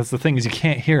dick. That's the thing, is you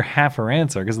can't hear half her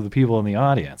answer because of the people in the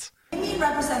audience. He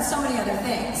represents so many other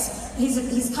things. He's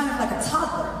kind of like a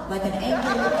toddler, like an angry,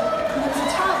 he's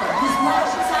a toddler. He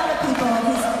lashes out at people and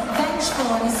he's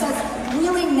vengeful and he says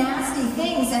really nasty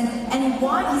things and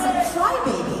he's a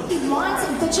crybaby. He whines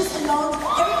and bitches and moans,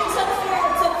 everything's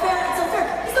unfair, it's unfair, it's unfair.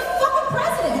 He's the fucking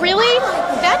president. Really?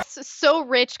 That's so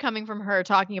rich coming from her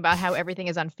talking about how everything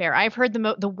is unfair. I've heard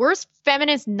the worst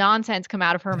feminist nonsense come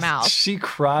out of her mouth. She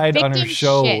cried on her Victim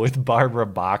show shit. with Barbara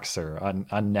Boxer on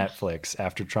Netflix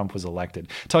after Trump was elected,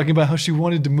 talking about how she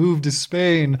wanted to move to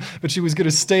Spain, but she was going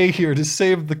to stay here to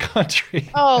save the country.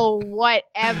 Oh,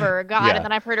 whatever. God. Yeah. And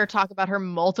then I've heard her talk about her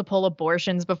multiple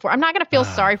abortions before. I'm not going to feel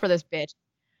sorry for this bitch.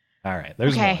 All right,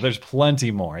 there's Okay. more. There's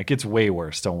plenty more. It gets way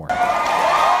worse. Don't worry. In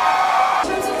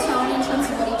terms of tone, in terms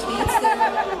of what he tweets, there are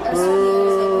some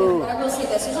things, but I will say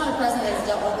this, there's not a president that has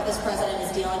dealt with what this president is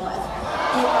dealing with.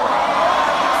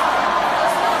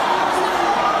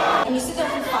 And you sit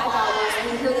there for 5 hours and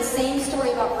you hear the same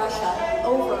story about Russia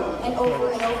over and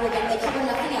over and over again. They cover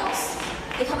nothing else.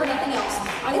 They cover nothing else.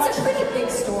 It's a pretty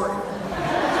big story.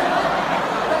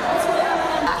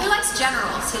 He likes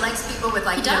generals. He likes people with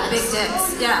big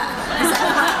dicks. Yeah. And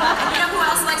you know who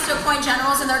else likes to appoint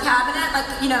generals in their cabinet?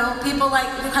 People like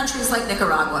countries like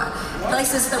Nicaragua,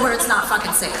 places where it's not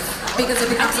fucking safe because it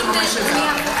becomes a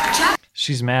militia.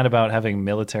 She's mad about having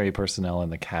military personnel in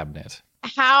the cabinet.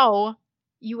 How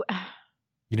you?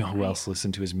 You know who else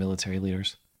listened to his military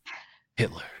leaders?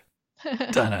 Hitler.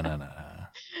 Da-na-na-na.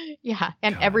 Yeah,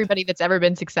 and everybody that's ever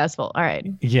been successful. All right.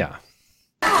 Yeah.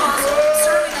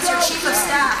 Serving as your chief of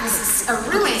staff is a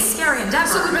really scary endeavor.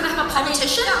 So we're gonna have a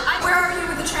politician? Where are you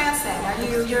with the trans thing?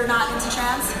 You're not into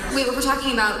trans? Wait, we're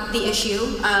talking about the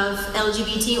issue of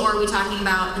LGBT, or are we talking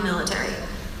about the military?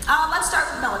 Let's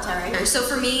start with military. So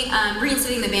for me,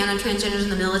 reinstating the ban on transgenders in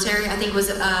the military, I think was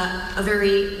a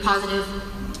very positive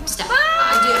step.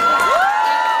 I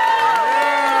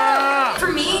do.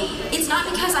 For me, it's not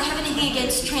because I have anything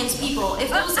against trans people. If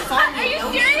those that follow me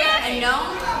know me and know,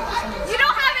 You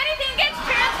don't have anything against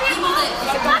trans people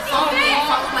that follow me and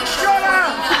follow my show,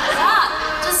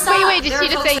 just stop. Wait, did There she are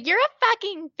just folks say, you're a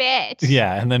fucking bitch?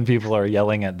 Yeah, and then people are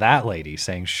yelling at that lady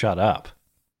saying, shut up.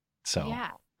 So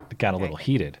Yeah. it got a little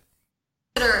heated.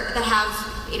 that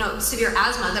have, severe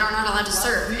asthma that are not allowed to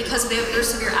serve because of their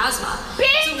severe asthma. So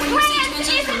when you say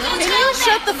transgender for military, Can you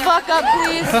shut the fuck up,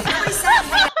 please?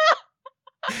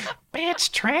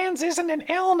 Bitch, trans isn't an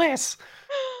illness.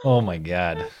 Oh my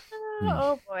God.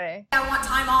 Oh boy. I want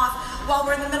time off while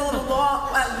we're in the middle of a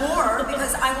war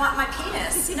because I want my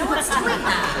penis. No one's doing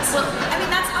that. Well,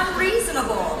 that's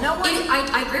unreasonable. No one.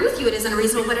 I agree with you. It is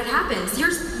unreasonable, but it happens.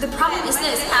 The problem is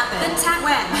this.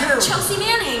 When? Who? Chelsea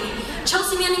Manning.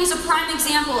 Chelsea Manning is a prime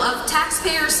example of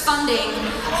taxpayers funding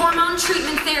hormone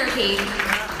treatment therapy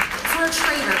for a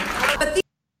traitor.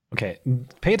 Okay,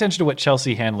 pay attention to what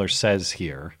Chelsea Handler says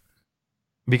here,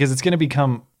 because it's going to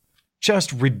become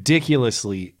just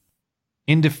ridiculously,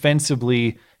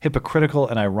 indefensibly hypocritical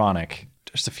and ironic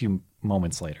just a few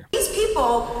moments later. These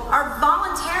people are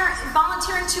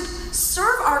volunteering to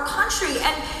serve our country,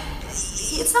 and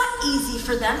it's not easy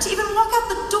for them to even walk out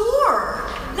the door.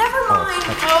 Never mind.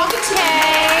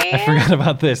 Okay. I forgot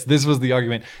about this. This was the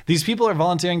argument. These people are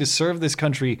volunteering to serve this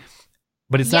country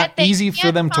But it's Yet not they easy for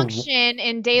can't them to function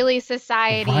in daily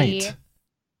society. Right.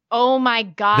 Oh my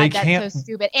God, They that's can't- so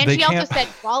stupid. And they she also can't- said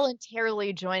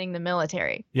voluntarily joining the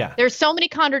military. Yeah. There's so many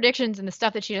contradictions in the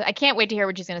stuff that I can't wait to hear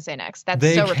what she's going to say next. That's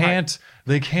They so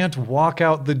retarded. can't walk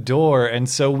out the door, and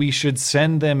so we should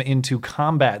send them into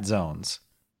combat zones.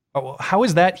 Oh, how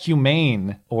is that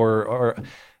humane? Or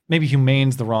maybe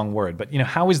humane's the wrong word, but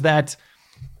how is that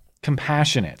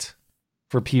compassionate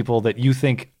for people that you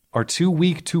think are too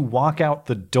weak to walk out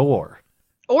the door?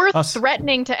 Or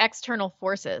threatening to external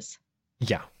forces.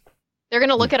 Yeah. They're going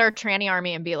to look at our tranny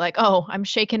army and be like, oh, I'm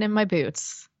shaking in my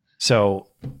boots. So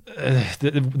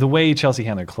the way Chelsea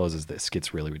Handler closes this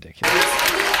gets really ridiculous.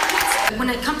 When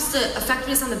it comes to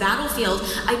effectiveness on the battlefield,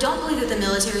 I don't believe that the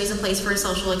military is a place for a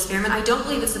social experiment. I don't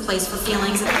believe it's a place for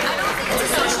feelings. I don't think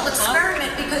it's a social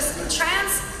experiment because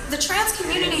the trans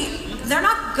community, they're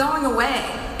not going away.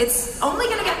 It's only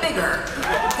going to get bigger.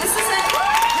 This is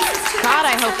God,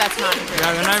 I hope that's not true.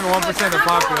 Yeah, they're not even 1% of the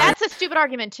population. That's a stupid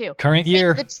argument too. Current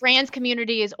year. The trans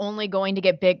community is only going to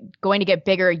get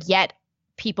bigger, yet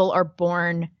people are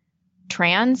born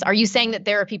trans. Are you saying that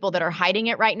there are people that are hiding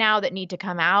it right now that need to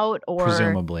come out, or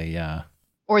Presumably, yeah.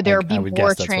 Or there'll be would more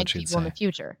guess that's what trans she'd people in say. the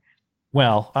future?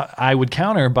 Well, I would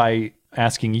counter by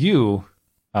asking you,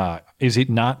 is it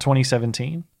not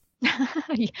 2017?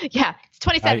 Yeah, it's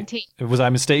 2017. Was I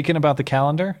mistaken about the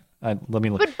calendar? Let me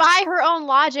look. But by her own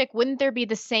logic, wouldn't there be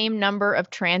the same number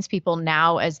of trans people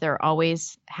now as there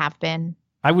always have been?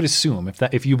 I would assume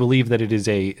if you believe that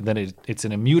it's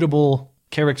an immutable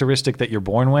characteristic that you're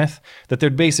born with, that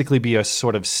there'd basically be a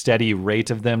sort of steady rate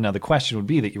of them. Now the question would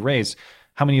be that you raise,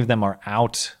 how many of them are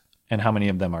out and how many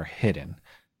of them are hidden?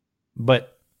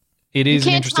 But it is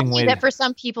an interesting tell me way that for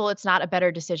some people it's not a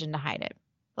better decision to hide it.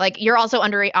 Like, you're also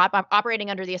operating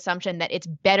under the assumption that it's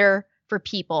better for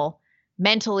people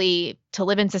mentally to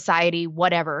live in society,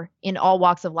 whatever, in all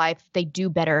walks of life. They do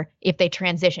better if they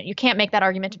transition. You can't make that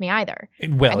argument to me either.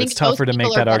 Well, I think it's tougher to most make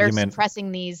people are that better argument.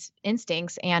 suppressing these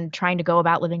instincts and trying to go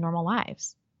about living normal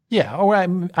lives. Yeah, or I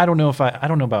don't know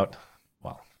about.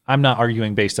 Well, I'm not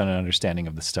arguing based on an understanding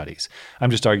of the studies.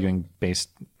 I'm just arguing based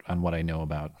on what I know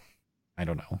about. I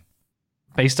don't know.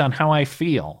 Based on how I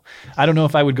feel. I don't know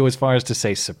if I would go as far as to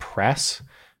say suppress,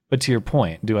 but to your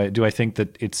point, do I think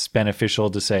that it's beneficial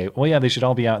to say, well, yeah, they should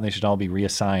all be out and they should all be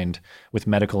reassigned with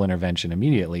medical intervention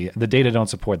immediately? The data don't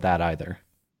support that either.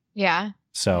 Yeah.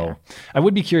 So I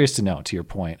would be curious to know, to your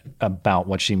point, about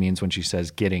what she means when she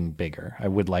says getting bigger. I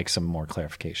would like some more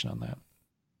clarification on that.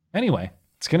 Anyway,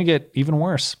 it's going to get even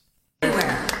worse. Gay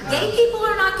people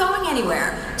are not going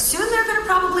anywhere. Soon they're going to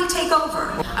probably take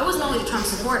over. I wasn't always a Trump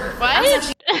supporter.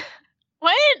 What?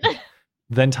 What?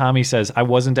 Then Tommy says, I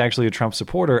wasn't actually a Trump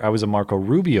supporter. I was a Marco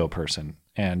Rubio person.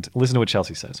 And listen to what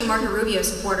Chelsea says. A Marco Rubio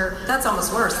supporter. That's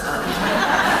almost worse, though.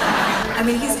 I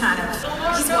mean, he's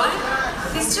what?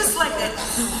 He's just like a,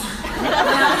 he's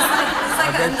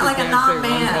like a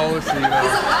non-man. He's a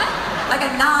what? Like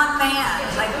a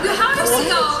non-man. Like, how do we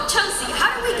go, Chelsea?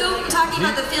 How do we go talking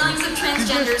about the feelings of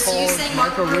transgenders to you saying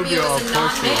Marco Rubio is a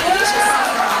non-man?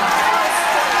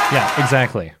 Yeah,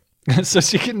 exactly. So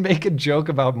she can make a joke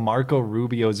about Marco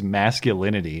Rubio's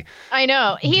masculinity. I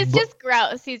know. He's just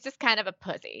gross. He's just kind of a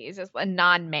pussy. He's just a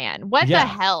non-man. What the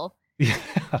hell? Yeah.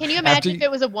 Can you imagine if it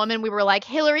was a woman, we were like,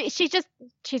 Hillary, she's just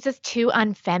too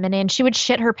unfeminine. She would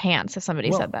shit her pants if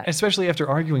somebody said that. Especially after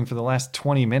arguing for the last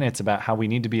 20 minutes about how we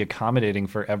need to be accommodating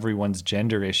for everyone's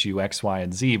gender issue X, Y,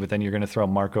 and Z, but then you're going to throw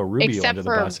Marco Rubio Except under the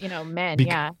for, bus. Men,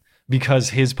 yeah.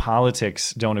 Because his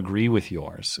politics don't agree with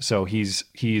yours. So he's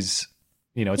it's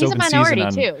He's open a minority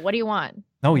season on, too. What do you want?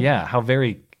 Oh yeah, how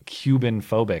very Cuban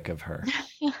phobic of her.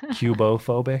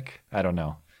 Cubophobic? I don't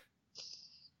know.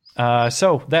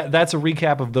 So that's a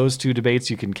recap of those two debates.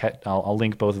 You can I'll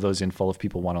link both of those in full if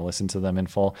people want to listen to them in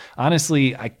full.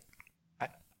 Honestly,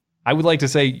 I would like to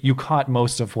say you caught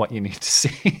most of what you need to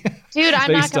see. Dude,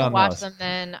 I'm not going to watch those. them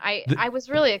then. I was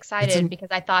really excited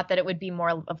because I thought that it would be more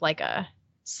of like a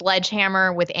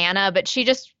sledgehammer with Anna, but she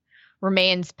just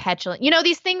remains petulant.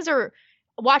 These things are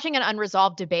watching an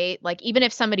unresolved debate. Like, even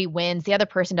if somebody wins, the other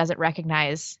person doesn't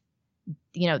recognize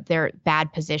their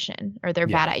bad position or their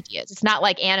bad ideas. It's not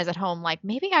like Anna's at home like,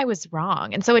 maybe I was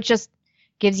wrong. And so it just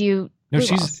gives you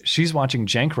she's watching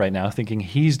Cenk right now thinking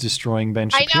he's destroying Ben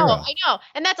Shapiro. I know.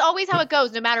 And that's always how it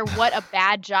goes. No matter what a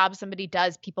bad job somebody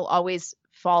does, people always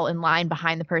fall in line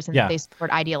behind the person Yeah. that they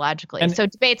support ideologically. And- so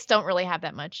debates don't really have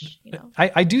that much,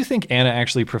 I do think Anna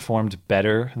actually performed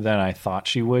better than I thought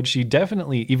she would. She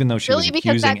definitely, even though she was really,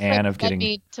 because accusing that's Anne like of getting. led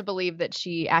me to believe that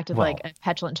she acted Well, like a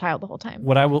petulant child the whole time.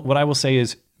 What I will say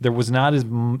is there was not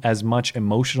as much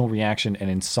emotional reaction and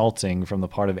insulting from the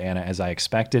part of Anna as I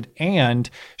expected, and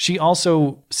she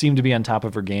also seemed to be on top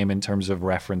of her game in terms of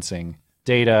referencing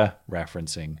data,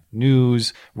 referencing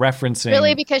news, referencing.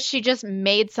 Really, because she just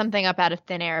made something up out of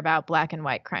thin air about black and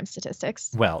white crime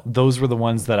statistics. Well, those were the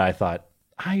ones that I thought,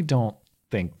 I don't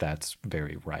think that's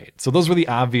very right. So those were the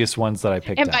obvious ones that I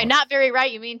picked And out. by not very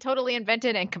right, you mean totally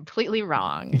invented and completely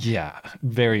wrong. Yeah,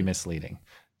 very misleading.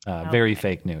 Very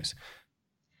fake news.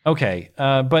 Okay,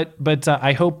 but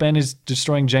I hope Ben is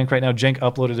destroying Cenk right now. Cenk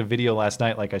uploaded a video last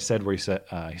night, like I said, where he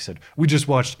said we just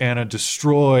watched Anna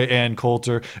destroy Ann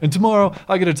Coulter, and tomorrow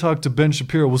I got to talk to Ben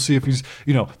Shapiro. We'll see if he's,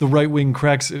 the right wing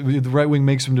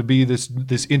makes him to be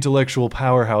this intellectual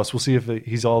powerhouse. We'll see if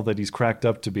he's all that he's cracked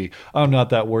up to be. I'm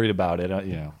not that worried about it.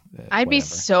 I'd be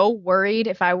so worried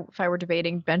if I were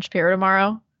debating Ben Shapiro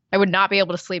tomorrow. I would not be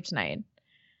able to sleep tonight.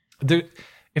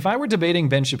 If I were debating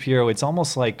Ben Shapiro, it's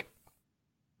almost like,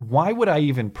 why would I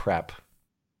even prep?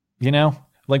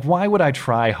 Like, why would I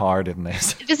try hard in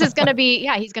this? This is going to be,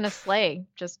 he's going to slay.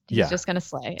 He's just going to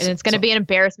slay. And it's going to be an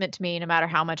embarrassment to me no matter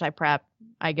how much I prep.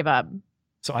 I give up.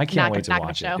 So I can't wait to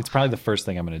watch it. It's probably the first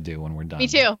thing I'm going to do when we're done. Me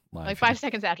too. Live. Like 5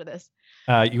 seconds after this.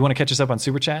 You want to catch us up on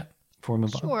Super Chat before we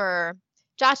move on? Sure.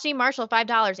 Josh G. Marshall,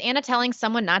 $5. Anna telling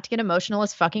someone not to get emotional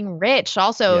is fucking rich.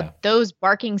 Also, those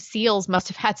barking seals must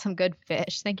have had some good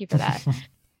fish. Thank you for that.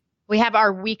 We have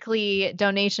our weekly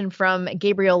donation from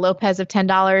Gabriel Lopez of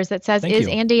 $10 that says, "Is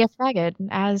Andy a faggot?"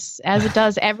 As it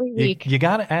does every week. You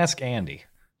got to ask Andy.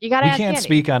 You got to ask Andy. We can't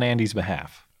speak on Andy's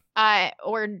behalf.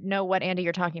 Or know what Andy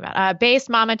you're talking about. Base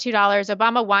Mama, $2.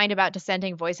 Obama whined about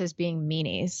dissenting voices being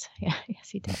meanies. Yeah, yes,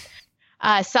 he did.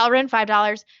 Selrin,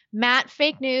 $5. Matt,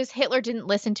 fake news. Hitler didn't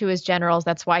listen to his generals.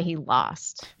 That's why he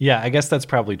lost. Yeah, I guess that's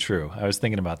probably true. I was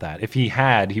thinking about that. If he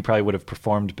had, he probably would have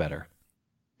performed better.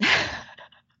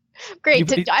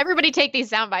 Great. Everybody take these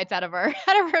sound bites out of our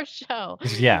show.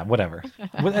 Yeah, whatever.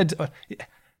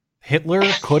 Hitler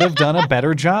could have done a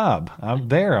better job.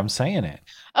 I'm saying it.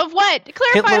 Of what?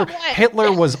 Clarify what?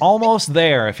 Hitler was almost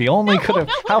there. If he only could have.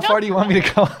 How far do you want me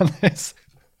to go on this?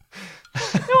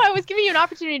 No, I was giving you an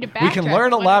opportunity to backtrack. We can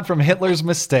learn a lot from Hitler's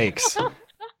mistakes.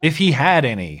 If he had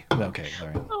any. Okay, all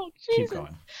right. Oh, keep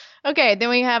going. Okay, then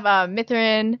we have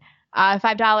Mithrin,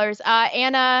 $5.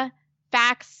 Anna,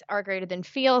 facts are greater than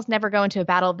feels. Never go into a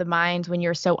battle of the minds when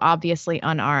you're so obviously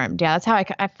unarmed. Yeah, that's how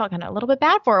I felt kind of a little bit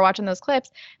bad for her watching those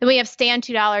clips. Then we have Stan,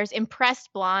 $2.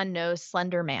 Impressed blonde nose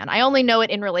Slender Man. I only know it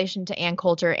in relation to Ann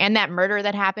Coulter and that murder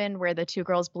that happened where the two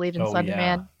girls believed in Slender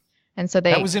Man. And so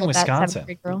that was in Wisconsin.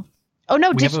 Girl. Oh,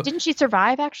 no. Didn't she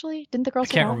survive, actually? Didn't the girl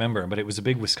survive? I can't remember, but it was a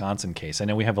big Wisconsin case. I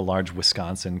know we have a large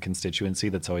Wisconsin constituency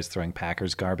that's always throwing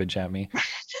Packers garbage at me.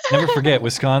 Never forget,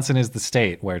 Wisconsin is the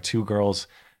state where two girls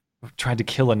tried to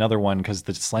kill another one because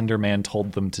the Slender Man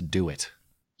told them to do it.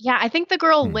 Yeah, I think the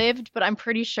girl lived, but I'm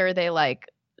pretty sure they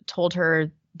told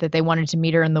her that they wanted to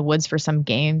meet her in the woods for some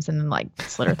games and then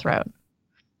slit her throat.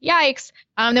 Yikes.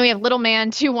 Then we have Little Man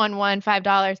 211,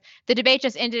 $5. The debate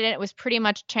just ended and it was pretty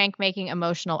much Cenk making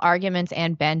emotional arguments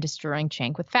and Ben destroying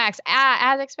Cenk with facts.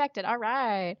 As expected. All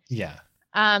right. Yeah.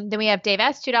 Then we have Dave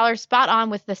S, $2. Spot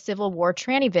on with the Civil War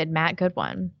tranny vid, Matt. Good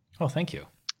one. Oh, thank you.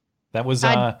 That was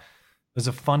a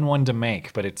fun one to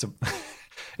make, but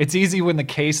it's easy when the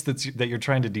case that you're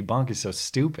trying to debunk is so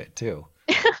stupid too.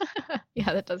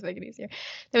 Yeah, that does make it easier.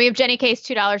 Then we have Jenny Case,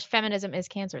 $2. Feminism is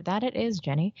cancer. That it is,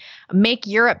 Jenny. Make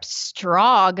Europe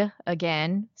strong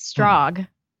again. Strong.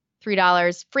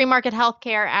 $3. Free market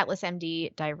healthcare, Atlas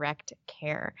MD, direct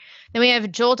care. Then we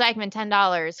have Joel Dykman,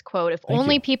 $10. Quote, if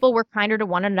only people were kinder to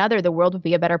one another, the world would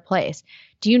be a better place.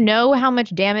 Do you know how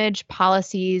much damage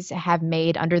policies have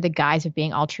made under the guise of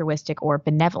being altruistic or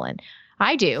benevolent?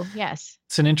 I do, yes.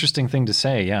 It's an interesting thing to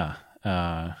say, yeah.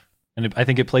 And I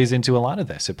think it plays into a lot of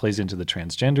this. It plays into the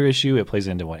transgender issue. It plays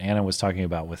into what Anna was talking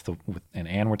about and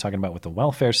Anne were talking about with the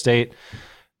welfare state.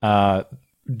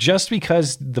 Just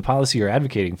because the policy you're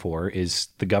advocating for is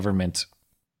the government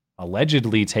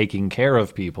allegedly taking care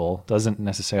of people doesn't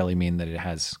necessarily mean that it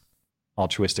has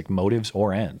altruistic motives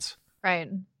or ends. Right.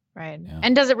 Yeah.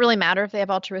 And does it really matter if they have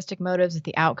altruistic motives if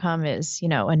the outcome is,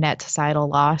 a net societal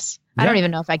loss? Yeah. I don't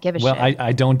even know if I give a shit. Well,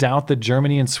 I don't doubt that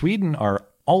Germany and Sweden are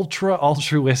ultra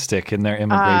altruistic in their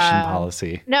immigration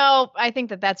policy. No, I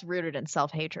think that's rooted in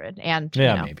self-hatred and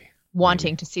maybe.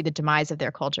 wanting to see the demise of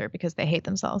their culture because they hate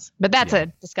themselves. But that's a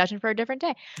discussion for a different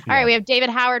day. All right, we have David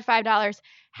Howard, $5.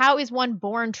 How is one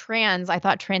born trans? I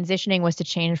thought transitioning was to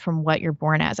change from what you're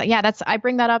born as. Yeah, I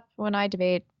bring that up when I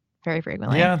debate very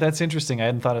frequently. Yeah, that's interesting. I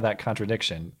hadn't thought of that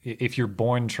contradiction. If you're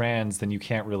born trans, then you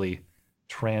can't really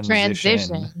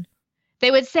transition. They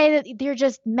would say that you're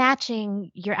just matching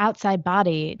your outside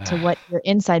body to what your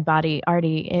inside body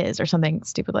already is, or something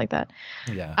stupid like that.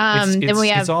 Yeah.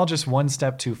 It's all just one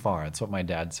step too far. That's what my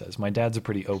dad says. My dad's a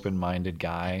pretty open-minded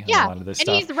guy. Yeah, on a lot of this and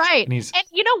stuff. he's right. And And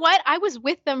you know what? I was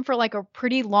with them for like a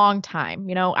pretty long time.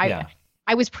 You know,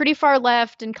 I was pretty far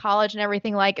left in college and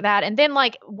everything like that. And then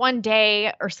like one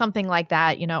day or something like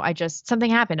that, you know, something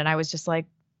happened and I was just like,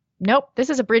 nope, this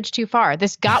is a bridge too far.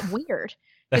 This got weird.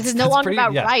 This is no longer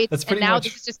about rights, and now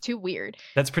this is just too weird.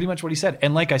 That's pretty much what he said.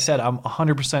 And like I said, I'm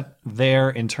 100% there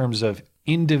in terms of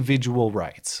individual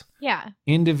rights. Yeah.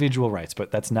 Individual rights. But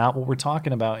that's not what we're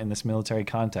talking about in this military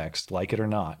context, like it or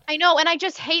not. I know. And I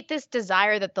just hate this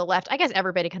desire that the left, I guess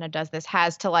everybody kind of does this,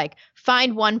 has to like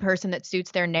find one person that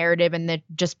suits their narrative and then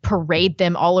just parade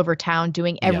them all over town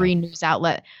doing every news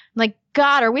outlet. I'm like,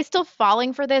 God, are we still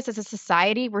falling for this as a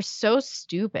society? We're so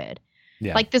stupid.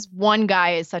 Yeah. Like this one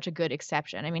guy is such a good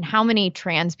exception. I mean, how many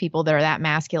trans people that are that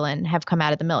masculine have come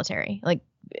out of the military? Like,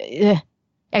 I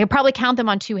could probably count them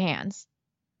on two hands.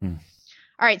 All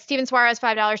right, Steven Suarez,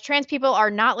 $5. Trans people are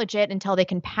not legit until they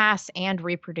can pass and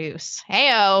reproduce.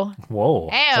 Heyo. Whoa,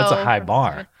 that's a high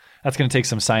bar. That's going to take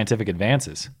some scientific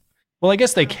advances. Well, I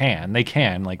guess they can. They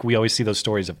can. Like we always see those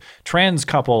stories of trans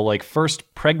couple, like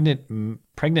first pregnant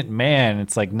man.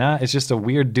 It's like, nah, it's just a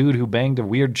weird dude who banged a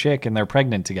weird chick and they're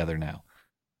pregnant together now.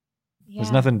 Yeah.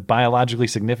 There's nothing biologically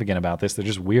significant about this. They're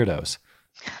just weirdos.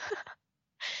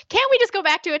 Can't we just go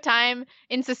back to a time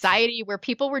in society where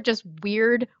people were just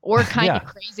weird or kind of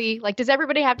crazy? Like, does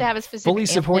everybody have to have a specific Fully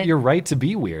support your right to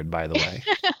be weird, by the way.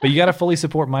 But you got to fully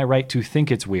support my right to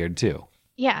think it's weird, too.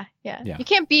 Yeah. You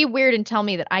can't be weird and tell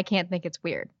me that I can't think it's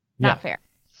weird. Not fair.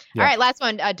 Yeah. All right, last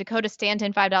one. Dakota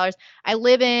Stanton, $5. I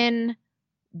live in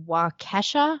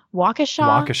Waukesha.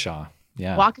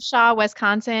 Yeah. Waukesha,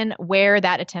 Wisconsin, where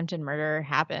that attempted murder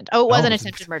happened. Oh, it was an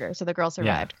attempted murder, so the girl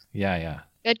survived. Yeah.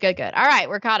 Good. All right,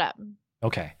 we're caught up.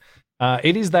 Okay.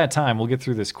 It is that time. We'll get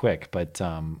through this quick, but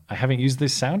I haven't used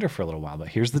this sounder for a little while, but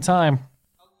here's the time.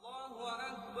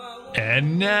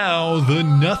 And now, the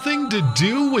nothing to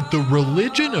do with the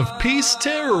religion of peace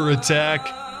terror attack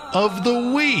of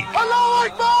the week.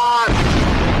 Allahu Akbar!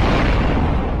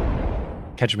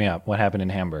 Catch me up. What happened in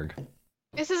Hamburg?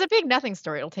 This is a big nothing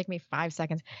story. It'll take me 5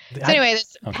 seconds. So anyway,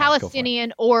 this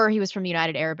Palestinian, or he was from the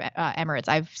United Arab Emirates.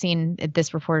 I've seen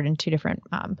this reported in 2 different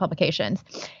publications.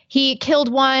 He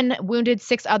killed 1, wounded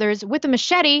 6 others with a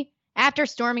machete after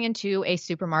storming into a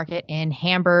supermarket in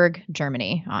Hamburg,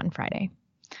 Germany on Friday.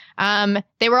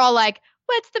 They were all like,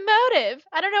 what's the motive?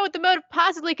 I don't know what the motive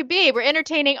possibly could be. We're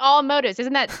entertaining all motives.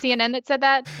 Isn't that CNN that said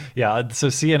that? Yeah, so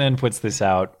CNN puts this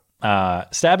out.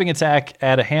 Stabbing attack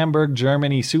at a Hamburg,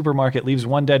 Germany supermarket leaves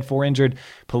 1 dead, 4 injured.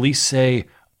 Police say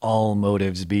all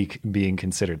motives being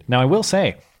considered. Now, I will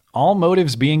say, all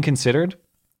motives being considered,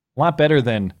 a lot better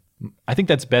than, I think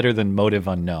that's better than motive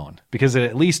unknown, because it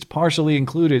at least partially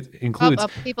includes.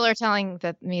 People are telling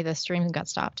me the stream got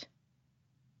stopped.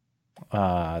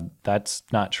 That's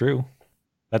not true.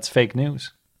 That's fake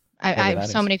news.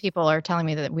 So many people are telling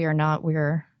me that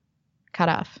we're cut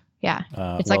off. Yeah.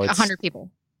 It's like 100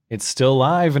 people. It's still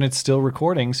live and it's still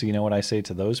recording. So you know what I say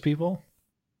to those people?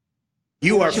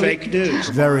 You are fake news.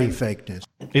 Very fake news.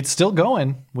 It's still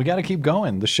going. We got to keep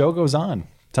going. The show goes on.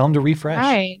 Tell them to refresh.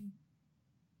 Right.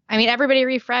 I mean, everybody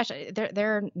refresh.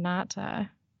 They're not.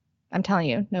 I'm telling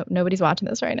you, nobody's watching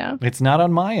this right now. It's not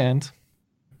on my end.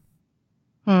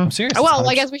 I'm serious. Well,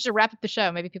 I guess we should wrap up the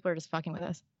show. Maybe people are just fucking with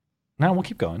us. No, we'll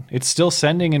keep going. It's still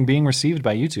sending and being received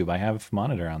by YouTube. I have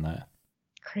monitor on that.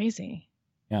 Crazy.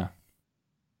 Yeah.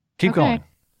 Keep going.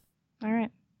 All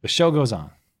right. The show goes on.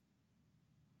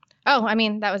 Oh, I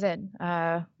mean, that was it.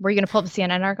 Were you going to pull up the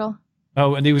CNN article?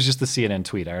 Oh, and it was just the CNN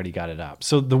tweet. I already got it up.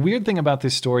 So the weird thing about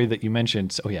this story that you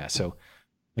mentioned, so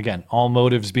again, all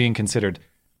motives being considered,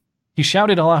 he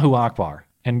shouted Allahu Akbar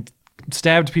and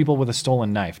stabbed people with a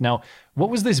stolen knife. Now,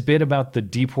 what was this bit about the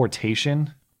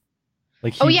deportation? I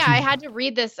had to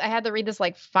read this. I had to read this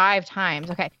like 5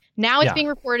 times. Okay. Now it's being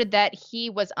reported that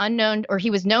he was known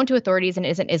to authorities and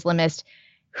is an Islamist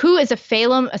who is a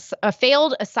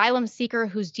failed asylum seeker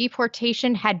whose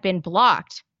deportation had been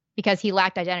blocked because he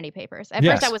lacked identity papers. At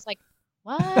first I was like,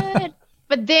 what?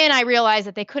 But then I realized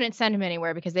that they couldn't send him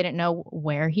anywhere because they didn't know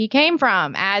where he came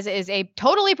from, as is a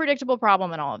totally predictable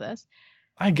problem in all of this.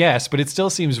 I guess, but it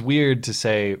still seems weird to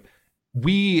say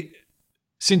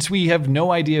since we have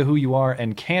no idea who you are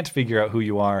and can't figure out who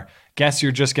you are, guess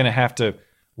you're just going to have to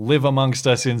live amongst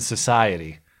us in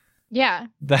society. Yeah.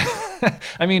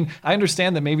 I mean, I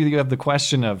understand that maybe you have the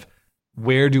question of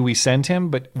where do we send him,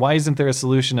 but why isn't there a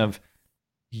solution of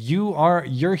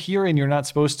you're here and you're not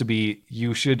supposed to be,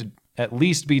 you should at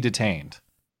least be detained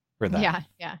for that.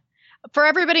 Yeah. For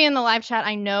everybody in the live chat,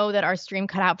 I know that our stream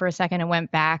cut out for a second and went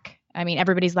back. I mean,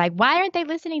 everybody's like, why aren't they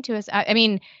listening to us? I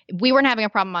mean, we weren't having a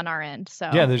problem on our end.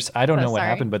 So yeah, I don't know what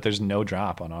happened, but there's no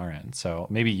drop on our end. So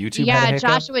maybe YouTube had a hiccup?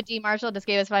 Joshua D. Marshall just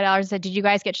gave us $5 and said, did you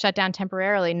guys get shut down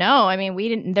temporarily? No, I mean, we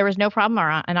didn't. There was no problem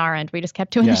on our end. We just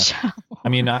kept doing the show. I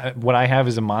mean, what I have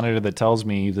is a monitor that tells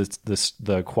me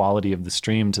the quality of the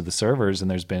stream to the servers,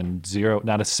 and there's been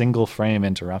not a single frame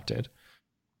interrupted.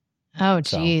 Oh,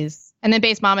 geez. And then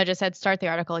Base Mama just said, start the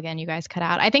article again. You guys cut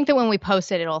out. I think that when we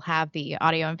post it, it'll have the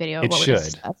audio and video.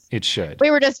 It should.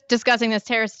 We were just discussing this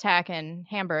terrorist attack in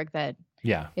Hamburg that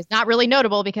is not really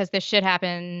notable because this shit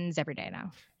happens every day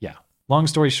now. Yeah. Long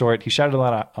story short, he shouted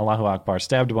Allahu Akbar,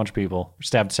 stabbed a bunch of people,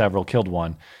 stabbed several, killed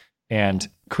one, and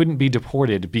couldn't be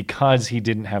deported because he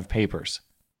didn't have papers.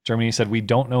 Germany said, we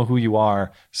don't know who you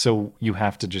are, so you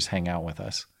have to just hang out with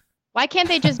us. Why can't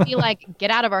they just be like,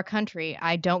 get out of our country,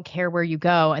 I don't care where you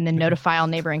go, and then notify all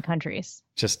neighboring countries?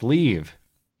 Just leave.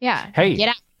 Yeah. Hey, get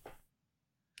out.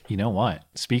 You know what?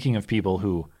 Speaking of people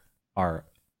who are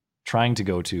trying to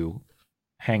go to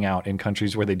hang out in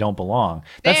countries where they don't belong,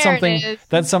 that's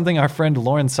something our friend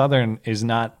Lauren Southern is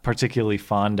not particularly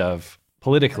fond of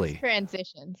politically.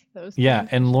 Transitions.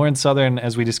 And Lauren Southern,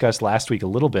 as we discussed last week a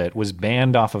little bit, was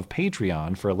banned off of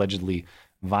Patreon for allegedly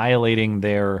violating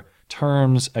their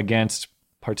terms against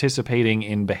participating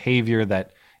in behavior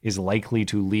that is likely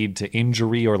to lead to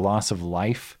injury or loss of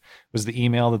life, was the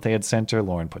email that they had sent her.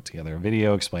 Lauren put together a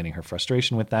video explaining her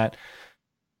frustration with that.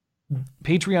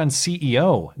 Patreon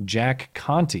CEO Jack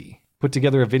Conte put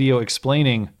together a video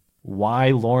explaining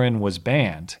why Lauren was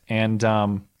banned. And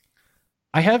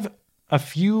I have a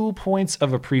few points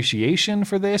of appreciation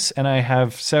for this, and I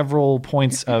have several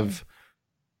points of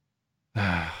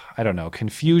I don't know,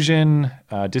 confusion,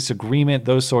 disagreement,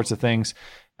 those sorts of things.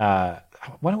 Why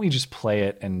don't we just play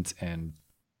it and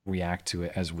react to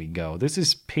it as we go? This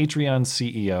is Patreon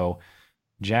CEO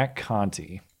Jack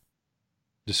Conte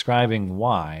describing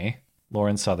why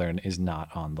Lauren Southern is not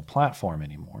on the platform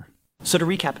anymore. So to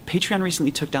recap, Patreon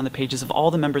recently took down the pages of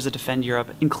all the members of Defend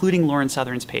Europe, including Lauren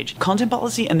Southern's page. Content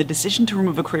policy and the decision to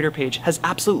remove a creator page has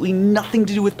absolutely nothing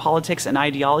to do with politics and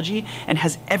ideology, and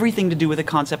has everything to do with a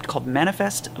concept called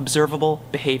manifest observable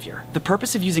behavior. The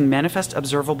purpose of using manifest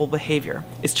observable behavior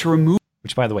is to remove...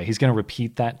 Which, by the way, he's going to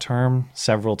repeat that term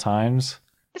several times.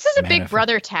 This is a Big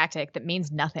Brother tactic that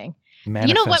means nothing.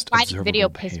 You know what? Why the video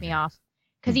pissed me off?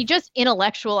 Because he just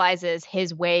intellectualizes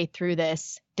his way through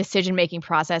this decision-making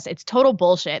process. It's total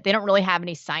bullshit. They don't really have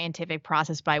any scientific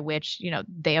process by which,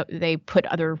 they put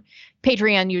other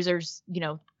Patreon users,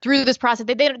 through this process.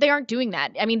 They aren't doing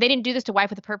that. I mean, they didn't do this to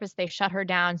Wife with a Purpose. They shut her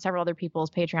down, several other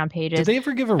people's Patreon pages. Did they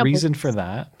ever give a reason for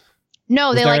that?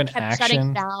 No, they kept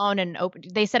shutting down and open.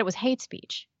 They said it was hate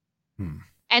speech.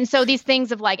 And so these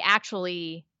things of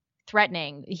actually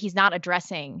threatening, he's not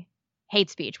addressing hate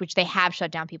speech, which they have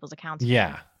shut down people's accounts.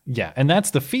 Yeah. And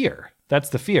that's the fear.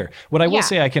 What I will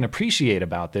say I can appreciate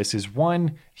about this is,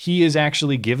 one, he is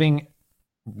actually giving,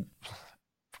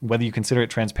 whether you consider it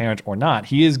transparent or not,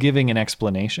 he is giving an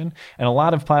explanation. And a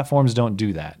lot of platforms don't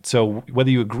do that. So whether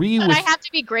you agree with... I have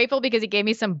to be grateful because he gave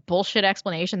me some bullshit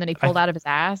explanation that he pulled out of his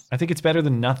ass. I think it's better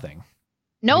than nothing.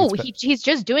 No, he's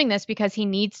just doing this because he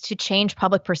needs to change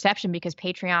public perception because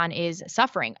Patreon is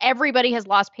suffering. Everybody has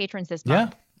lost patrons this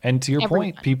month. Yeah. And to your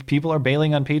point, people are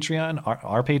bailing on Patreon,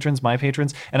 our patrons, my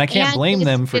patrons, and I can't blame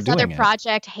them for doing it. This other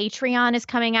project, Hatreon, is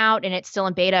coming out, and it's still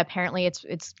in beta. Apparently, it's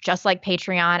just like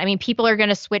Patreon. I mean, people are going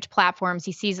to switch platforms.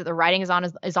 He sees that the writing is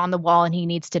on the wall, and he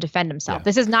needs to defend himself. Yeah.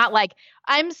 This is not like,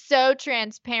 I'm so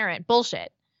transparent.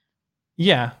 Bullshit.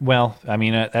 Yeah, well, I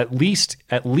mean, at least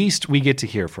we get to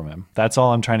hear from him. That's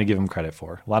all I'm trying to give him credit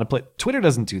for. Twitter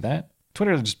doesn't do that.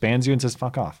 Twitter just bans you and says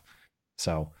fuck off.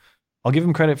 So I'll give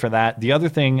him credit for that. The other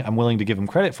thing I'm willing to give him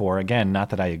credit for, again, not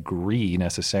that I agree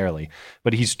necessarily,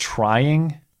 but he's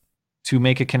trying to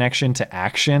make a connection to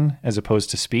action as opposed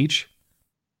to speech.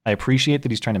 I appreciate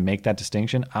that he's trying to make that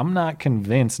distinction. I'm not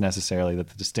convinced necessarily that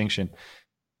the distinction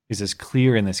is as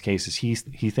clear in this case as he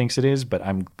thinks it is, but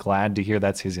I'm glad to hear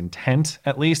that's his intent,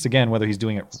 at least. Again, whether he's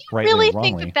doing it rightly or wrongly. Do you really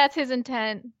think that that's his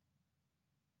intent?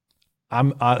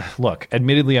 Look,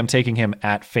 admittedly, I'm taking him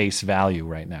at face value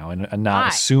right now and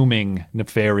not assuming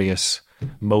nefarious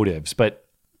motives. But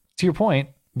to your point,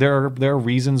 there are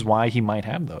reasons why he might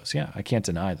have those. Yeah, I can't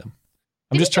deny them.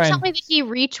 I'm just trying. Tell me that he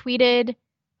retweeted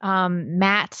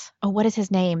Matt. Oh, what is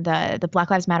his name? The Black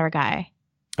Lives Matter guy.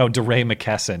 Oh, DeRay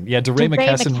McKesson. Yeah, DeRay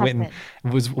McKesson went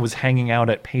and was hanging out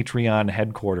at Patreon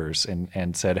headquarters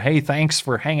and said, "Hey, thanks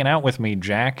for hanging out with me,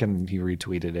 Jack," and he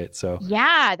retweeted it. So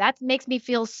yeah, that makes me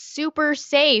feel super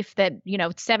safe that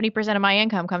 70% of my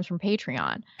income comes from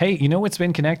Patreon. Hey, you know what's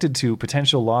been connected to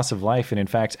potential loss of life and in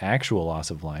fact actual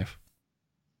loss of life?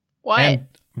 What? And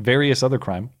various other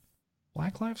crime.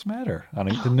 Black Lives Matter.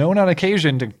 Known on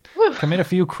occasion to commit a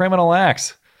few criminal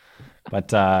acts.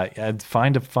 But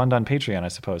find a fund on Patreon, I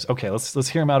suppose. Okay, let's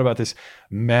hear him out about this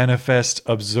manifest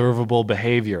observable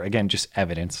behavior. Again, just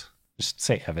evidence. Just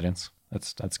say evidence.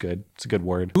 That's good. It's a good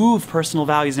word. Remove personal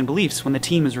values and beliefs when the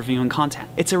team is reviewing content.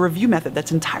 It's a review method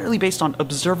that's entirely based on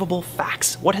observable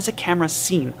facts. What has a camera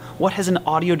seen? What has an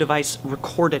audio device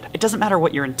recorded? It doesn't matter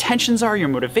what your intentions are, your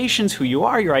motivations, who you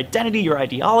are, your identity, your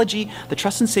ideology. The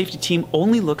trust and safety team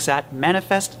only looks at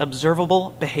manifest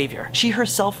observable behavior. She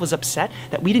herself was upset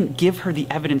that we didn't give her the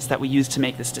evidence that we used to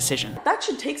make this decision. That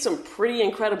should take some pretty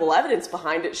incredible evidence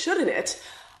behind it, shouldn't it?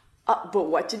 But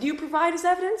what did you provide as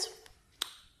evidence?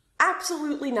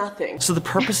 Absolutely nothing. So the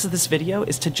purpose of this video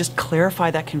is to just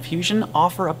clarify that confusion,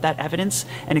 offer up that evidence,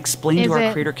 and explain to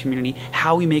our creator community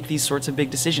how we make these sorts of big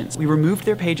decisions. We removed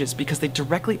their pages because they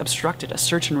directly obstructed a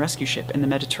search and rescue ship in the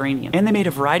Mediterranean, and they made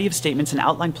a variety of statements and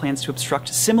outlined plans to obstruct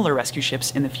similar rescue ships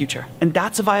in the future. And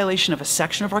that's a violation of a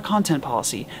section of our content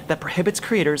policy that prohibits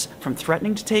creators from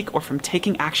threatening to take or from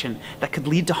taking action that could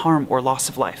lead to harm or loss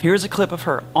of life. Here's a clip of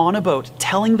her on a boat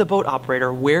telling the boat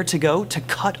operator where to go to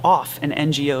cut off an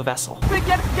NGO vessel.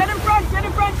 Get in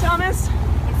front, Thomas.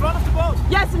 In front of the boat?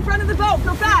 Yes, in front of the boat.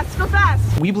 Go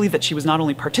fast. We believe that she was not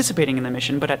only participating in the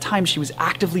mission, but at times she was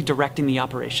actively directing the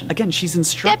operation. Again, she's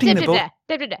instructing the boat.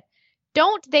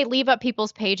 Don't they leave up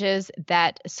people's pages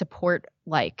that support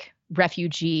like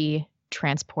refugee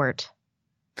transport?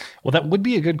 Well, that would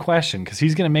be a good question because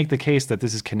he's going to make the case that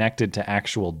this is connected to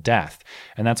actual death.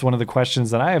 And that's one of the questions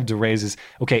that I have to raise is,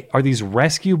 okay, are these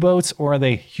rescue boats or are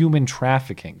they human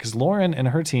trafficking? Because Lauren and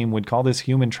her team would call this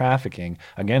human trafficking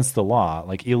against the law,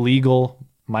 like illegal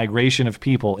migration of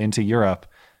people into Europe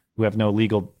who have no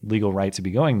legal right to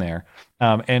be going there.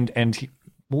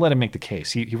 We'll let him make the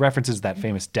case. He references that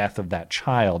famous death of that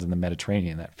child in the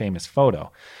Mediterranean, that famous photo.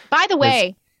 By the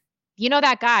way,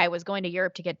 that guy was going to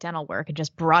Europe to get dental work and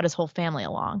just brought his whole family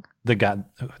along. The guy,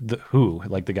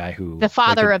 the guy who, the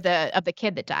father of the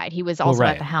kid that died. He was also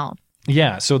at the helm.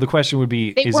 Yeah. So the question would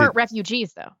be, they weren't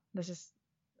refugees though. This is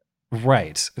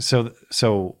right.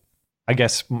 So I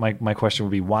guess my question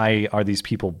would be, why are these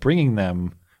people bringing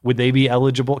them? Would they be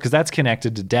eligible? Because that's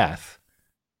connected to death.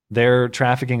 Their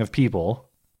trafficking of people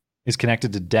is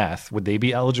connected to death. Would they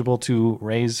be eligible to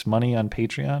raise money on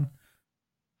Patreon?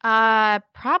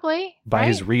 Probably. By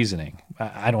his reasoning.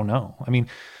 I don't know. I mean,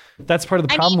 that's part of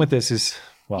the problem with this is,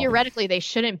 well, theoretically they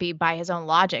shouldn't be by his own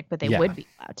logic, but they would be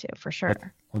allowed to, for sure.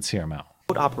 Let's hear him out.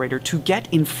 Boat operator to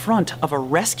get in front of a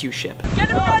rescue ship. Get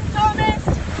in front, Thomas!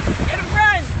 Get in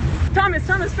front! Thomas,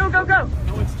 go! No,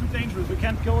 it's too dangerous. We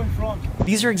can't go in front.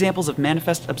 These are examples of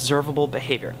manifest observable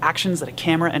behavior, actions that a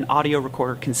camera and audio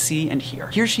recorder can see and hear.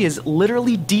 Here she is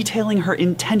literally detailing her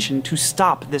intention to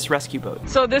stop this rescue boat.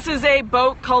 So this is a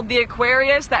boat called the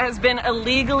Aquarius that has been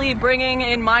illegally bringing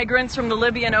in migrants from the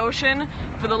Libyan Ocean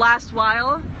for the last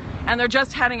while. And they're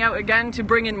just heading out again to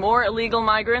bring in more illegal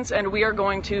migrants, and we are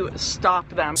going to stop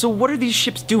them. So what are these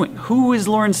ships doing? Who is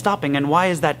Lauren stopping, and why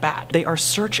is that bad? They are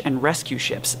search and rescue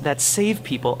ships that save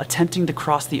people attempting to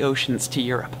cross the oceans to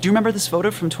Europe. Do you remember this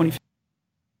photo from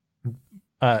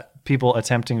 2015? People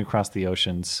attempting to cross the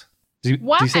oceans. Do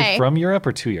you say from Europe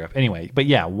or to Europe? Anyway, but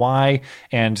yeah, why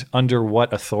and under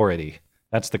what authority?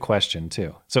 That's the question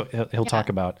too. So he'll talk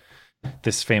about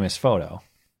this famous photo.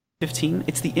 15,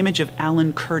 it's the image of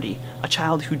Alan Kurdi, a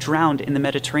child who drowned in the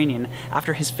Mediterranean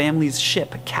after his family's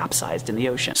ship capsized in the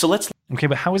ocean. So let's... Okay,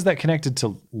 but how is that connected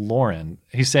to Lauren?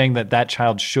 He's saying that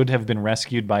child should have been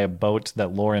rescued by a boat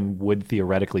that Lauren would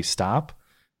theoretically stop?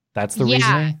 That's the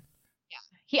reasoning?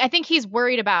 Yeah. I think he's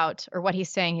worried about, or what he's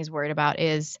saying he's worried about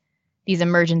is these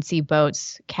emergency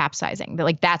boats capsizing.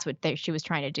 That's what she was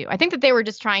trying to do. I think that they were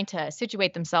just trying to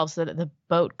situate themselves so that the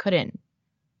boat couldn't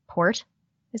port.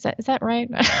 Is that right?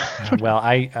 Well,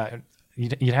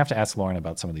 you'd have to ask Lauren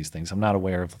about some of these things. I'm not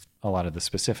aware of a lot of the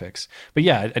specifics. But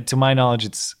yeah, to my knowledge,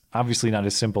 it's obviously not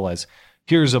as simple as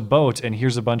here's a boat and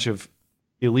here's a bunch of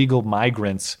illegal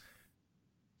migrants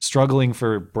struggling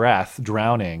for breath,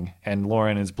 drowning, and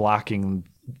Lauren is blocking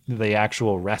the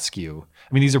actual rescue.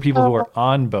 I mean, these are people who are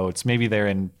on boats. Maybe they're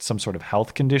in some sort of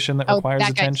health condition that requires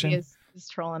attention. Guy is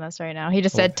trolling us right now. He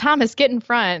just said, Thomas, get in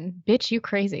front. Bitch, you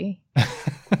crazy.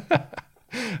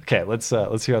 Okay, let's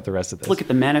hear out the rest of this. Look at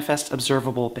the manifest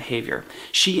observable behavior.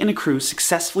 She and a crew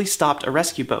successfully stopped a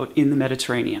rescue boat in the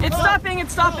Mediterranean. It's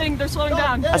stopping, they're slowing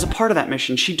down. As a part of that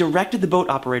mission, she directed the boat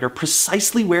operator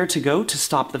precisely where to go to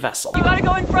stop the vessel. You gotta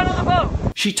go in front of the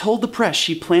boat. She told the press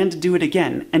she planned to do it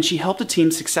again, and she helped a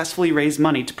team successfully raise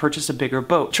money to purchase a bigger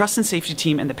boat. Trust and Safety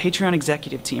Team and the Patreon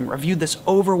executive team reviewed this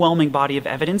overwhelming body of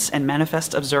evidence and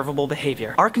manifest observable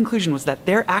behavior. Our conclusion was that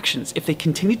their actions, if they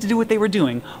continued to do what they were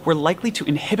doing, were likely to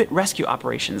inhibit rescue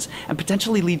operations and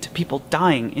potentially lead to people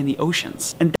dying in the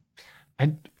oceans. And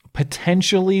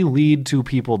potentially lead to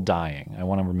people dying. I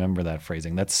want to remember that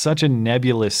phrasing. That's such a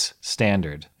nebulous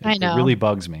standard. I know. It really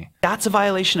bugs me. that's a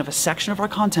violation of a section of our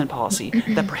content policy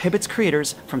that prohibits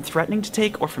creators from threatening to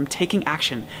take or from taking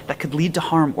action that could lead to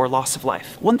harm or loss of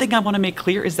life. One thing I want to make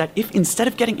clear is that if instead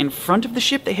of getting in front of the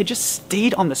ship, they had just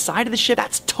stayed on the side of the ship,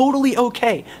 that's totally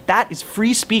okay. That is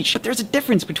free speech. But there's a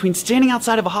difference between standing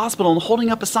outside of a hospital and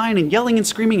holding up a sign and yelling and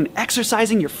screaming and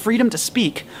exercising your freedom to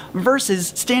speak versus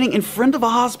standing in front of a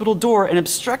hospital door and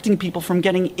obstructing people from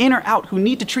getting in or out who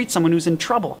need to treat someone who's in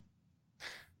trouble.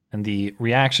 And the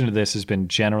reaction to this has been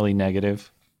generally negative.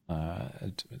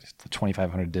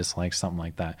 2,500 dislikes, something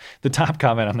like that. The top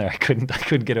comment on there, I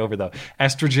couldn't get over though.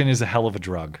 Estrogen is a hell of a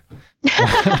drug.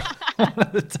 One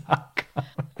of the top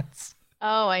comments.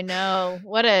 Oh, I know.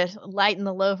 What a light in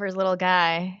the loafers little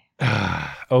guy.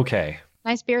 Okay.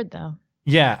 Nice beard though.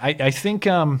 Yeah, I think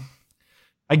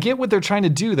I get what they're trying to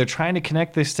do. They're trying to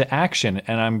connect this to action,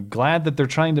 and I'm glad that they're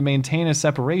trying to maintain a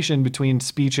separation between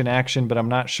speech and action, but I'm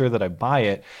not sure that I buy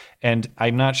it. And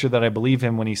I'm not sure that I believe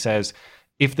him when he says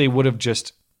if they would have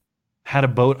just had a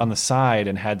boat on the side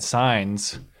and had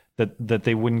signs that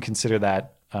they wouldn't consider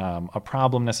that a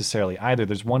problem necessarily either.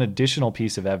 There's one additional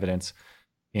piece of evidence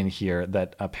in here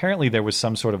that apparently there was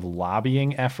some sort of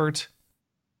lobbying effort.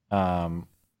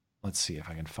 Let's see if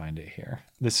I can find it here.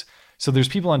 So there's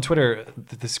people on Twitter,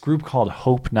 this group called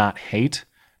Hope Not Hate,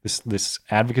 this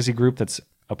advocacy group that's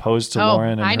opposed to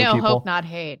Lauren and her people. I know Hope Not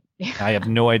Hate. I have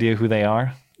no idea who they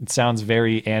are. It sounds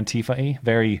very Antifa-y,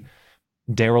 very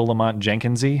Daryl Lamont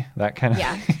Jenkins-y, that kind of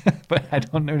thing. But I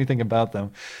don't know anything about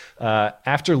them.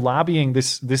 After lobbying,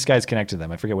 this guy's connected to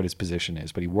them. I forget what his position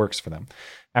is, but he works for them.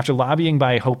 After lobbying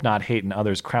by Hope Not Hate and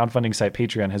others, crowdfunding site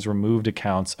Patreon has removed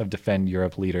accounts of Defend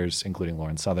Europe leaders, including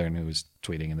Lauren Southern, who was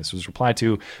tweeting, and this was replied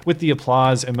to with the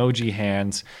applause emoji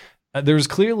hands. There was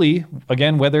clearly,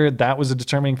 again, whether that was a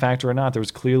determining factor or not, there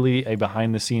was clearly a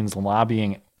behind-the-scenes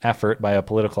lobbying effort by a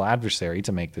political adversary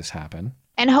to make this happen.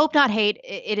 And Hope Not Hate,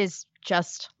 it is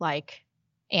just like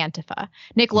Antifa.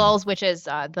 Nick Lowles, which is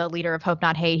the leader of Hope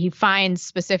Not Hate, he finds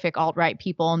specific alt-right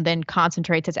people and then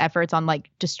concentrates his efforts on like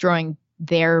destroying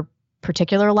their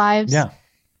particular lives. Yeah.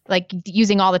 Like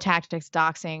using all the tactics,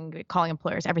 doxing, calling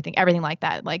employers, everything like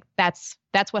that. Like that's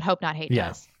what Hope Not Hate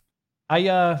does.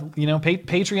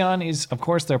 Patreon is, of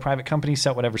course, they're a private company,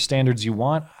 set whatever standards you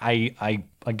want. I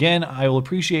will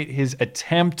appreciate his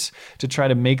attempt to try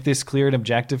to make this clear and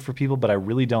objective for people, but I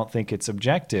really don't think it's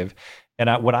objective.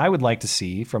 And what I would like to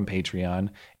see from Patreon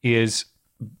is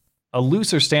a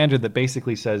looser standard that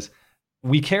basically says,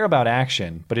 we care about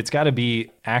action, but it's got to be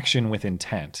action with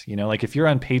intent. You know, like if you're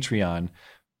on Patreon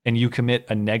and you commit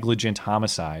a negligent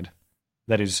homicide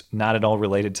that is not at all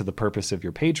related to the purpose of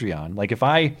your Patreon, like if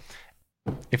I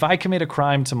commit a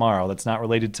crime tomorrow that's not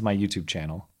related to my YouTube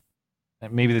channel,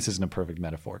 maybe this isn't a perfect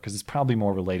metaphor because it's probably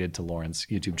more related to Lauren's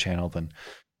YouTube channel than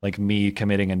like me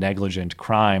committing a negligent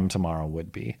crime tomorrow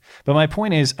would be. But my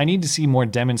point is, I need to see more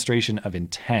demonstration of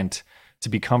intent to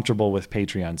be comfortable with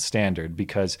Patreon's standard,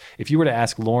 because if you were to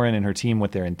ask Lauren and her team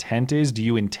what their intent is, do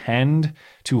you intend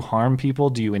to harm people?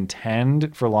 Do you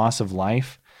intend for loss of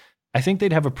life? I think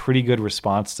they'd have a pretty good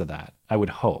response to that, I would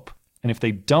hope. And if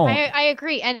they don't... I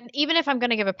agree. And even if I'm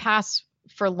going to give a pass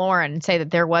for Lauren and say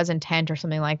that there was intent or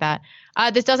something like that,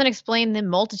 this doesn't explain the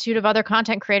multitude of other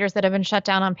content creators that have been shut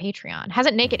down on Patreon.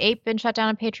 Hasn't Naked Ape been shut down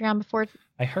on Patreon before?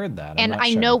 I heard that. And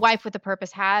I know Wife with a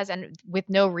Purpose has, and with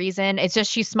no reason. It's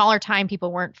just she's smaller time.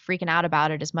 People weren't freaking out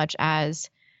about it as much as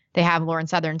they have Lauren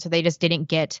Southern. So they just didn't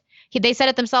get... They said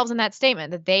it themselves in that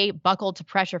statement that they buckled to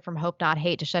pressure from Hope Not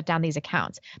Hate to shut down these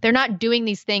accounts. They're not doing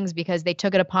these things because they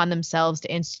took it upon themselves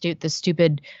to institute the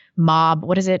stupid mob.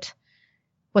 What is it?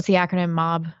 What's the acronym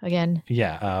MOB again?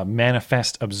 Yeah,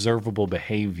 manifest observable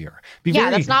behavior.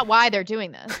 That's not why they're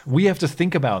doing this. We have to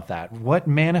think about that. What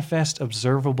manifest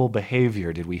observable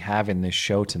behavior did we have in this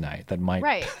show tonight that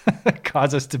might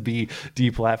cause us to be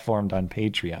deplatformed on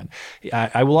Patreon?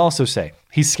 I will also say,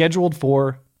 he's scheduled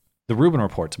for the Rubin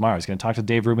Report tomorrow. He's going to talk to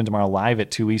Dave Rubin tomorrow live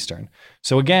at 2 Eastern.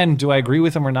 So again, do I agree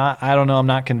with him or not? I don't know. I'm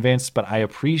not convinced, but I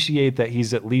appreciate that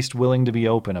he's at least willing to be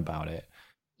open about it.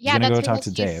 Yeah, He's going to that's go talk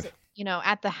because to he's, Dave.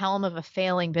 at the helm of a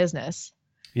failing business.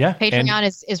 Yeah.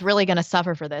 Patreon is really going to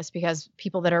suffer for this because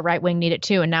people that are right wing need it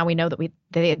too, and now we know that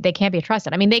they can't be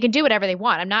trusted. I mean, they can do whatever they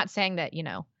want. I'm not saying that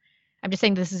I'm just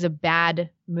saying this is a bad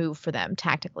move for them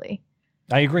tactically.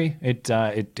 I agree.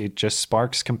 It just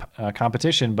sparks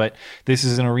competition, but this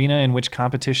is an arena in which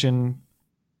competition,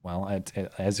 well,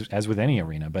 as with any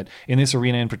arena, but in this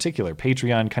arena in particular,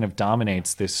 Patreon kind of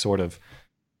dominates this sort of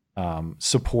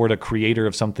support a creator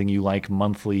of something you like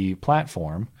monthly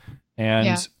platform.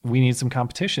 And we need some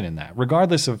competition in that.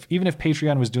 Regardless of, even if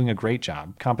Patreon was doing a great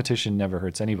job, competition never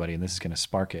hurts anybody, and this is going to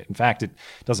spark it. In fact, it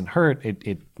doesn't hurt.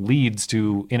 It leads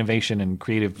to innovation and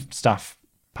creative stuff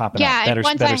popping up. Yeah, and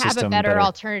once I have a better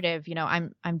alternative,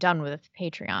 I'm done with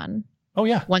Patreon. Oh,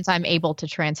 yeah. Once I'm able to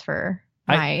transfer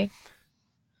my...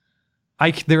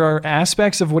 There are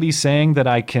aspects of what he's saying that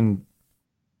I can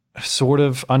sort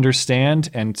of understand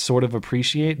and sort of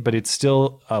appreciate, but it's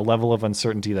still a level of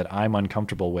uncertainty that I'm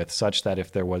uncomfortable with, such that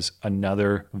if there was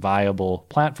another viable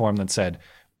platform that said,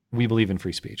 we believe in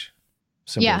free speech.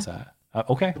 Simple as that.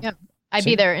 Okay. Yep. I'd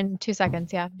be there in 2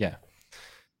 seconds. Yeah. Yeah.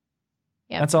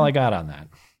 Yep. That's all I got on that.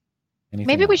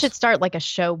 Maybe we should start like a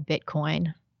show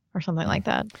Bitcoin or something like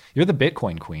that. You're the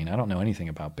Bitcoin queen. I don't know anything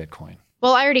about Bitcoin.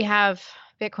 Well, I already have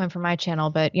Bitcoin for my channel,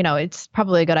 but it's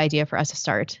probably a good idea for us to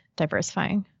start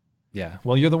diversifying. Yeah.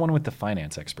 Well, you're the one with the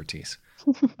finance expertise.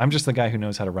 I'm just the guy who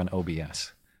knows how to run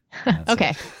OBS.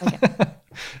 Okay.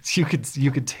 So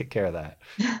you could take care of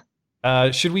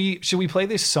that. Should we play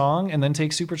this song and then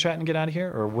take super chat and get out of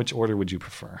here, or which order would you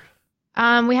prefer?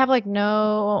 We have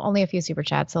only a few super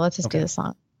chats, so let's just do the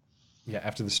song. Yeah,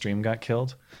 after the stream got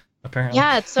killed, apparently.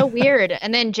 Yeah, it's so weird.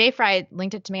 And then J-Fry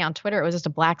linked it to me on Twitter. It was just a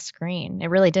black screen. It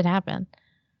really did happen.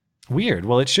 Weird.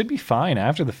 Well, it should be fine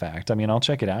after the fact. I mean, I'll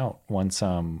check it out once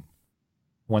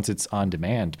it's on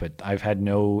demand, but I've had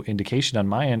no indication on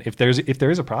my end. If there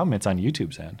is a problem, it's on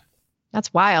YouTube's end.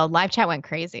 That's wild. Live chat went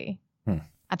crazy.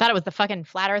 I thought it was the fucking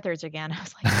flat earthers again. I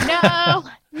was like,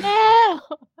 no.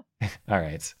 All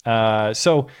right.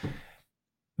 So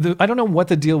I don't know what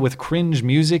the deal with cringe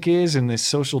music is and this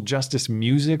social justice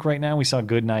music right now. We saw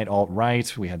Goodnight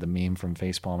Alt-Right. We had the meme from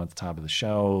Facepalm at the top of the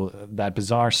show. That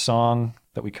bizarre song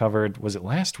that we covered, was it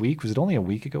last week? Was it only a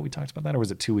week ago we talked about that, or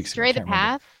was it 2 weeks ago? Stray the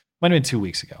Path? Might have been 2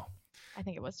 weeks ago. I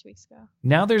think it was 2 weeks ago.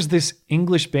 Now there's this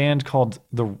English band called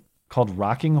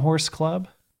Rocking Horse Club.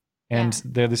 And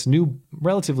they're this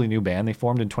relatively new band. They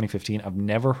formed in 2015. I've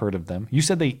never heard of them. You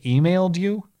said they emailed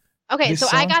you? Okay, so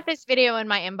I got this video in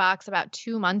my inbox about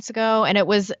 2 months ago, and it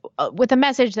was with a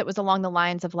message that was along the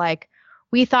lines of like,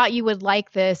 we thought you would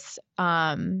like this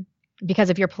because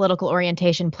of your political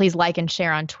orientation. Please like and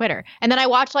share on Twitter. And then I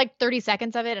watched like 30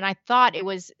 seconds of it, and I thought it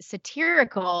was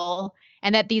satirical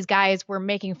and that these guys were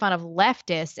making fun of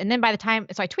leftists. And then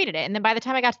so I tweeted it. And then by the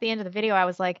time I got to the end of the video, I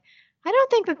was like, I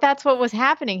don't think that that's what was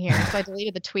happening here. So I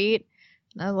deleted the tweet.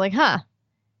 And I was like,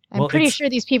 I'm pretty sure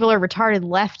these people are retarded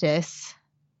leftists.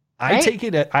 I right?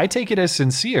 take it as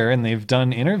sincere, and they've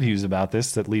done interviews about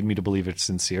this that lead me to believe it's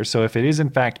sincere. So if it is in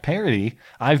fact parody,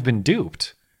 I've been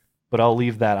duped. But I'll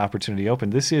leave that opportunity open.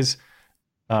 This is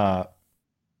what's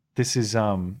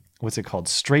it called?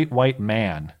 Straight White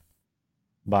Man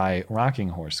by Rocking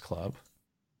Horse Club.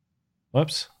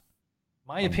 Whoops.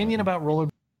 My opinion about roller.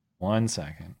 1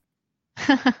 second.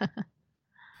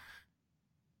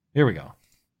 Here we go.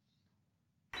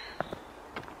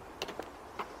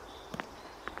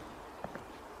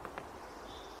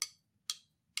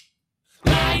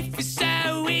 Life is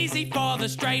so easy for the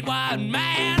straight white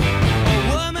man.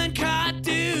 A woman can't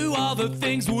do all the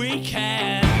things we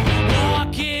can.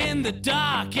 Walk in the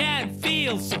dark and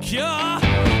feel secure.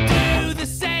 Do the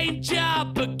same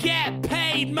job but get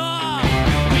paid more.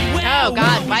 Oh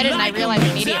God, why didn't I realize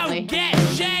immediately? Don't get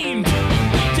shamed.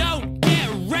 Don't get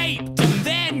raped and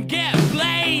then get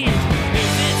blamed.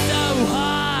 Is it so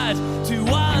hard to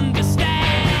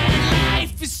understand?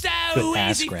 Life is so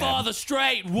easy for the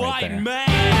straight white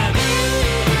man.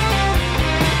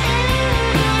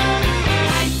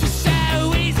 Life is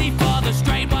so easy for the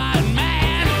straight white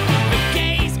man. The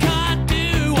gays can't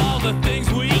do all the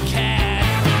things we can.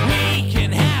 We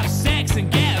can have sex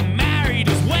and get married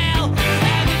as well.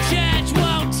 And the church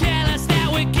won't tell us that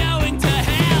we're going to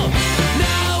hell.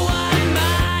 No one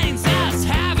minds us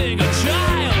having a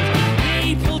child.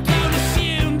 People don't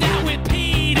assume that we're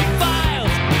pedophiles.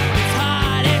 It's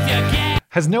hard if you get.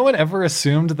 Has no one ever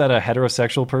assumed that a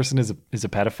heterosexual person is a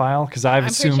pedophile? Because I've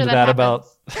assumed sure that about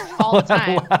all the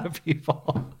time. a lot of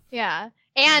people. Yeah.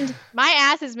 And my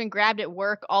ass has been grabbed at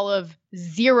work all of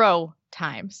 0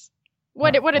 times.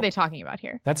 What are they talking about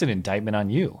here? That's an indictment on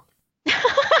you.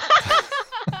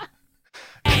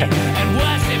 And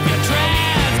worse if you're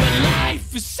trans. But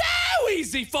life is so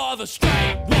easy for the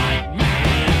straight white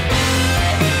man.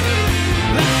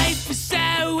 Life is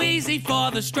so easy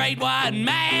for the straight white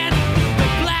man.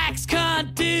 The blacks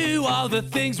can't do all the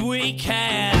things we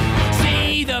can.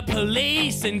 See the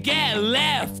police and get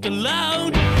left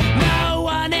alone. No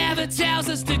one ever tells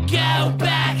us to go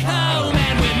back home.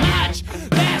 And we're much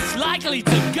less likely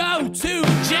to go to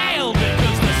jail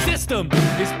because the system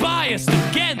is biased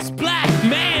against black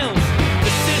males. The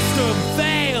system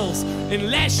fails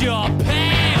unless you're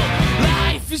pale.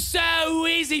 Life is so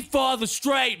easy for the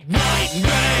straight white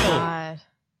male.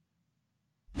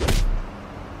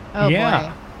 Oh Yeah.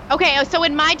 boy. Okay, so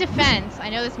in my defense, I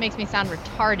know this makes me sound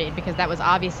retarded because that was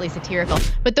obviously satirical,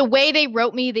 but the way they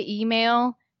wrote me the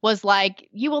email was like,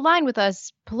 you align with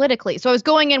us politically. So I was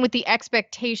going in with the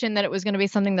expectation that it was going to be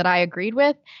something that I agreed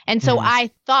with. And so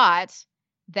I thought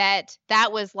that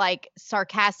that was like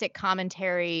sarcastic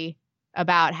commentary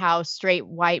about how straight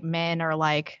white men are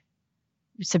like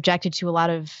subjected to a lot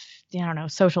of, I don't know,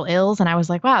 social ills. And I was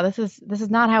like, wow, this is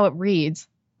not how it reads.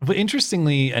 But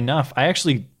interestingly enough, I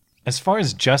actually, as far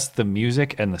as just the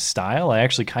music and the style, I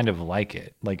actually kind of like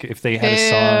it. Like if they had a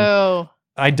song,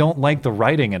 I don't like the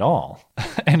writing at all.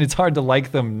 And it's hard to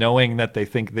like them knowing that they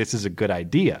think this is a good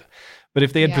idea. But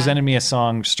if they had presented me a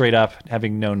song straight up,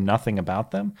 having known nothing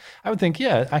about them, I would think,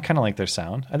 yeah, I kind of like their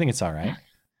sound. I think it's all right.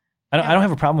 I don't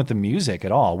have a problem with the music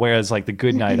at all. Whereas like the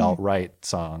Goodnight Alt-Right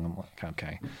song, I'm like,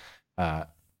 okay,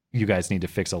 you guys need to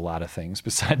fix a lot of things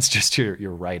besides just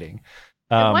your writing.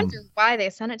 I wonder why they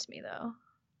sent it to me though.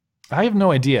 I have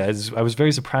no idea. I was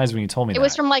very surprised when you told me that. It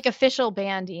was from like official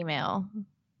band email.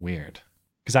 Weird.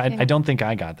 Because I don't think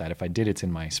I got that. If I did, it's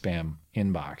in my spam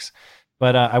inbox.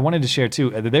 But I wanted to share too,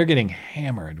 they're getting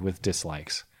hammered with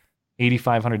dislikes.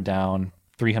 8,500 down,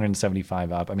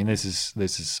 375 up. I mean, this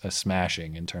is a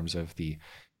smashing in terms of the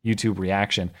YouTube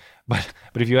reaction. But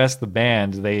if you ask the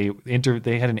band, they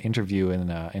had an interview in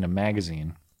a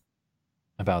magazine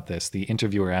about this. The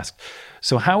interviewer asked,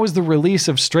 "So how is the release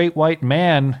of Straight White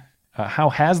Man? How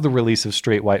has the release of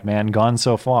Straight White Man gone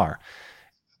so far?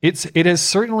 It has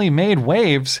certainly made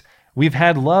waves. We've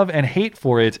had love and hate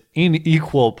for it in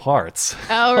equal parts."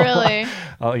 Oh, really?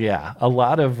 Oh, yeah. A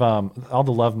lot of all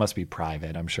the love must be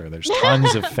private. I'm sure there's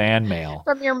tons of fan mail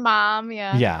from your mom.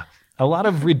 Yeah. Yeah. A lot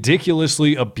of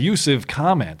ridiculously abusive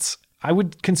comments. I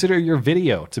would consider your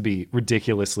video to be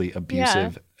ridiculously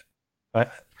abusive. Yeah.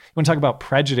 You want to talk about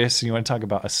prejudice, you want to talk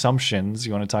about assumptions,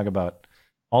 you want to talk about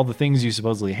all the things you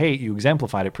supposedly hate, you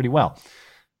exemplified it pretty well.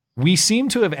 We seem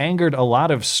to have angered a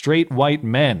lot of straight white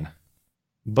men,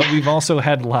 but we've also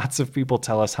had lots of people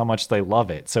tell us how much they love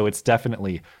it. So it's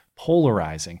definitely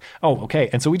polarizing. Oh, okay.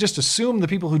 And so we just assume the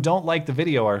people who don't like the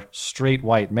video are straight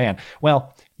white man.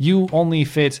 Well, you only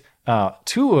fit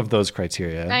 2 of those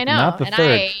criteria. I know, not the and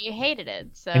third. I hated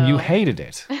it. So. And you hated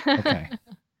it. Okay.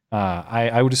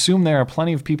 I would assume there are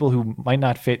plenty of people who might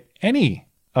not fit any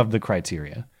of the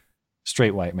criteria,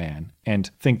 straight white man, and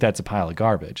think that's a pile of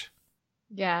garbage.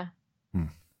 Yeah.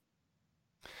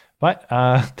 But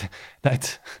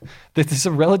this is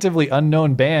a relatively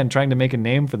unknown band trying to make a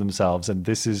name for themselves, and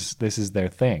this is their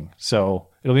thing. So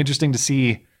it'll be interesting to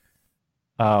see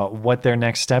what their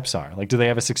next steps are. Like, do they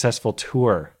have a successful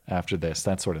tour after this?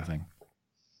 That sort of thing.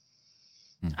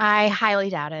 I highly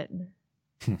doubt it.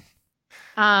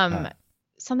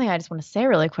 Something I just want to say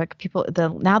really quick.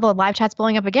 Now the live chat's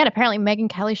blowing up again. Apparently Megyn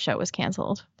Kelly's show was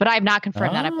canceled, but I've not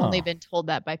confirmed that. I've only been told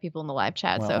that by people in the live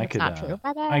chat, so it's not true.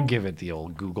 Bye-bye. I give it the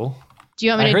old Google. Do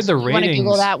you want me to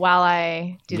Google that while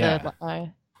I do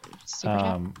the super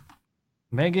chat?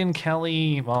 Megyn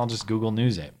Kelly, well, I'll just Google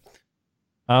News it.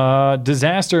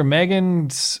 Disaster.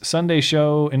 Megyn's Sunday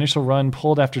show initial run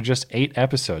pulled after just 8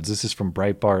 episodes. This is from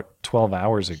Breitbart 12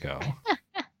 hours ago.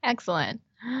 Excellent.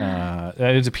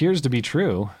 It appears to be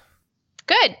true.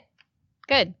 Good.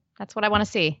 That's what I want to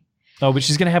see. Oh, but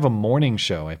she's going to have a morning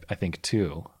show, I think,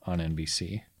 too, on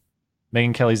NBC.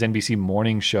 Megyn Kelly's NBC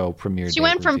morning show premiered. She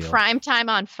went from primetime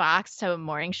on Fox to a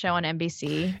morning show on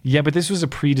NBC. Yeah, but this was a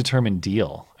predetermined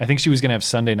deal. I think she was going to have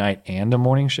Sunday night and a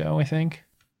morning show, I think.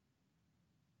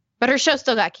 But her show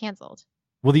still got canceled.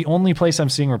 Well, the only place I'm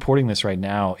seeing reporting this right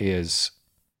now is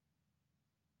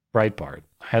Breitbart.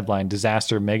 Headline,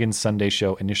 Disaster, Megyn's Sunday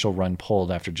show initial run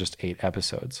pulled after just 8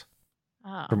 episodes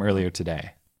from earlier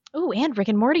today. Ooh, and Rick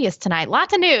and Morty is tonight.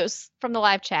 Lots of news from the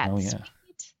live chat. Oh, yeah.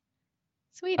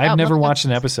 Sweet. I've never watched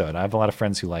an episode. I have a lot of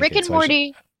friends who like Rick it. Rick and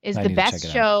Morty is the best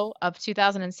show of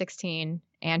 2016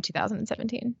 and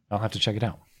 2017. I'll have to check it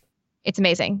out. It's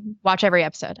amazing. Watch every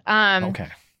episode. Okay.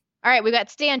 All right, we got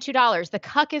Stan, $2. The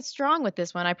cuck is strong with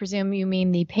this one. I presume you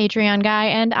mean the Patreon guy,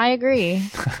 and I agree.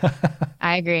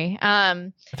 I agree.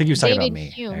 I think he was talking about David me,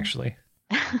 Hume. actually.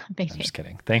 I'm just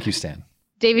kidding. Thank you, Stan.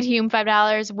 David Hume,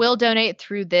 $5. Will donate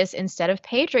through this instead of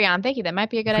Patreon. Thank you. That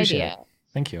might be a good Appreciate idea. it.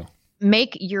 Thank you.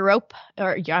 Make Europe,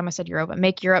 or I almost said Europe, but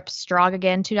make Europe strong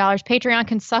again, $2. Patreon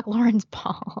can suck Lauren's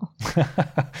ball.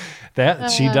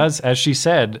 She does, as she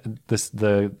said,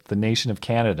 the nation of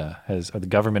Canada or the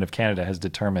government of Canada has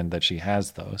determined that she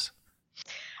has those.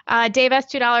 Dave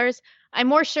S., $2. I'm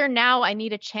more sure now I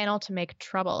need a channel to make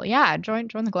trouble. Yeah, join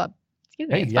the club. Excuse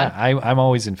me. Hey, It's yeah, fun. I'm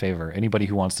always in favor. Anybody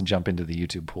who wants to jump into the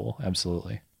YouTube pool,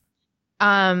 absolutely.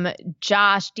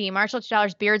 Josh D. Marshall,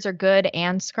 $2. Beards are good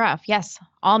and scruff. Yes,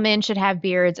 all men should have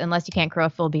beards unless you can't grow a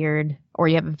full beard or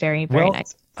you have a very, very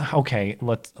nice. Okay,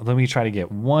 let me try to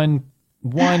get one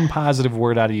positive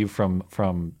word out of you from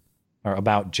or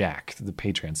about Jack, the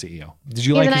Patreon CEO. Did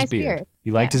you He has like a his nice beard? beard.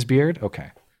 You liked his beard? Okay.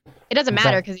 It doesn't Was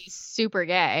matter that- because he's super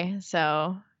gay.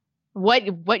 So,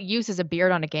 what use is a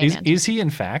beard on a gay man? Is he in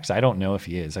fact? I don't know if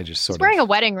he is. I just He's sort wearing of a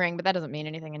wedding ring, but that doesn't mean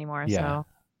anything anymore. yeah. So,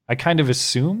 I kind of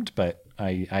assumed, but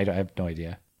I have no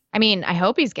idea. I mean, I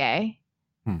hope he's gay.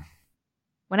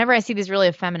 Whenever I see these really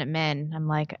effeminate men, I'm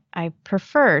like, I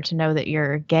prefer to know that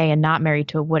you're gay and not married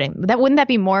to a wedding. Wouldn't that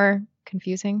be more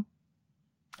confusing?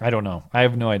 I don't know. I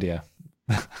have no idea.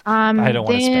 I don't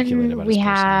want to speculate about We his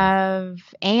have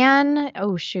Anne.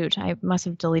 Oh shoot, I must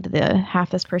have deleted the half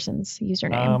this person's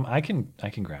username. I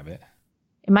can grab it.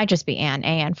 It might just be Anne.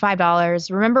 Anne,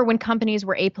 $5. Remember when companies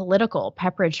were apolitical?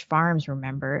 Pepperidge Farms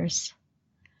remembers.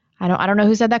 I don't know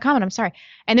who said that comment. I'm sorry.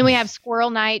 And then we have Squirrel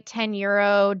Night,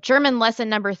 €10. German lesson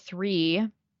number 3.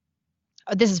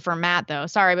 Oh, this is for Matt though.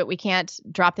 Sorry, but we can't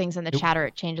drop things in the chat or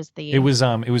it changes the. It was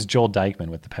Joel Dykman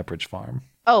with the Pepperidge Farm.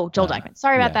 Oh, Joel Dykman.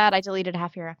 Sorry about yeah. that. I deleted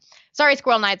half your. Sorry,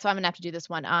 Squirrel Night. So I'm gonna have to do this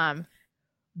one.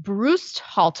 Bruce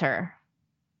Halter.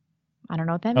 I don't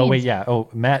know what that means. Oh wait, yeah. Oh,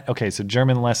 Matt. Okay, so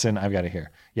German lesson. I've got it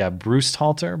here. Yeah,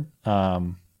 Brusthalter.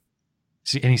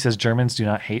 See, and he says Germans do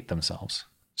not hate themselves.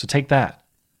 So take that.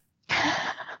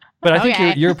 But I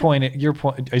think your point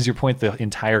is the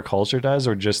entire culture does,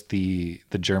 or just the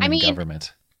German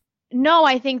government? No,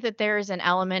 I think that there's an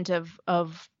element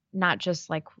of not just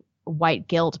like white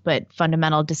guilt, but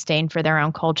fundamental disdain for their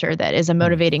own culture that is a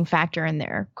motivating factor in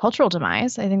their cultural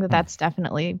demise. I think that that's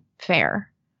definitely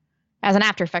fair as an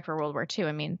after effect for World War II.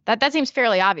 I mean, that seems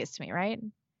fairly obvious to me, right?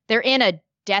 They're in a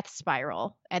death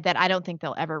spiral that I don't think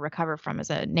they'll ever recover from as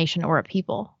a nation or a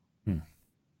people.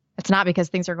 It's not because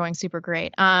things are going super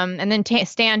great. And then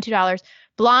Stan, $2.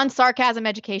 Blonde Sarcasm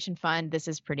Education Fund. This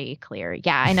is pretty clear.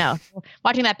 Yeah, I know.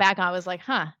 Watching that back, I was like,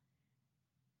 huh.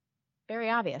 Very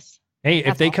obvious. Hey,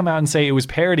 if they come out and say it was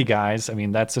parody, guys, I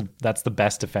mean, that's the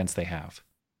best defense they have.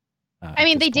 I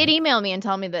mean, they did email me and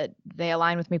tell me that they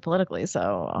align with me politically,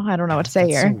 so I don't know what to say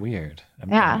here. That's so weird.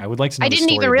 I would like to know I the didn't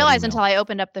story even of that realize email. until I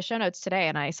opened up the show notes today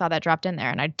and I saw that dropped in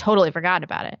there and I totally forgot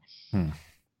about it.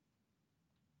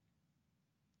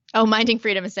 Oh, Minding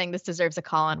Freedom is saying this deserves a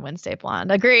call on Wednesday Blonde.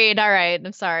 Agreed. All right.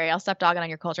 I'm sorry. I'll stop dogging on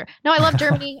your culture. No, I love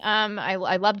Germany.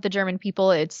 I loved the German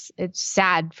people. It's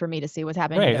sad for me to see what's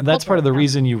happening. to Right, their and that's culture part of the right now.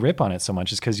 reason you rip on it so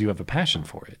much is because you have a passion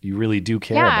for it. You really do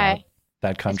care about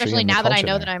that country. Especially and the now that I culture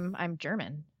know there. that I'm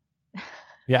German.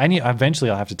 Yeah, eventually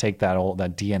I'll have to take that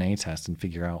DNA test and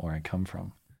figure out where I come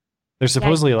from. There's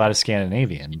supposedly a lot of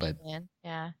Scandinavian, but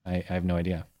yeah, I have no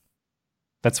idea.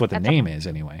 That's what the name is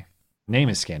anyway. Name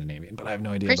is Scandinavian, but I have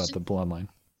no idea about the bloodline.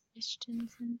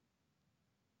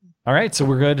 All right, so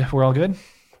we're good. We're all good.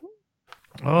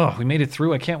 Oh, we made it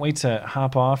through. I can't wait to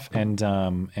hop off and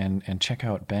check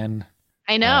out Ben.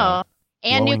 I know.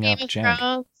 And new blowing Game up of Jack.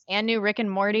 Thrones and new Rick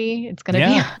and Morty. It's gonna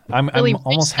be I'm really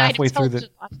almost rich night halfway of through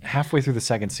television. the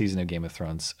second season of Game of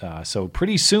Thrones. So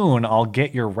pretty soon I'll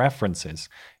get your references,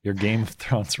 your Game of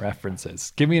Thrones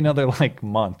references. Give me another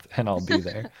month and I'll be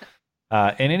there.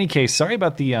 In any case, sorry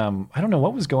about the I don't know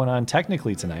what was going on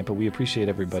technically tonight, but we appreciate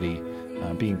everybody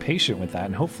being patient with that,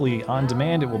 and hopefully on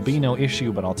demand it will be no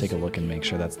issue, but I'll take a look and make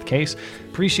sure that's the case.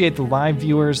 Appreciate the live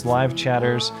viewers, live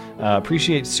chatters,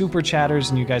 appreciate super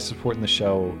chatters and you guys supporting the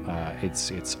show.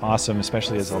 It's awesome,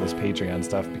 especially as all this Patreon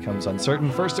stuff becomes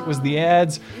uncertain. First it was the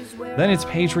ads, then it's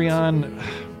Patreon,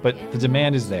 but the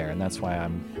demand is there, and that's why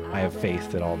I have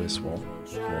faith that all this will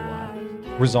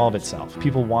resolve itself.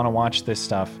 People want to watch this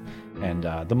stuff, and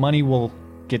the money will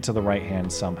get to the right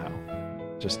hand somehow.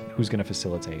 Just who's going to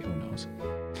facilitate, who knows.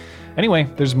 Anyway,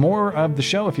 there's more of the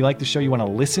show. If you like the show, you want to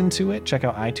listen to it, check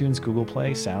out iTunes, Google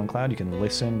Play, SoundCloud. You can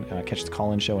listen, catch the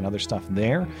call-in show and other stuff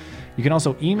there. You can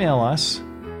also email us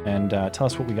and tell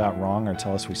us what we got wrong or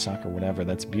tell us we suck or whatever.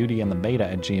 That's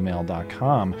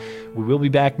beautyandthebeta@gmail.com. We will be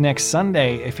back next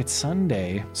Sunday. If it's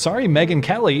Sunday, sorry, Megyn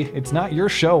Kelly, it's not your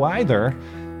show either.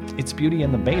 It's Beauty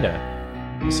and the Beta.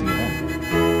 We'll see you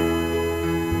then.